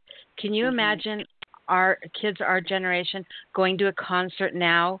out. Can you imagine our kids, our generation, going to a concert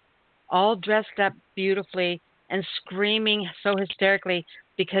now, all dressed up beautifully, and screaming so hysterically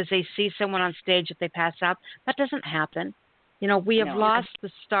because they see someone on stage that they pass out? That doesn't happen. We have lost the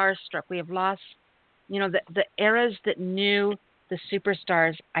starstruck. We have lost, the eras that knew the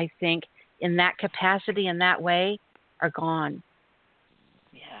superstars, I think, in that capacity, in that way, are gone.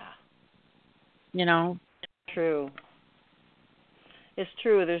 Yeah. True. It's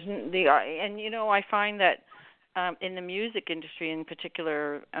true. I find that in the music industry in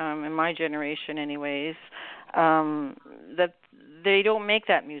particular, in my generation anyways, that they don't make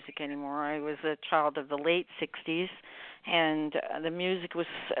that music anymore. I was a child of the late 60s, and the music was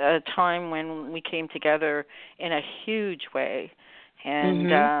a time when we came together in a huge way.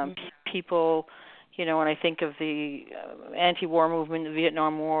 And people, when I think of the anti-war movement, the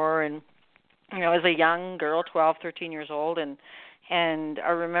Vietnam War, and, as a young girl, 12, 13 years old, and I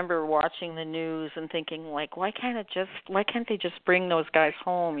remember watching the news and thinking, like, why can't they just bring those guys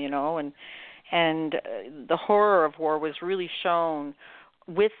home, and the horror of war was really shown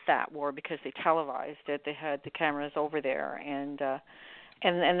with that war because they televised it. They had the cameras over there, and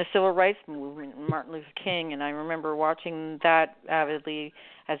the civil rights movement, Martin Luther King, and I remember watching that avidly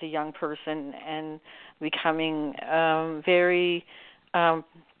as a young person and becoming very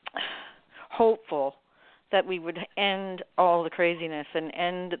hopeful that we would end all the craziness and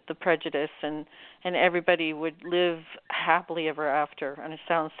end the prejudice, and everybody would live happily ever after. And it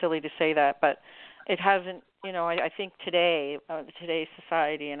sounds silly to say that, but it hasn't. I think today's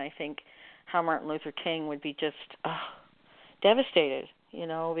society, and I think how Martin Luther King would be just devastated,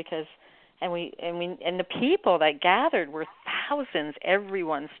 because and the people that gathered were thousands.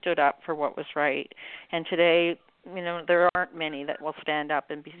 Everyone stood up for what was right, and today, there aren't many that will stand up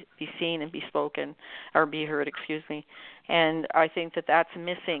and be seen and be spoken or be heard, And I think that that's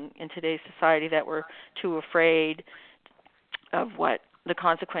missing in today's society, that we're too afraid of what the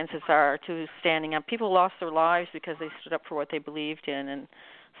consequences are to standing up. People lost their lives because they stood up for what they believed in. And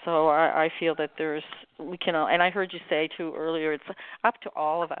so I feel that we can, and I heard you say too earlier, it's up to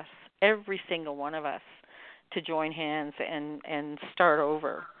all of us, every single one of us, to join hands and start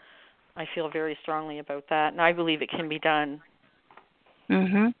over. I feel very strongly about that, and I believe it can be done.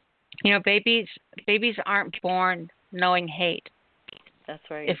 Babies aren't born knowing hate. That's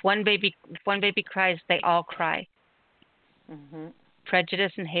right. If one baby cries, they all cry.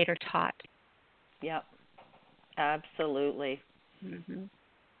 Prejudice and hate are taught. Yep. Absolutely.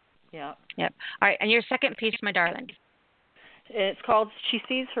 Yep. All right, and your second piece, my darling. It's called "She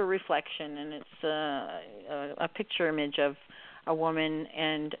Sees Her Reflection," and it's a picture image of a woman,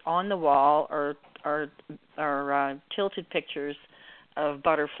 and on the wall are tilted pictures of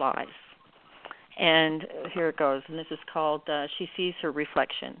butterflies. And here it goes, and this is called "She Sees Her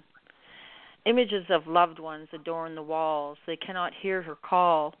Reflection." Images of loved ones adorn the walls. They cannot hear her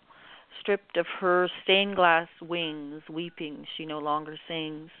call. Stripped of her stained glass wings, weeping, she no longer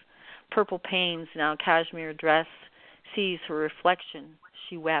sings. Purple panes, now cashmere dress, sees her reflection.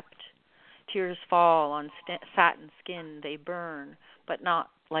 She wept. Tears fall on satin skin, they burn, but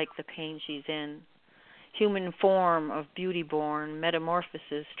not like the pain she's in. Human form of beauty born,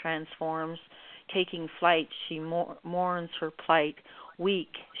 metamorphosis transforms. Taking flight, she mourns her plight. Weak,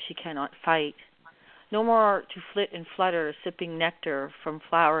 she cannot fight. No more to flit and flutter, sipping nectar from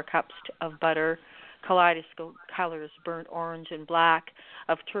flower cups of butter. kaleidoscope colors, burnt orange and black,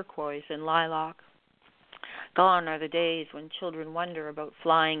 of turquoise and lilac. Gone are the days when children wonder about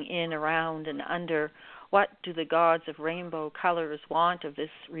flying in, around, and under. What do the gods of rainbow colors want of this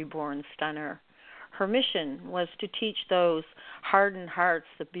reborn stunner? Her mission was to teach those hardened hearts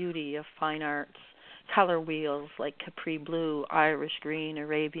the beauty of fine arts. Color wheels like Capri blue, Irish green,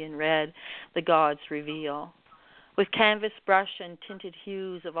 Arabian red, the gods reveal. With canvas brush and tinted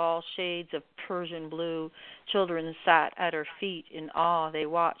hues of all shades of Persian blue, children sat at her feet in awe. They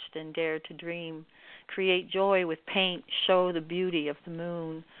watched and dared to dream. Create joy with paint, show the beauty of the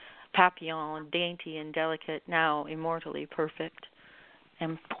moon. Papillon, dainty and delicate, now immortally perfect.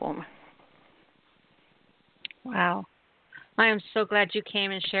 And poem. Wow. I am so glad you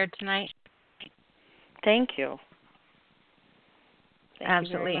came and shared tonight. Thank you.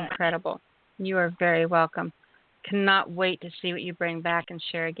 Absolutely incredible. You are very welcome. Cannot wait to see what you bring back and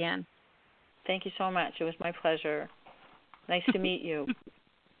share again. Thank you so much. It was my pleasure. Nice to meet you.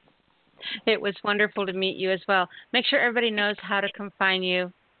 It was wonderful to meet you as well. Make sure everybody knows how to come find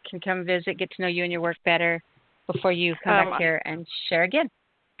you, can come visit, get to know you and your work better before you come back here and share again.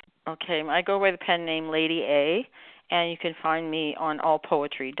 Okay. I go by the pen name Lady A, and you can find me on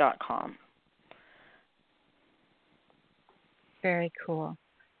allpoetry.com. Very cool.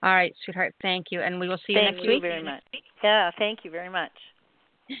 All right, sweetheart, thank you. And we will see you next week. Thank you very much. Yeah, thank you very much.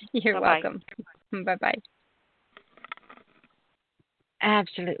 You're Bye-bye. welcome. Bye-bye.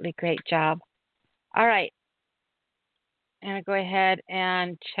 Absolutely great job. All right. I'm going to go ahead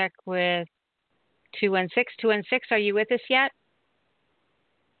and check with 216. 216, are you with us yet?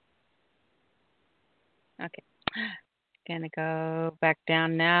 Okay. Going to go back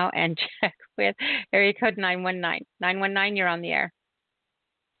down now and check with area code 919. 919, you're on the air.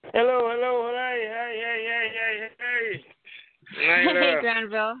 Hello, hey. Nyla. Hey,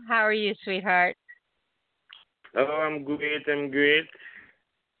 Granville. How are you, sweetheart? Oh, I'm great.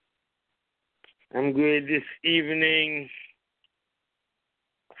 I'm great this evening.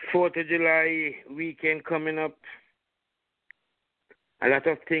 4th of July weekend coming up. A lot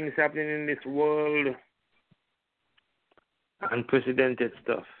of things happening in this world. Unprecedented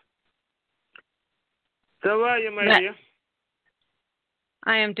stuff. So how are you, my dear?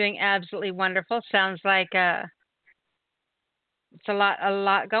 I am doing absolutely wonderful. Sounds like it's a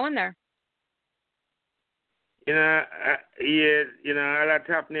lot going there. A lot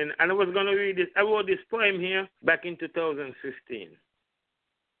happening. And I was going to read this. I wrote this poem here back in 2015.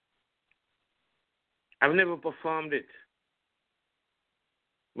 I've never performed it,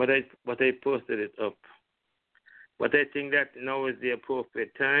 but I posted it up. But I think that now is the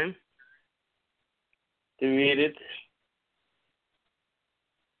appropriate time to read it.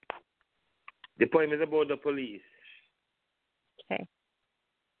 The poem is about the police. Okay.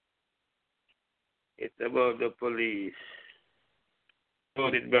 It's about the police. I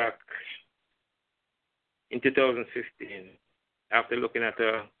wrote it back in 2015 after looking at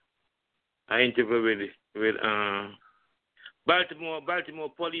an interview with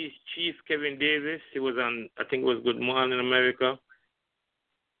Baltimore Police Chief Kevin Davis. He was on, I think it was Good Morning America,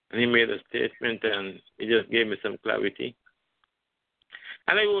 and he made a statement, and he just gave me some clarity.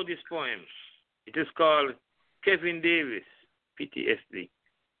 And I wrote this poem. It is called Kevin Davis, PTSD.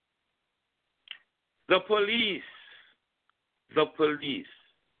 The police.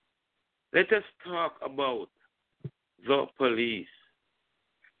 Let us talk about the police.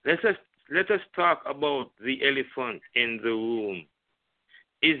 Let us talk about the elephant in the room.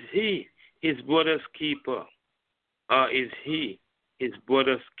 Is he his brother's keeper, or is he his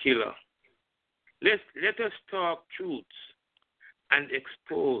brother's killer? Let us talk truths and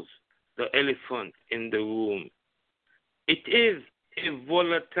expose the elephant in the room. It is a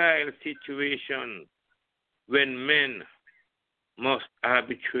volatile situation when men must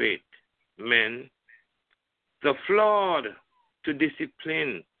arbitrate men, the flawed to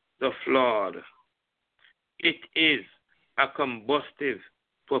discipline the flawed. It is a combustive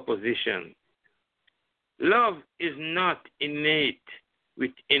proposition. Love is not innate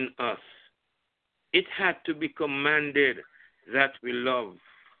within us. It had to be commanded that we love.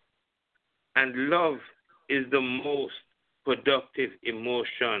 And love is the most productive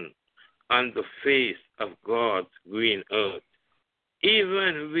emotion on the face of God's green earth.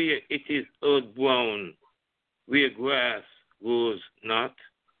 Even where it is earth-brown, where grass grows not.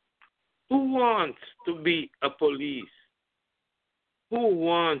 Who wants to be a police? Who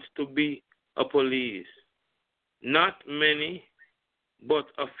wants to be a police? Not many, but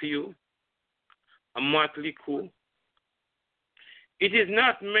a few. A motley crew. It is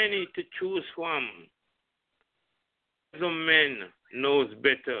not many to choose from. The men knows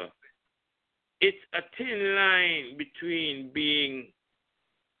better. it's a thin line between being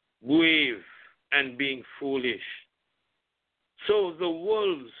brave and being foolish. So the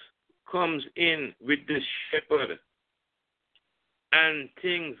wolves comes in with the shepherd and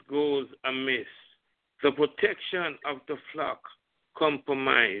things goes amiss. The protection of the flock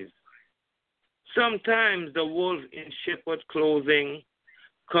compromise. Sometimes the wolf in shepherd clothing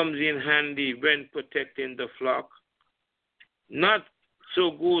comes in handy when protecting the flock. Not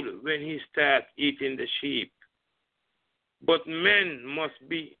so good when he starts eating the sheep. But men must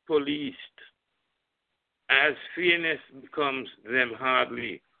be policed, as fairness becomes them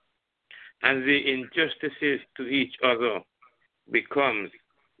hardly, and the injustices to each other becomes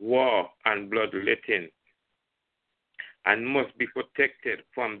war and bloodletting, and must be protected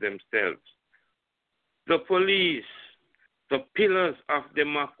from themselves. The police, the pillars of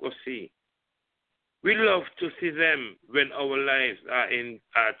democracy, we love to see them when our lives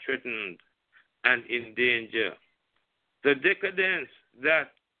are threatened and in danger. The decadence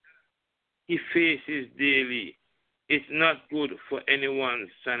that he faces daily is not good for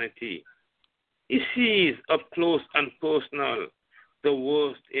anyone's sanity. He sees up close and personal the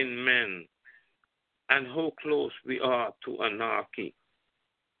worst in men and how close we are to anarchy.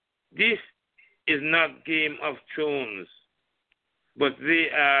 This is not Game of Thrones, but they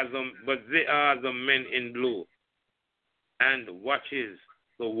are the men in blue and watches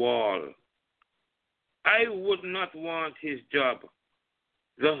the wall. I would not want his job.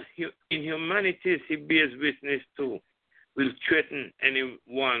 The inhumanities he bears witness to will threaten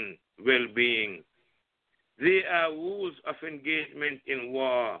anyone's well-being. There are rules of engagement in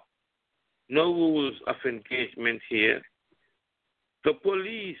war, no rules of engagement here. The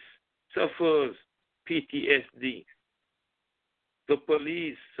police suffers PTSD. The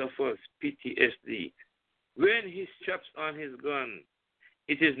police suffers PTSD. When he straps on his gun,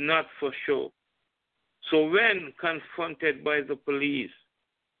 it is not for show. So when confronted by the police,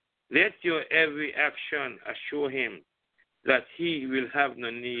 let your every action assure him that he will have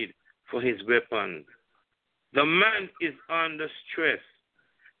no need for his weapon. The man is under stress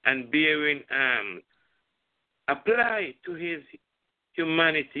and bearing arms. Apply to his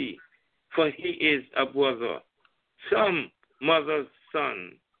humanity, for he is a brother, some mother's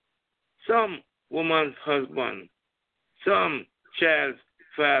son, some woman's husband, some child's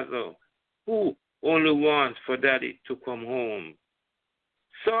father, who only wants for daddy to come home.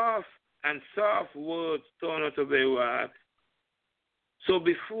 Soft words turn out to be wrath. So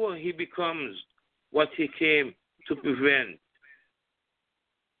before he becomes what he came to prevent,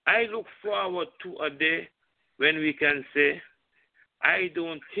 I look forward to a day when we can say, I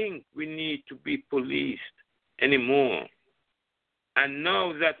don't think we need to be policed anymore. And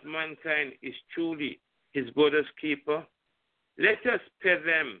now that mankind is truly his brother's keeper, let us pay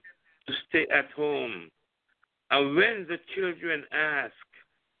them to stay at home. And when the children ask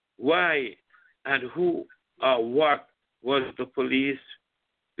why and who or what was the police,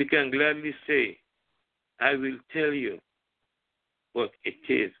 we can gladly say, I will tell you, but it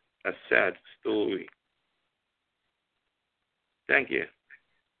is a sad story. Thank you.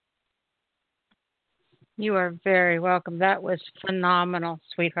 You are very welcome. That was phenomenal,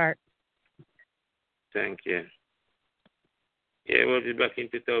 sweetheart. Thank you. Yeah, well, back in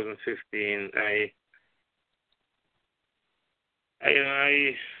 2015,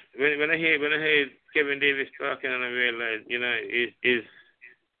 when I hear Kevin Davis talking, and I realize, it's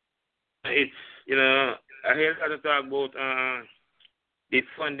I hear a lot of talk about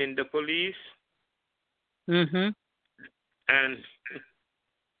defunding the police. Mhm. And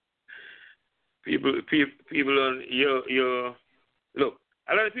people on your look.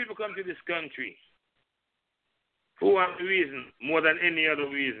 A lot of people come to this country for one reason, more than any other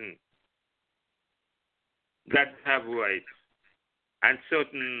reason, that have rights, and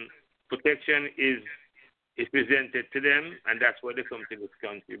certain protection is presented to them, and that's why they come to this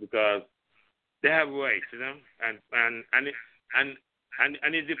country, because they have rights, and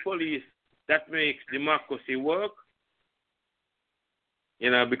it's the police that makes democracy work,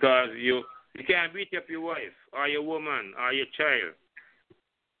 because you can't beat up your wife or your woman or your child.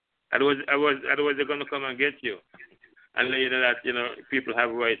 Otherwise they're gonna come and get you, and let you know that people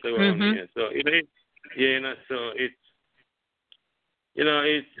have rights around here. So the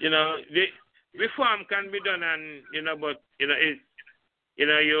reform can be done, and but you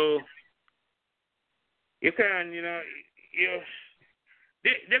can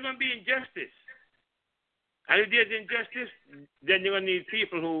they're gonna be injustice, and if there's injustice, then you're gonna need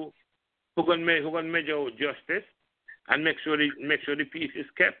people who can measure out justice and make sure the peace is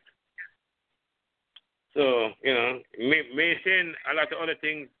kept. So, me saying a lot of other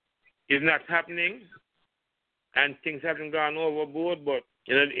things is not happening, and things haven't gone overboard. But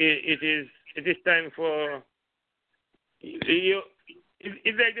it is time for you.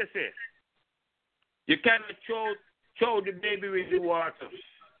 It's like they say, you cannot throw the baby with the water.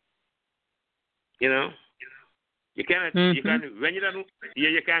 You cannot. You can when you don't.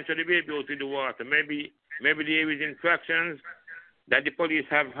 You can't throw the baby out with the water. Maybe there is infractions that the police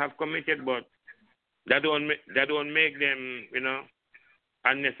have committed, but that don't make them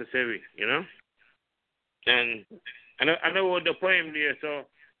unnecessary. And I know the poem there, so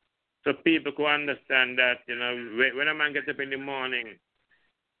people can understand that when a man gets up in the morning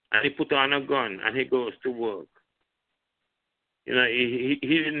and he put on a gun and he goes to work, he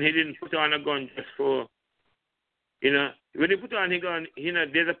didn't put on a gun just for when he put on a gun,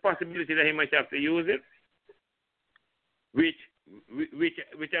 there's a possibility that he might have to use it, which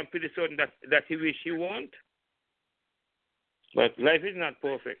I'm pretty certain that he wish he won't. But life is not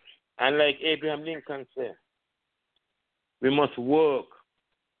perfect, and like Abraham Lincoln said, we must work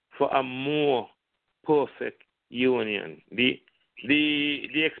for a more perfect union. The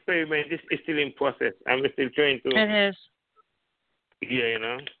experiment is still in process, and we're still trying to. It is.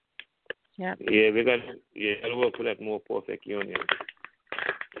 Yeah, Yep. Yeah, we got to work for that more perfect union.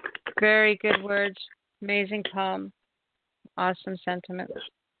 Very good words. Amazing poem. Awesome sentiment.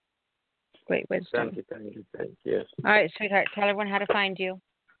 Great wisdom. Thank you. All right, sweetheart. Tell everyone how to find you.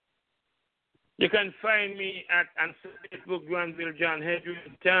 You can find me on Facebook, Granville John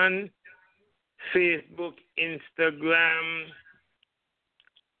Hedrington, Facebook, Instagram,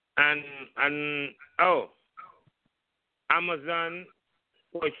 and Amazon.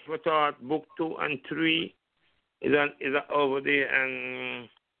 Watch for Thought, Book 2 and 3 is over there, and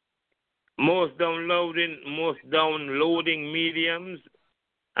most downloading mediums.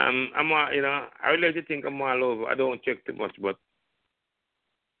 I'm I would like to think I'm all over. I don't check too much, but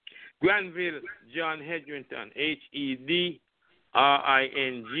Granville John Hedrington,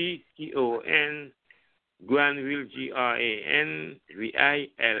 HEDRINGTON, Granville GRANVILLE,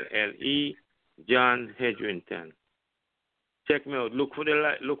 John Hedrington. Check me out. Look for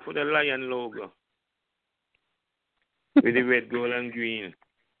the lion logo with the red, gold, and green.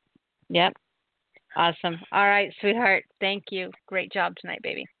 Yep. Awesome. All right, sweetheart. Thank you. Great job tonight,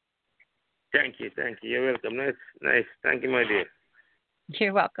 baby. Thank you. You're welcome. Nice. Thank you, my dear.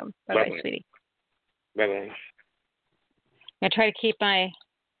 You're welcome. Bye-bye, sweetie. Bye-bye. I try to keep my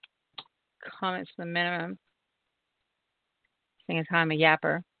comments to the minimum. Seeing as how I'm a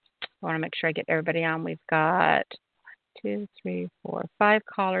yapper, I want to make sure I get everybody on. We've got 2, 3, 4, 5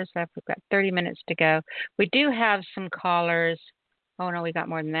 callers left. We've got 30 minutes to go. We do have some callers. Oh, no, we got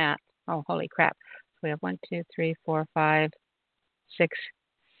more than that. Oh, holy crap. So we have 1, 2, 3, 4, 5, 6,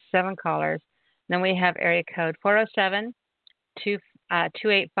 7 callers. Then we have area code 407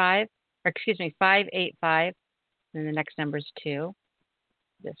 285, or excuse me, 585. And the next number is 2.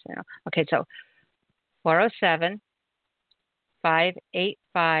 Okay, so 407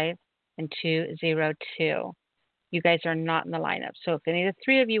 585 and 202. You guys are not in the lineup. So if any of the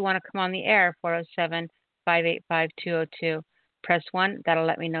 3 of you want to come on the air, 407-585-202, press 1. That'll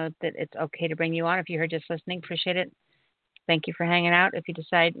let me know that it's okay to bring you on. If you're here just listening, appreciate it. Thank you for hanging out. If you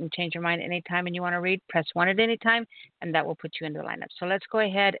decide and change your mind at any time and you want to read, press 1 at any time, and that will put you into the lineup. So let's go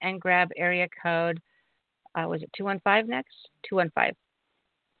ahead and grab area code. Was it 215 next? 215.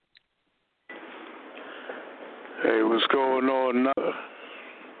 Hey, what's going on now?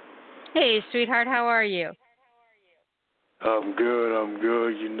 Hey, sweetheart, how are you? I'm good.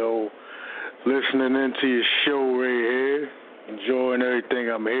 Listening into your show right here, enjoying everything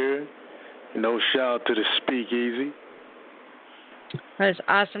I'm hearing. Shout out to the SpeakEasy. It's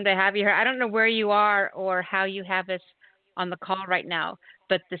awesome to have you here. I don't know where you are or how you have us on the call right now,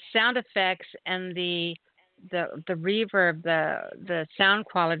 but the sound effects and the reverb, the sound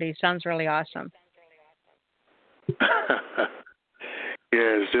quality sounds really awesome. Yeah,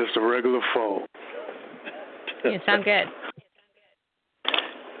 it's just a regular phone. You sound good.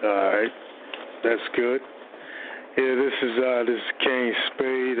 All right, that's good. Yeah, this is Kane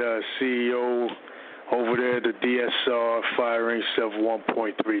Spade, CEO over there at the DSR Firing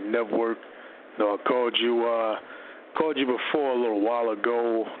 71.3 Network. I called you before a little while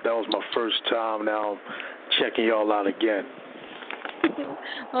ago. That was my first time. Now I'm checking y'all out again.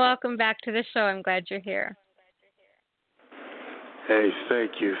 Welcome back to the show. I'm glad you're here. Hey,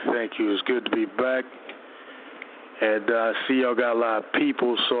 thank you. It's good to be back. And I see y'all got a lot of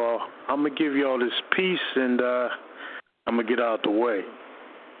people, so I'm going to give y'all this piece, and I'm going to get out the way.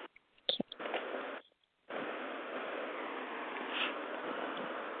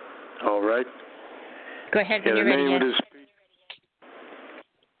 All right. Go ahead when you're ready.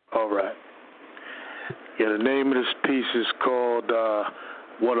 All All right. Yeah, the name of this piece is called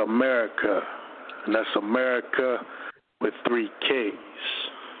What America? And that's America with 3 Ks.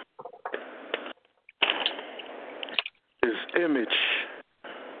 This image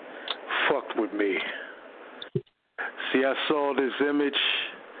fucked with me. See, I saw this image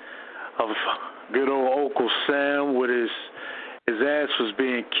of good old Uncle Sam with his ass was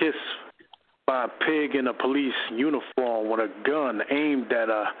being kissed by a pig in a police uniform with a gun aimed at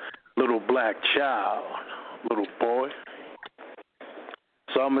a little black child, little boy.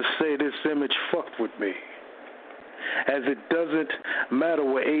 So I'm going to say this image fucked with me, as it doesn't matter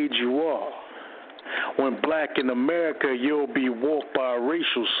what age you are. When black in America, you'll be walked by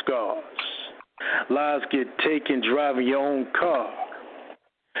racial scars. Lives get taken driving your own car.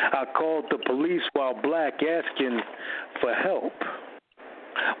 I called the police while black asking for help.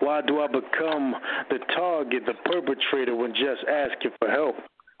 Why do I become the target, the perpetrator, when just asking for help?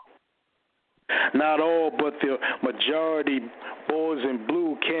 Not all, but the majority, boys in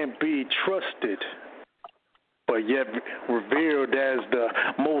blue can't be trusted, but yet revered as the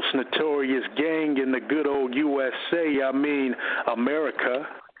most notorious gang in the good old USA. I mean, America.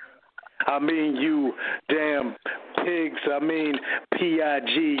 I mean, you damn pigs. I mean,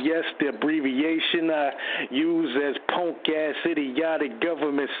 PIG. Yes, the abbreviation I use as punk-ass idiotic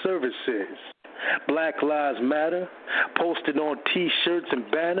government services. Black Lives Matter, posted on T-shirts and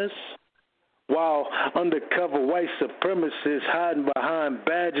banners, while undercover white supremacists hiding behind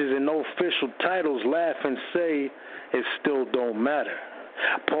badges and no official titles laugh and say it still don't matter.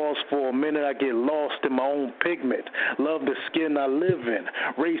 Pause for a minute, I get lost in my own pigment. Love the skin I live in.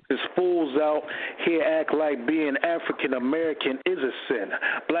 Racist fools out here act like being African American is a sin.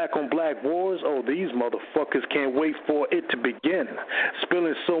 Black on black wars, oh, these motherfuckers can't wait for it to begin.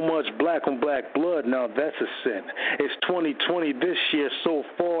 Spilling so much black on black blood, now that's a sin. It's 2020 this year, so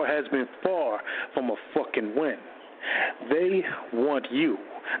far has been far from a fucking win. They want you.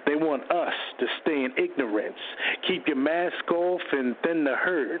 They want us to stay in ignorance. Keep your mask off and thin the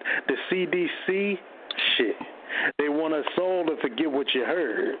herd. The CDC, shit. They want us all to forget what you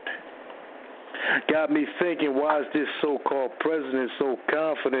heard. Got me thinking, why is this so-called president so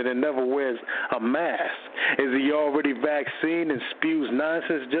confident and never wears a mask? Is he already vaccinated and spews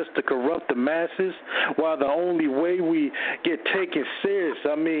nonsense just to corrupt the masses? While the only way we get taken serious,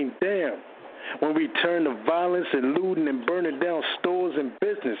 I mean, damn, when we turn to violence and looting and burning down stores and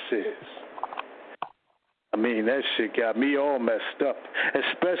businesses. I mean, that shit got me all messed up,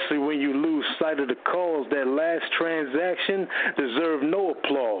 especially when you lose sight of the cause. That last transaction deserved no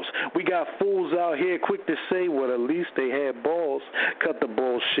applause. We got fools out here quick to say, well, at least they had balls. Cut the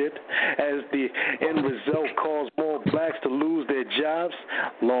bullshit. As the end result caused more blacks to lose their jobs.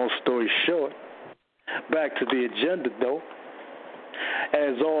 Long story short, back to the agenda, though.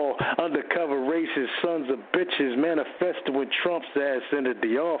 As all undercover racist sons of bitches manifested when Trump's ass entered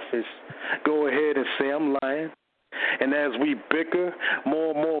the office, go ahead and say I'm lying. And as we bicker,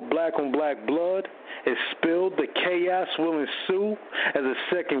 more and more black on black blood is spilled. The chaos will ensue as a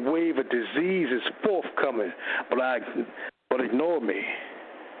second wave of disease is forthcoming. But ignore me.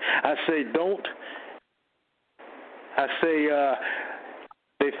 I say don't. I say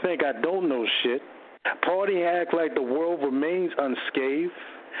they think I don't know shit. Party act like the world remains unscathed.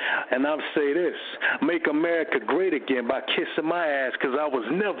 And I'll say this, make America great again by kissing my ass, because I was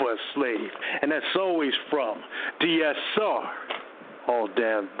never a slave. And that's always from DSR all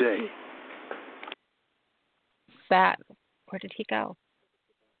damn day. That, where did he go?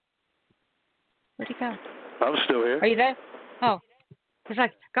 Where'd he go? I'm still here. Are you there? Oh, it's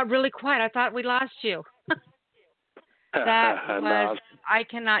like, got really quiet. I thought we lost you. That was, I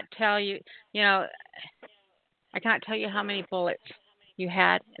cannot tell you, I cannot tell you how many bullets you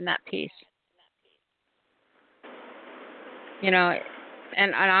had in that piece. And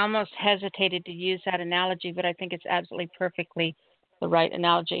I almost hesitated to use that analogy, but I think it's absolutely perfectly the right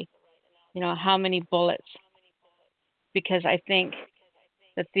analogy. How many bullets? Because I think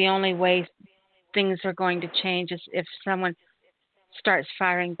that the only way things are going to change is if someone starts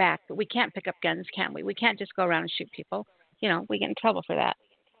firing back. But we can't pick up guns, can we? We can't just go around and shoot people. We get in trouble for that.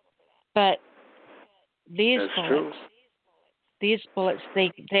 But these bullets,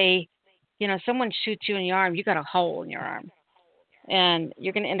 they someone shoots you in your arm, you got a hole in your arm. And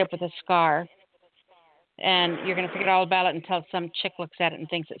you're going to end up with a scar. And you're going to forget all about it until some chick looks at it and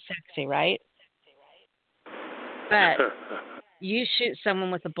thinks it's sexy, right? But you shoot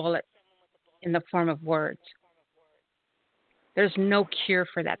someone with a bullet in the form of words. There's no cure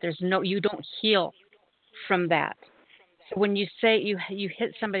for that. You don't heal from that. So when you say you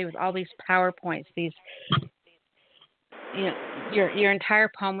hit somebody with all these PowerPoints, these Your entire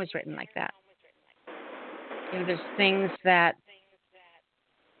poem was written like that. You know, there's things that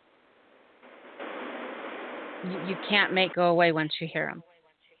you can't make go away once you hear them.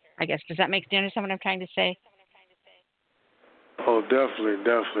 I guess. Do you understand what I'm trying to say? Oh,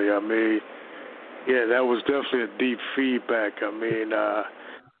 definitely. I mean, yeah, that was definitely a deep feedback. I mean,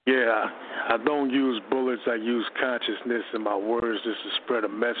 I don't use bullets. I use consciousness in my words just to spread a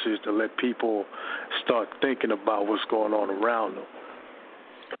message to let people start thinking about what's going on around them.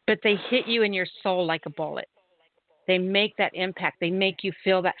 But they hit you in your soul like a bullet. They make that impact. They make you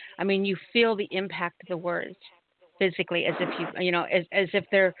feel that. I mean, you feel the impact of the words physically, as if as if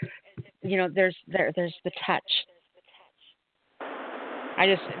they're, there's the touch.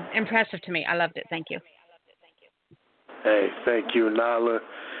 Impressive to me. I loved it. Thank you. Hey, thank you, Nyla.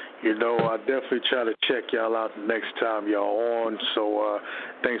 You know, I definitely try to check y'all out the next time y'all on. So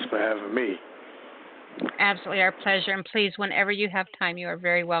thanks for having me. Absolutely, our pleasure. And please, whenever you have time, you are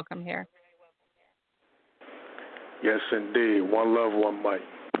very welcome here. Yes, indeed. One love, one mic.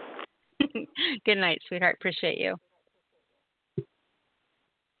 Good night, sweetheart. Appreciate you.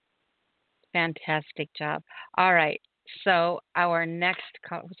 Fantastic job. All right. So our next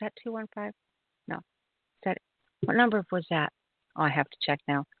call, was that 215? No. What number was that? Oh, I have to check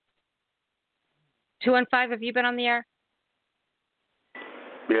now. 215, have you been on the air?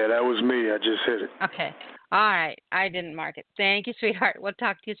 Yeah, that was me. I just hit it. Okay. All right. I didn't mark it. Thank you, sweetheart. We'll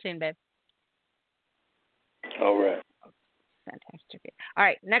talk to you soon, babe. All right. Fantastic. All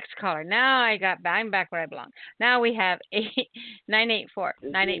right. Next caller. Now I'm back where I belong. Now we have 984.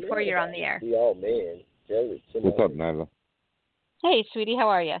 984, you're on the air. Oh, man. What's up, Nyla? Hey, sweetie. How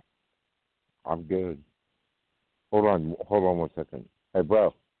are you? I'm good. Hold on 1 second. Hey,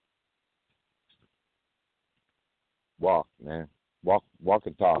 bro. Walk, man. Walk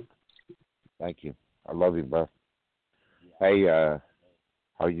and talk. Thank you. I love you, bro. Hey,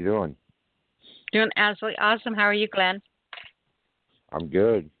 how you doing? Doing absolutely awesome. How are you, Glenn? I'm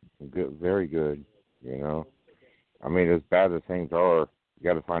good. Very good. You know, I mean, as bad as things are, you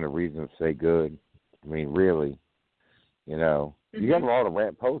got to find a reason to say good. I mean, really, you know, you got a lot of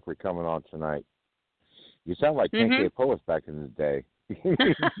rant poetry coming on tonight. You sound like 10K poets back in the day.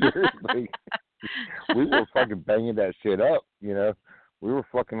 Seriously. We were fucking banging that shit up, you know. We were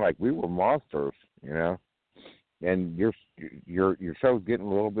fucking like we were monsters, you know. And your show's getting a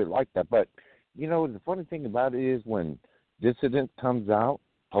little bit like that. But, you know, the funny thing about it is when dissident comes out,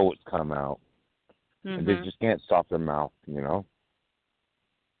 poets come out. And they just can't stop their mouth, you know.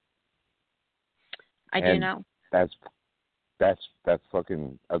 I do know. That's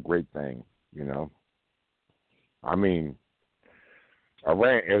fucking a great thing, you know. I mean, a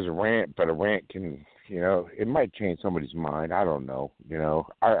rant is a rant, but a rant can, you know, it might change somebody's mind. I don't know, you know.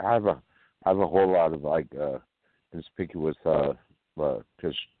 I have a whole lot of like conspicuous,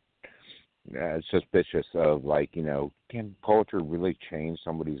 suspicious of like, you know, can poetry really change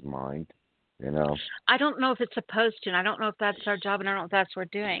somebody's mind? You know. I don't know if it's supposed to, and I don't know if that's our job, and I don't know if that's what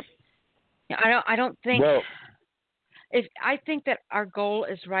we're doing. I don't think. Well, I think that our goal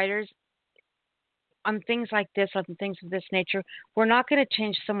as writers on things like this, on things of this nature, we're not going to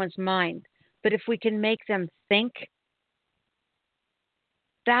change someone's mind. But if we can make them think,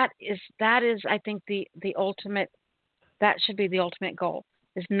 that is, I think, the ultimate. That should be the ultimate goal: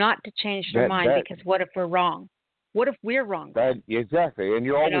 is not to change their mind. Because what if we're wrong? What if we're wrong? Exactly, and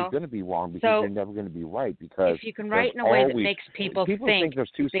you're always going to be wrong because you're never going to be right. Because if you can write in a way that makes people think there's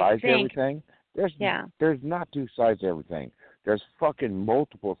two sides to everything. There's not two sides to everything. There's fucking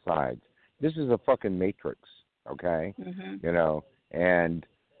multiple sides. This is a fucking matrix, okay? You know, and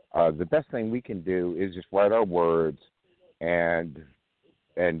the best thing we can do is just write our words and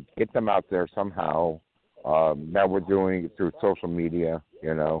get them out there somehow. Now we're doing it through social media,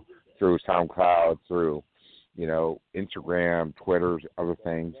 you know, through SoundCloud, through, you know, Instagram, Twitter, other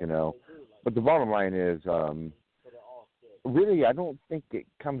things, you know. But the bottom line is, really, I don't think it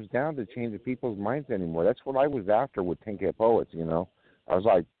comes down to changing people's minds anymore. That's what I was after with 10K Poets, you know. I was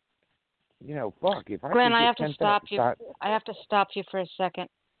like, you know, fuck. If I Glenn, could I get have to stop you. I have to stop you for a second.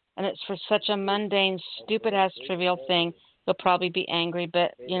 And it's for such a mundane, stupid-ass, trivial thing. You'll probably be angry,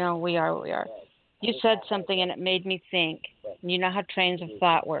 but, you know, we are what we are. You said something, and it made me think. You know how trains of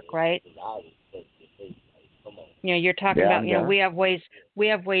thought work, right? You know, you're talking about, you know, we have ways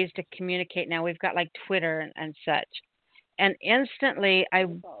to communicate now. We've got, like, Twitter and such. And instantly I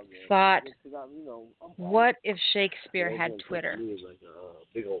thought, what if Shakespeare had Twitter?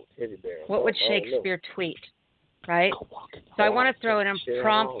 What would Shakespeare tweet, right? So I want to throw an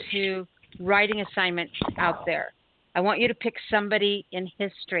impromptu writing assignment out there. I want you to pick somebody in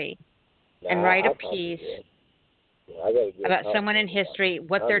history and write a piece about someone in history,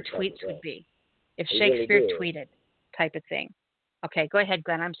 what their tweets would be if Shakespeare tweeted, type of thing. Okay, go ahead,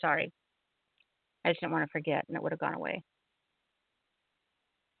 Glenn. I'm sorry. I just didn't want to forget, and it would have gone away.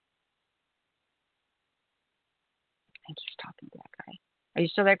 I think he's talking to that guy. Are you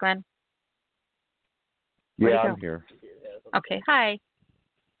still there, Glenn? Yeah, I'm here. Okay, hi.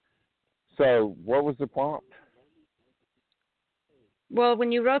 So, what was the prompt? Well,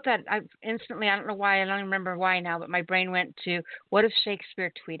 when you wrote that, I don't know why, I don't remember why now, but my brain went to, what if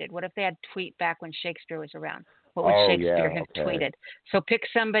Shakespeare tweeted? What if they had tweet back when Shakespeare was around? What would Shakespeare have tweeted? So pick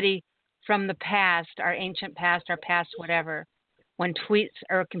somebody from the past, our ancient past, our past whatever, when tweets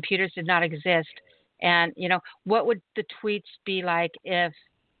or computers did not exist. And, what would the tweets be like if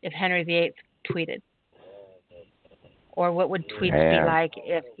Henry VIII tweeted? Or what would tweets be like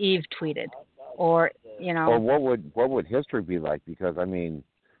if Eve tweeted? Or, Or what would history be like? Because, I mean,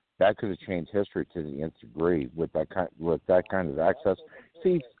 that could have changed history to the nth degree with that kind of access.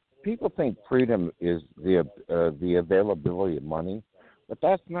 See, people think freedom is the availability of money, but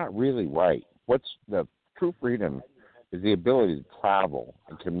that's not really right. What's the true freedom is the ability to travel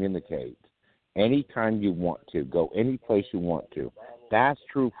and communicate anytime you want to, go any place you want to. That's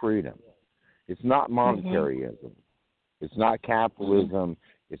true freedom. It's not monetaryism. It's not capitalism.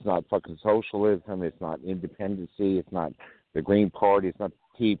 It's not fucking socialism. It's not independency. It's not the Green Party. It's not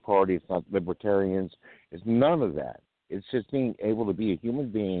the Tea Party. It's not libertarians. It's none of that. It's just being able to be a human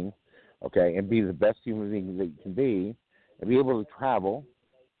being, okay, and be the best human being that you can be, and be able to travel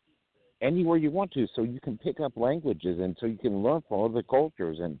anywhere you want to, so you can pick up languages and so you can learn from other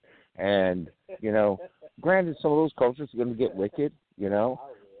cultures. And granted, some of those cultures are going to get wicked,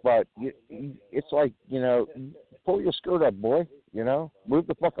 but it's like, pull your skirt up, boy. Move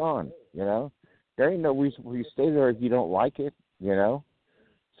the fuck on. There ain't no reason for you to stay there if you don't like it.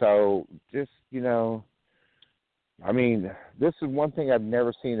 So just I mean, this is one thing I've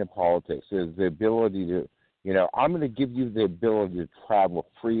never seen in politics is the ability to, I'm going to give you the ability to travel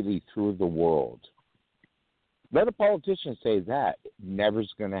freely through the world. Let a politician say that.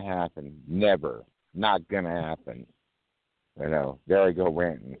 Never's going to happen. Never. Not going to happen. There I go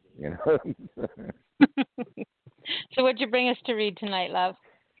ranting, So what'd you bring us to read tonight, love?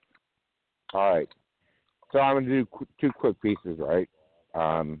 All right. So I'm going to do two quick pieces, right?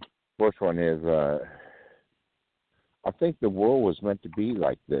 First one is, I think the world was meant to be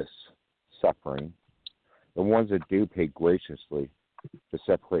like this, suffering. The ones that do pay graciously to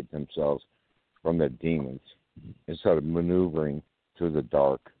separate themselves from their demons instead of maneuvering through the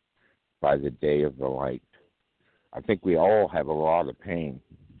dark by the day of the light. I think we all have a lot of pain.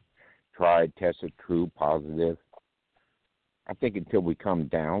 Tried, tested, true, positive. I think until we come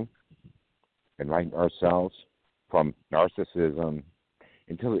down and right ourselves from narcissism,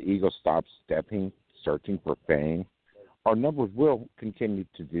 until the ego stops searching for fame, our numbers will continue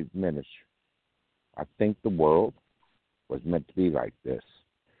to diminish. I think the world was meant to be like this.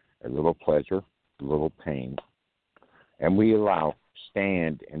 A little pleasure, a little pain. And we allow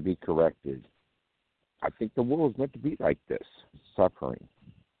stand and be corrected. I think the world was meant to be like this, suffering,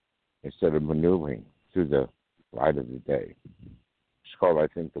 instead of maneuvering through the light of the day. It's called, I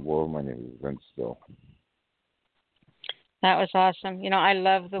think, the world. My name is Vince Still. That was awesome. I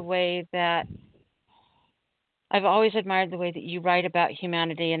love the way that I've always admired the way that you write about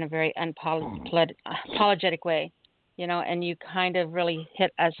humanity in a very unapologetic way, and you kind of really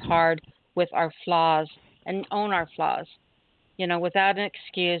hit us hard with our flaws and own our flaws, without an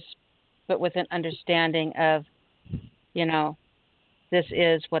excuse, but with an understanding of, this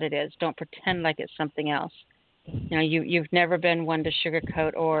is what it is. Don't pretend like it's something else. You've never been one to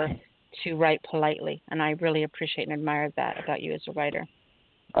sugarcoat or to write politely, and I really appreciate and admire that about you as a writer.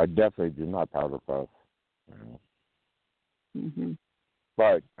 I definitely do not powder puff. Mm-hmm.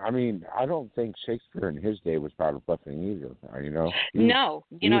 But I mean, I don't think Shakespeare in his day was powder puffing either. No.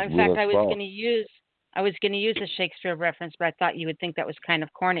 In fact, I was going to use a Shakespeare reference, but I thought you would think that was kind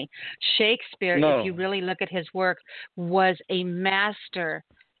of corny. Shakespeare, if you really look at his work, was a master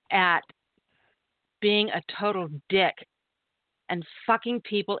at being a total dick and fucking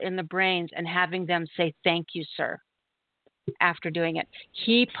people in the brains and having them say, "Thank you, sir," after doing it.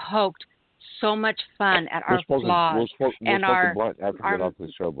 He poked so much fun at our flaws and our. I have to get off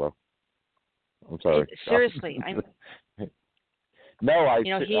this show, bro. I'm sorry. Seriously, No, I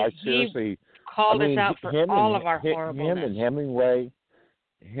seriously. He called us out for all of our horribleness. Him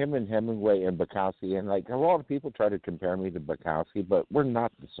and Hemingway and Bukowski, and like a lot of people try to compare me to Bukowski, but we're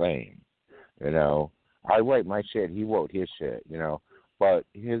not the same. I write my shit, he wrote his shit, but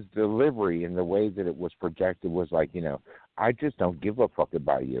his delivery and the way that it was projected was like, I just don't give a fuck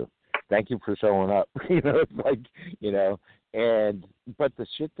about you. Thank you for showing up. It's like, but the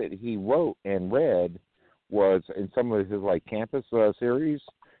shit that he wrote and read was in some of his like campus series,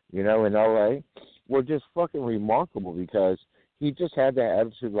 in LA, were just fucking remarkable because he just had that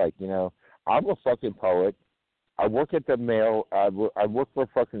attitude like, I'm a fucking poet. I work at the mail. I work for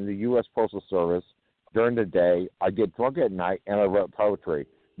fucking the U.S. Postal Service during the day. I get drunk at night, and I write poetry.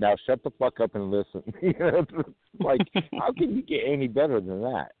 Now shut the fuck up and listen. Like, how can you get any better than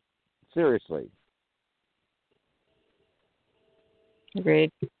that? Seriously. Agreed.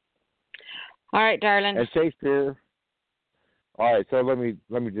 All right, darling. And Shakespeare. All right, so let me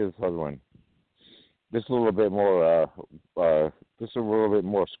do this other one. This is a little bit more. This is a little bit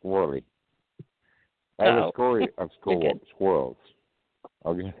more squirrely. I have a story of squirrels.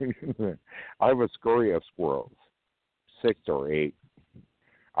 Okay. I have a story of squirrels, 6 or 8.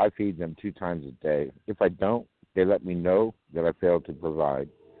 I feed them 2 times a day. If I don't, they let me know that I failed to provide.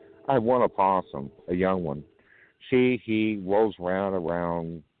 I have one opossum, a young one. He rolls around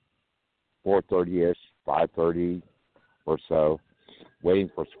 4:30ish, 5:30 or so, waiting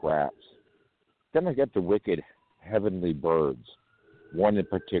for scraps. Then I get the wicked heavenly birds, one in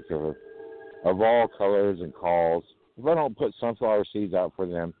particular, of all colors and calls. If I don't put sunflower seeds out for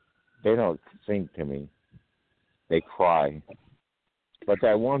them, they don't sing to me. They cry. But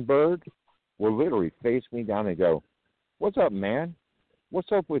that one bird will literally face me down and go, "What's up, man?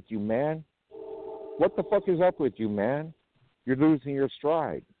 What's up with you, man? What the fuck is up with you, man? You're losing your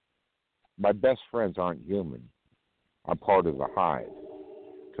stride." My best friends aren't human. I'm part of the hive.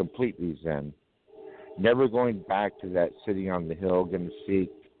 Completely zen. Never going back to that city on the hill, going to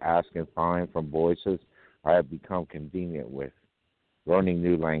seek, ask, and find from voices I have become convenient with. Learning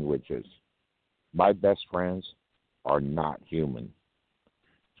new languages. My best friends are not human.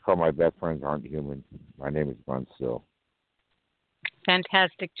 It's called My Best Friends Aren't Human. My name is Glenn Still.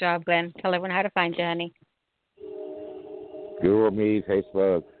 Fantastic job, Glenn. Tell everyone how to find you, honey. Google me,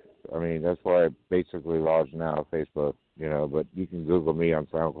 Facebook. I mean, that's why I basically lodge now, Facebook, but you can Google me on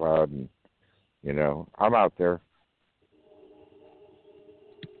SoundCloud and, I'm out there.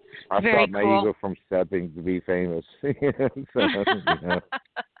 I Very stopped my cool. ego from stepping to be famous. Who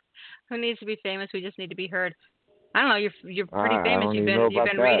needs to be famous? We just need to be heard. I don't know. You're pretty famous. You've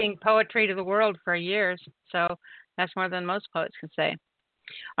been reading poetry to the world for years, so that's more than most poets can say.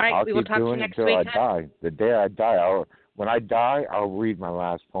 All right, we will talk to you next week. I die. The day I die, when I die, I'll read my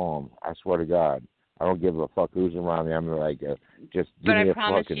last poem. I swear to God, I don't give a fuck who's around me. I'm like, just give me a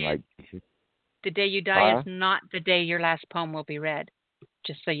fucking like. The day you die is not the day your last poem will be read.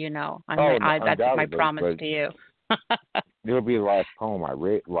 Just so you know, that's my promise to you. It'll be the last poem I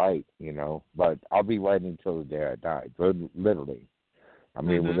write, but I'll be writing until the day I die, literally. I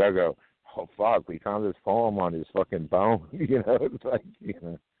mean, when I go, oh fuck, we found this poem on his fucking bone, it's like, he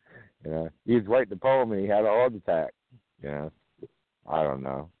was writing the poem and he had a heart attack, I don't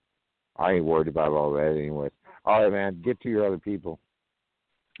know. I ain't worried about all that anyway. All right, man, get to your other people.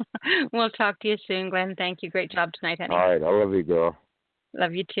 We'll talk to you soon, Glenn. Thank you. Great job tonight, honey. All right, I love you, girl.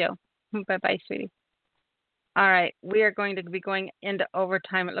 Love you too. Bye-bye, sweetie. All right, we are going to be going into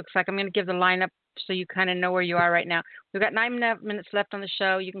overtime. It looks like I'm going to give the lineup so you kind of know where you are right now. We've got 9 minutes left on the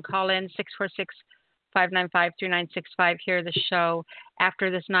show. You can call in 646-595-3965. Hear the show. After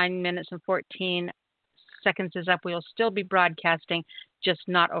this 9 minutes and 14 seconds is up, we will still be broadcasting, just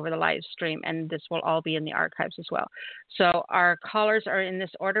not over the live stream, and this will all be in the archives as well. So our callers are in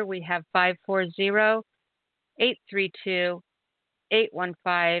this order. We have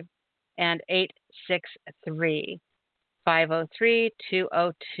 540-832-815 and 863.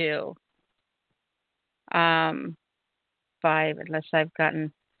 503-202. 5, unless I've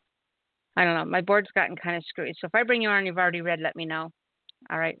gotten, I don't know, my board's gotten kind of screwy. So if I bring you on and you've already read, let me know.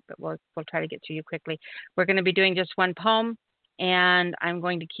 All right, but we'll try to get to you quickly. We're going to be doing just one poem, and I'm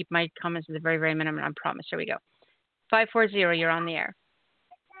going to keep my comments at the very, very minimum, I promise. Here we go. 540, you're on the air.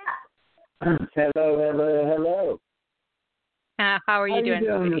 Hello. How are you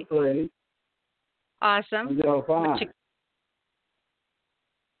doing? Awesome. I'm doing fine.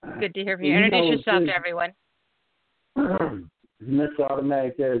 Good to hear from you. Introduce yourself to everyone. Mr.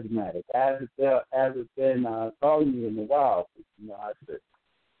 Automatic Charismatic. As it's been calling you in a while, I said,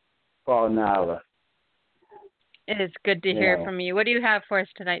 call Nyla. It is good to hear from you. What do you have for us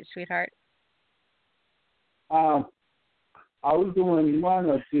tonight, sweetheart? I was doing one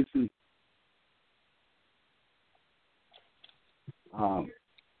or two pieces.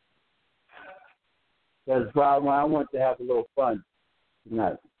 That's why I want to have a little fun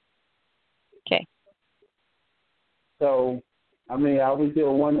tonight. Okay. So, I was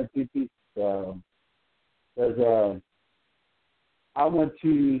doing one or two pieces because I want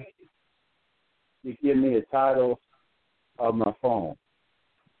to you give me a title of my phone,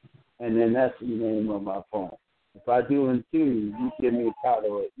 and then that's the name of my phone. If I do in two, you give me a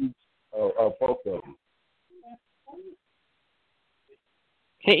title of each of both of them.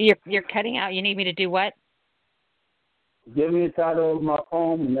 Okay, you're cutting out. You need me to do what? Give me a title of my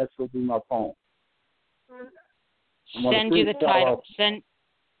phone, and that's going to be my phone. Send you the title.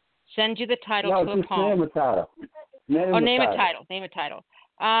 Send you the title to a poem. Name a title. Name a title.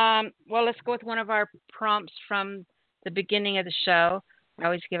 Well, let's go with one of our prompts from the beginning of the show. I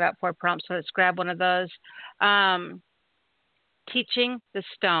always give out 4 prompts, so let's grab one of those. Teaching the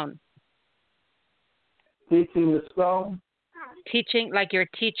stone. Teaching the stone? Teaching like you're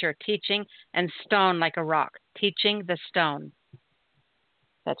a teacher. Teaching, and stone like a rock. Teaching the stone.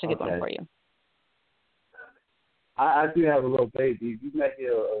 That's a good one for you. I do have a little baby. You might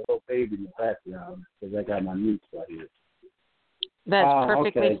hear a little baby in the background because I got my niece right here. That's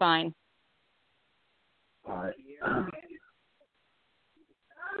perfectly fine. All right.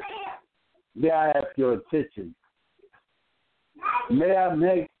 May I have your attention? May I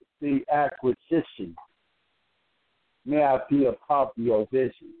make the acquisition? May I be a part of your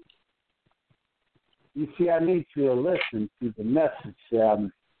vision? You see, I need you to listen to the message that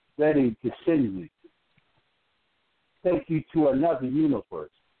I'm ready to send you. Take you to another universe,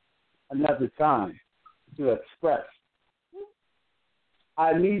 another time to express.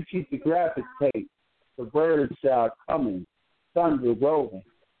 I need you to gravitate the birds that are coming, thunder rolling.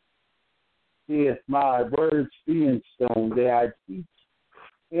 If my words being stone, that I teach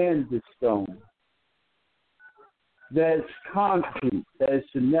in the stone. There's concrete that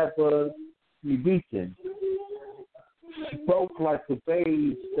should never be weakened. Spoke like the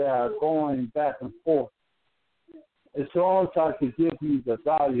waves that are going back and forth. As long as I can give you the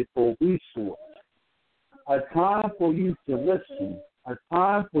valuable resource. A time for you to listen. A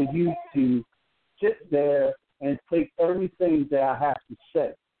time for you to sit there and take everything that I have to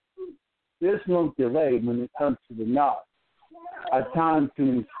say. There's no delay when it comes to the knowledge. A time to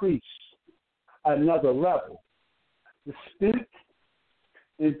increase another level. To speak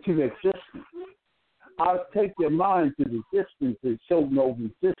into existence. I'll take your mind to the distance and show no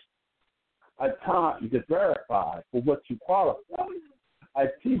resistance. A time to verify for what you qualify. I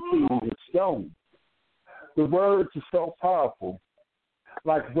teach you in the stone. The words are so powerful,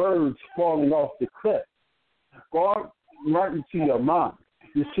 like words falling off the cliff. Go right into your mind.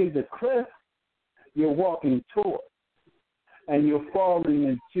 You see the cliff you're walking toward, and you're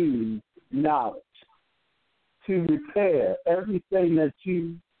falling into knowledge to repair everything that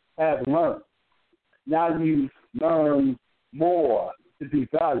you have learned. Now you learn more to be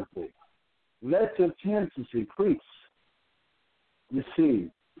valuable. Let your chances increase. You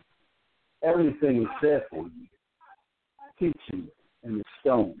see, everything is there for you. Teaching in the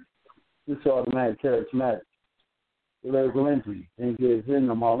stone. This automatic charismatic. The lyrical entry. And gives in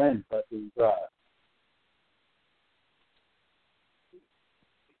them all in, but they drive.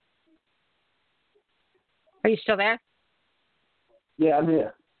 Are you still there? Yeah, I'm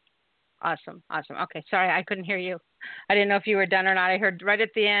here. Awesome. Okay, sorry, I couldn't hear you. I didn't know if you were done or not. I heard right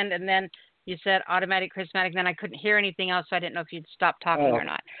at the end, and then you said automatic charismatic, then I couldn't hear anything else, so I didn't know if you'd stopped talking or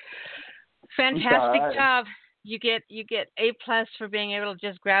not. Fantastic job. You get A+ for being able to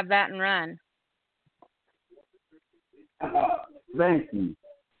just grab that and run. Thank you.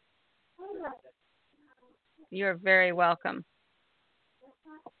 You're very welcome.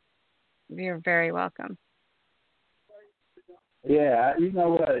 You're very welcome. Yeah, you know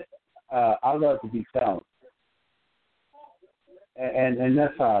what? I love to be found. And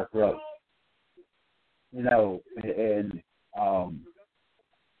that's how I grow. You know, and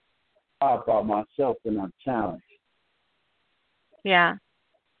about myself when I'm challenged. Yeah.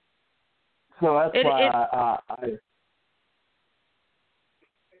 So that's why I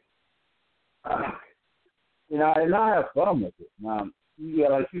you know, and I have fun with it. Yeah,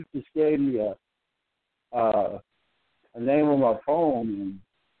 like you just gave me a name of my phone,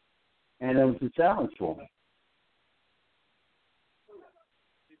 and it was a challenge for me.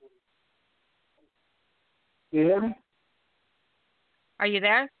 You hear me? Are you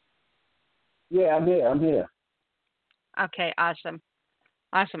there? Yeah, I'm here. Okay, awesome.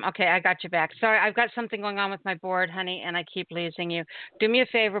 Okay, I got you back. Sorry, I've got something going on with my board, honey, and I keep losing you. Do me a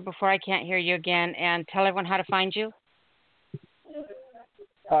favor before I can't hear you again, and tell everyone how to find you. You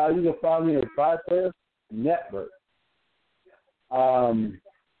can find me at Bypass Network. I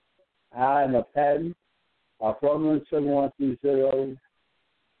am a patent. My phone is 7130.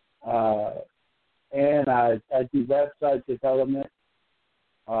 And I do website development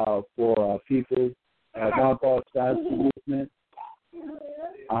for people, one-ball science movement.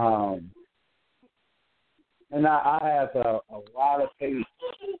 And I have a lot of pages.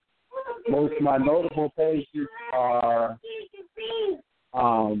 Most of my notable pages are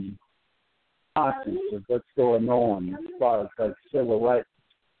constants of what's going on as far as like civil rights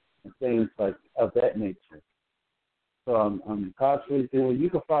and things like of that nature. So I'm constantly doing. You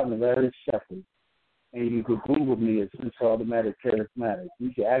can find me Larry Shepard, and you can Google me as It's Automatic Charismatic.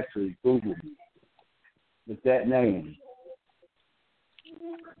 You can actually Google me with that name.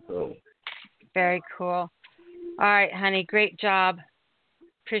 So very cool. All right, honey, great job.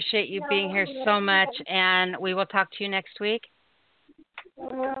 Appreciate you being here so much, and we will talk to you next week.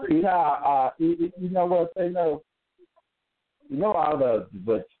 Yeah, you know what? I love you,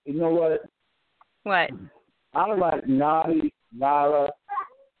 but you know what? What? I like Nyla.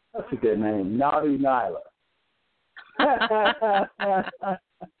 That's a good name, Nyla. I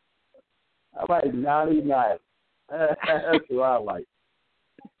like Nyla. That's what I like.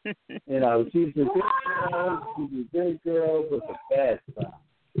 You know, she's a good girl with a bad side.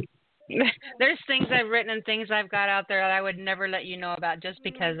 There's things I've written and things I've got out there that I would never let you know about just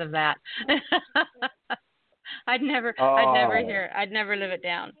because of that. I'd never live it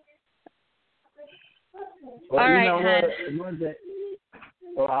down. Well, all right,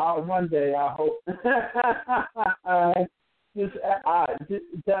 hon. One day I hope just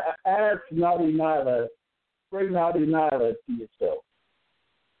ask Naughty Nyla, bring Naughty Nyla to yourself.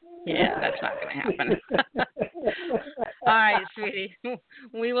 Yeah, that's not going to happen. All right, sweetie.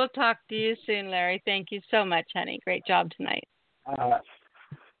 We will talk to you soon, Larry. Thank you so much, honey. Great job tonight. All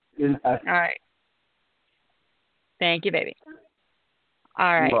right. Thank you, baby.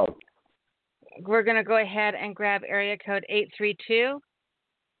 All right. Well, we're going to go ahead and grab area code 832.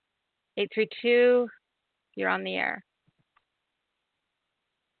 832, you're on the air.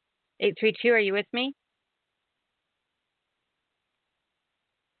 832, are you with me?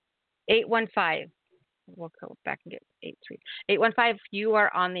 815. We'll go back and get 83. 815, you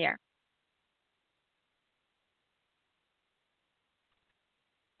are on the air.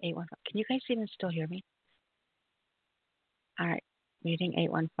 815. Can you guys even still hear me? All right. Reading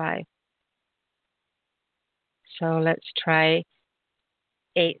 815. So let's try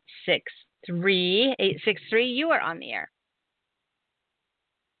 863. 863, you are on the air.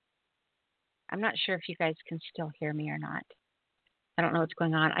 I'm not sure if you guys can still hear me or not. I don't know what's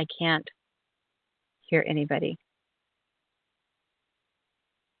going on. I can't hear anybody.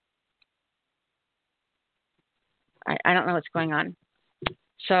 I don't know what's going on.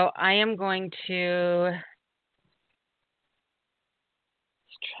 So I am going to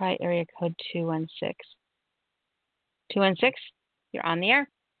try area code 216. 216, you're on the air.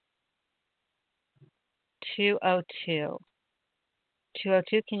 202.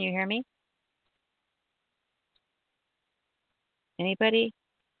 202, can you hear me? Anybody?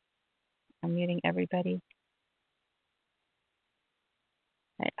 I'm muting everybody.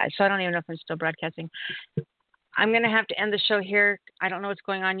 So I don't even know if I'm still broadcasting. I'm going to have to end the show here. I don't know what's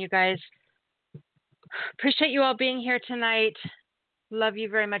going on, you guys. Appreciate you all being here tonight. Love you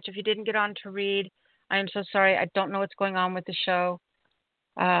very much. If you didn't get on to read, I am so sorry. I don't know what's going on with the show.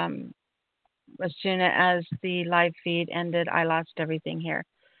 As soon as the live feed ended, I lost everything here.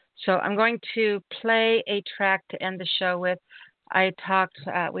 So I'm going to play a track to end the show with.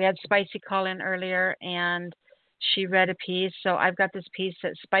 We had Spicy call in earlier, and she read a piece. So I've got this piece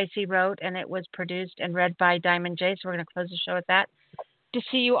that Spicy wrote, and it was produced and read by Diamond J. So we're going to close the show with that. To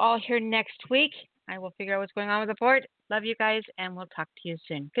see you all here next week. I will figure out what's going on with the board. Love you guys, and we'll talk to you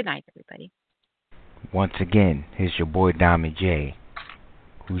soon. Good night, everybody. Once again, here's your boy Diamond J,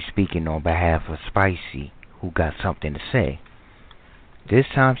 who's speaking on behalf of Spicy, who got something to say. This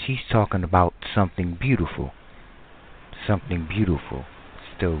time she's talking about something beautiful. Something beautiful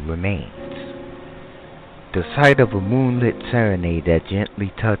still remains. The sight of a moonlit serenade that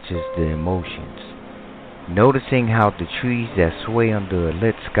gently touches the emotions. Noticing how the trees that sway under a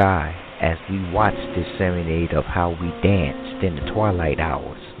lit sky as we watch this serenade of how we danced in the twilight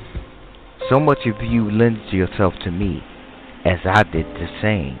hours. So much of you lends yourself to me, as I did the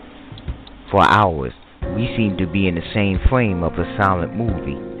same. For hours, we seemed to be in the same frame of a silent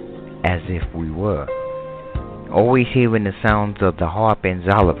movie, as if we were. Always hearing the sounds of the harp and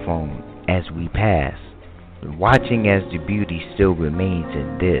xylophone as we pass, watching as the beauty still remains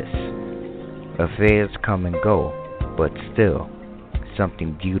in this. Affairs come and go, but still,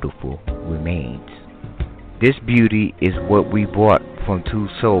 something beautiful remains. This beauty is what we brought from two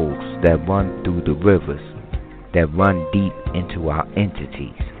souls that run through the rivers, that run deep into our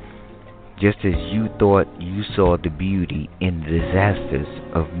entities. Just as you thought you saw the beauty in the disasters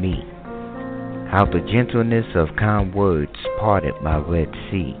of me. How the gentleness of kind words parted my Red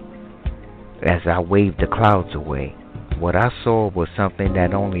Sea. as I waved the clouds away. What I saw was something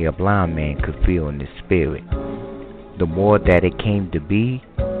that only a blind man could feel in his spirit. The more that it came to be,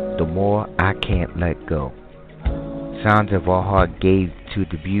 the more I can't let go. Signs of our heart gave to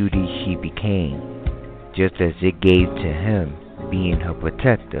the beauty she became, just as it gave to him, being her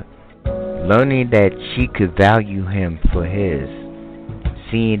protector. Learning that she could value him for his,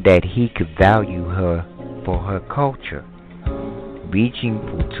 seeing that he could value her for her culture, reaching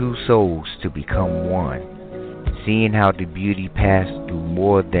for two souls to become one, seeing how the beauty passed through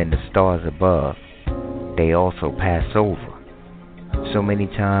more than the stars above, they also pass over. So many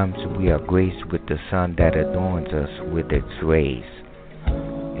times we are graced with the sun that adorns us with its rays.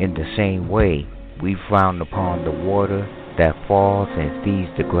 In the same way, we frown upon the water that falls and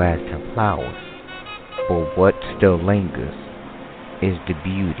feeds the grass and flowers. But what still lingers is the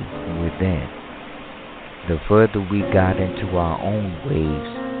beauty within. The further we got into our own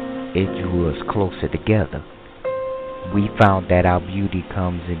waves, it drew us closer together. We found that our beauty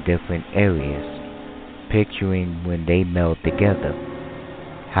comes in different areas, picturing when they meld together,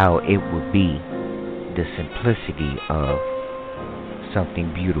 how it would be, the simplicity of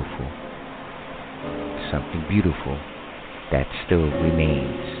something beautiful that still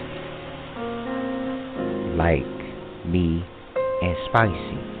remains. Like me and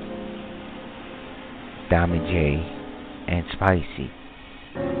Spicy, Diamond J and Spicy.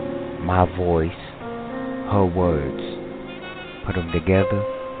 My voice, her words, put them together,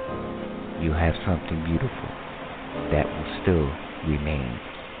 you have something beautiful that will still remain.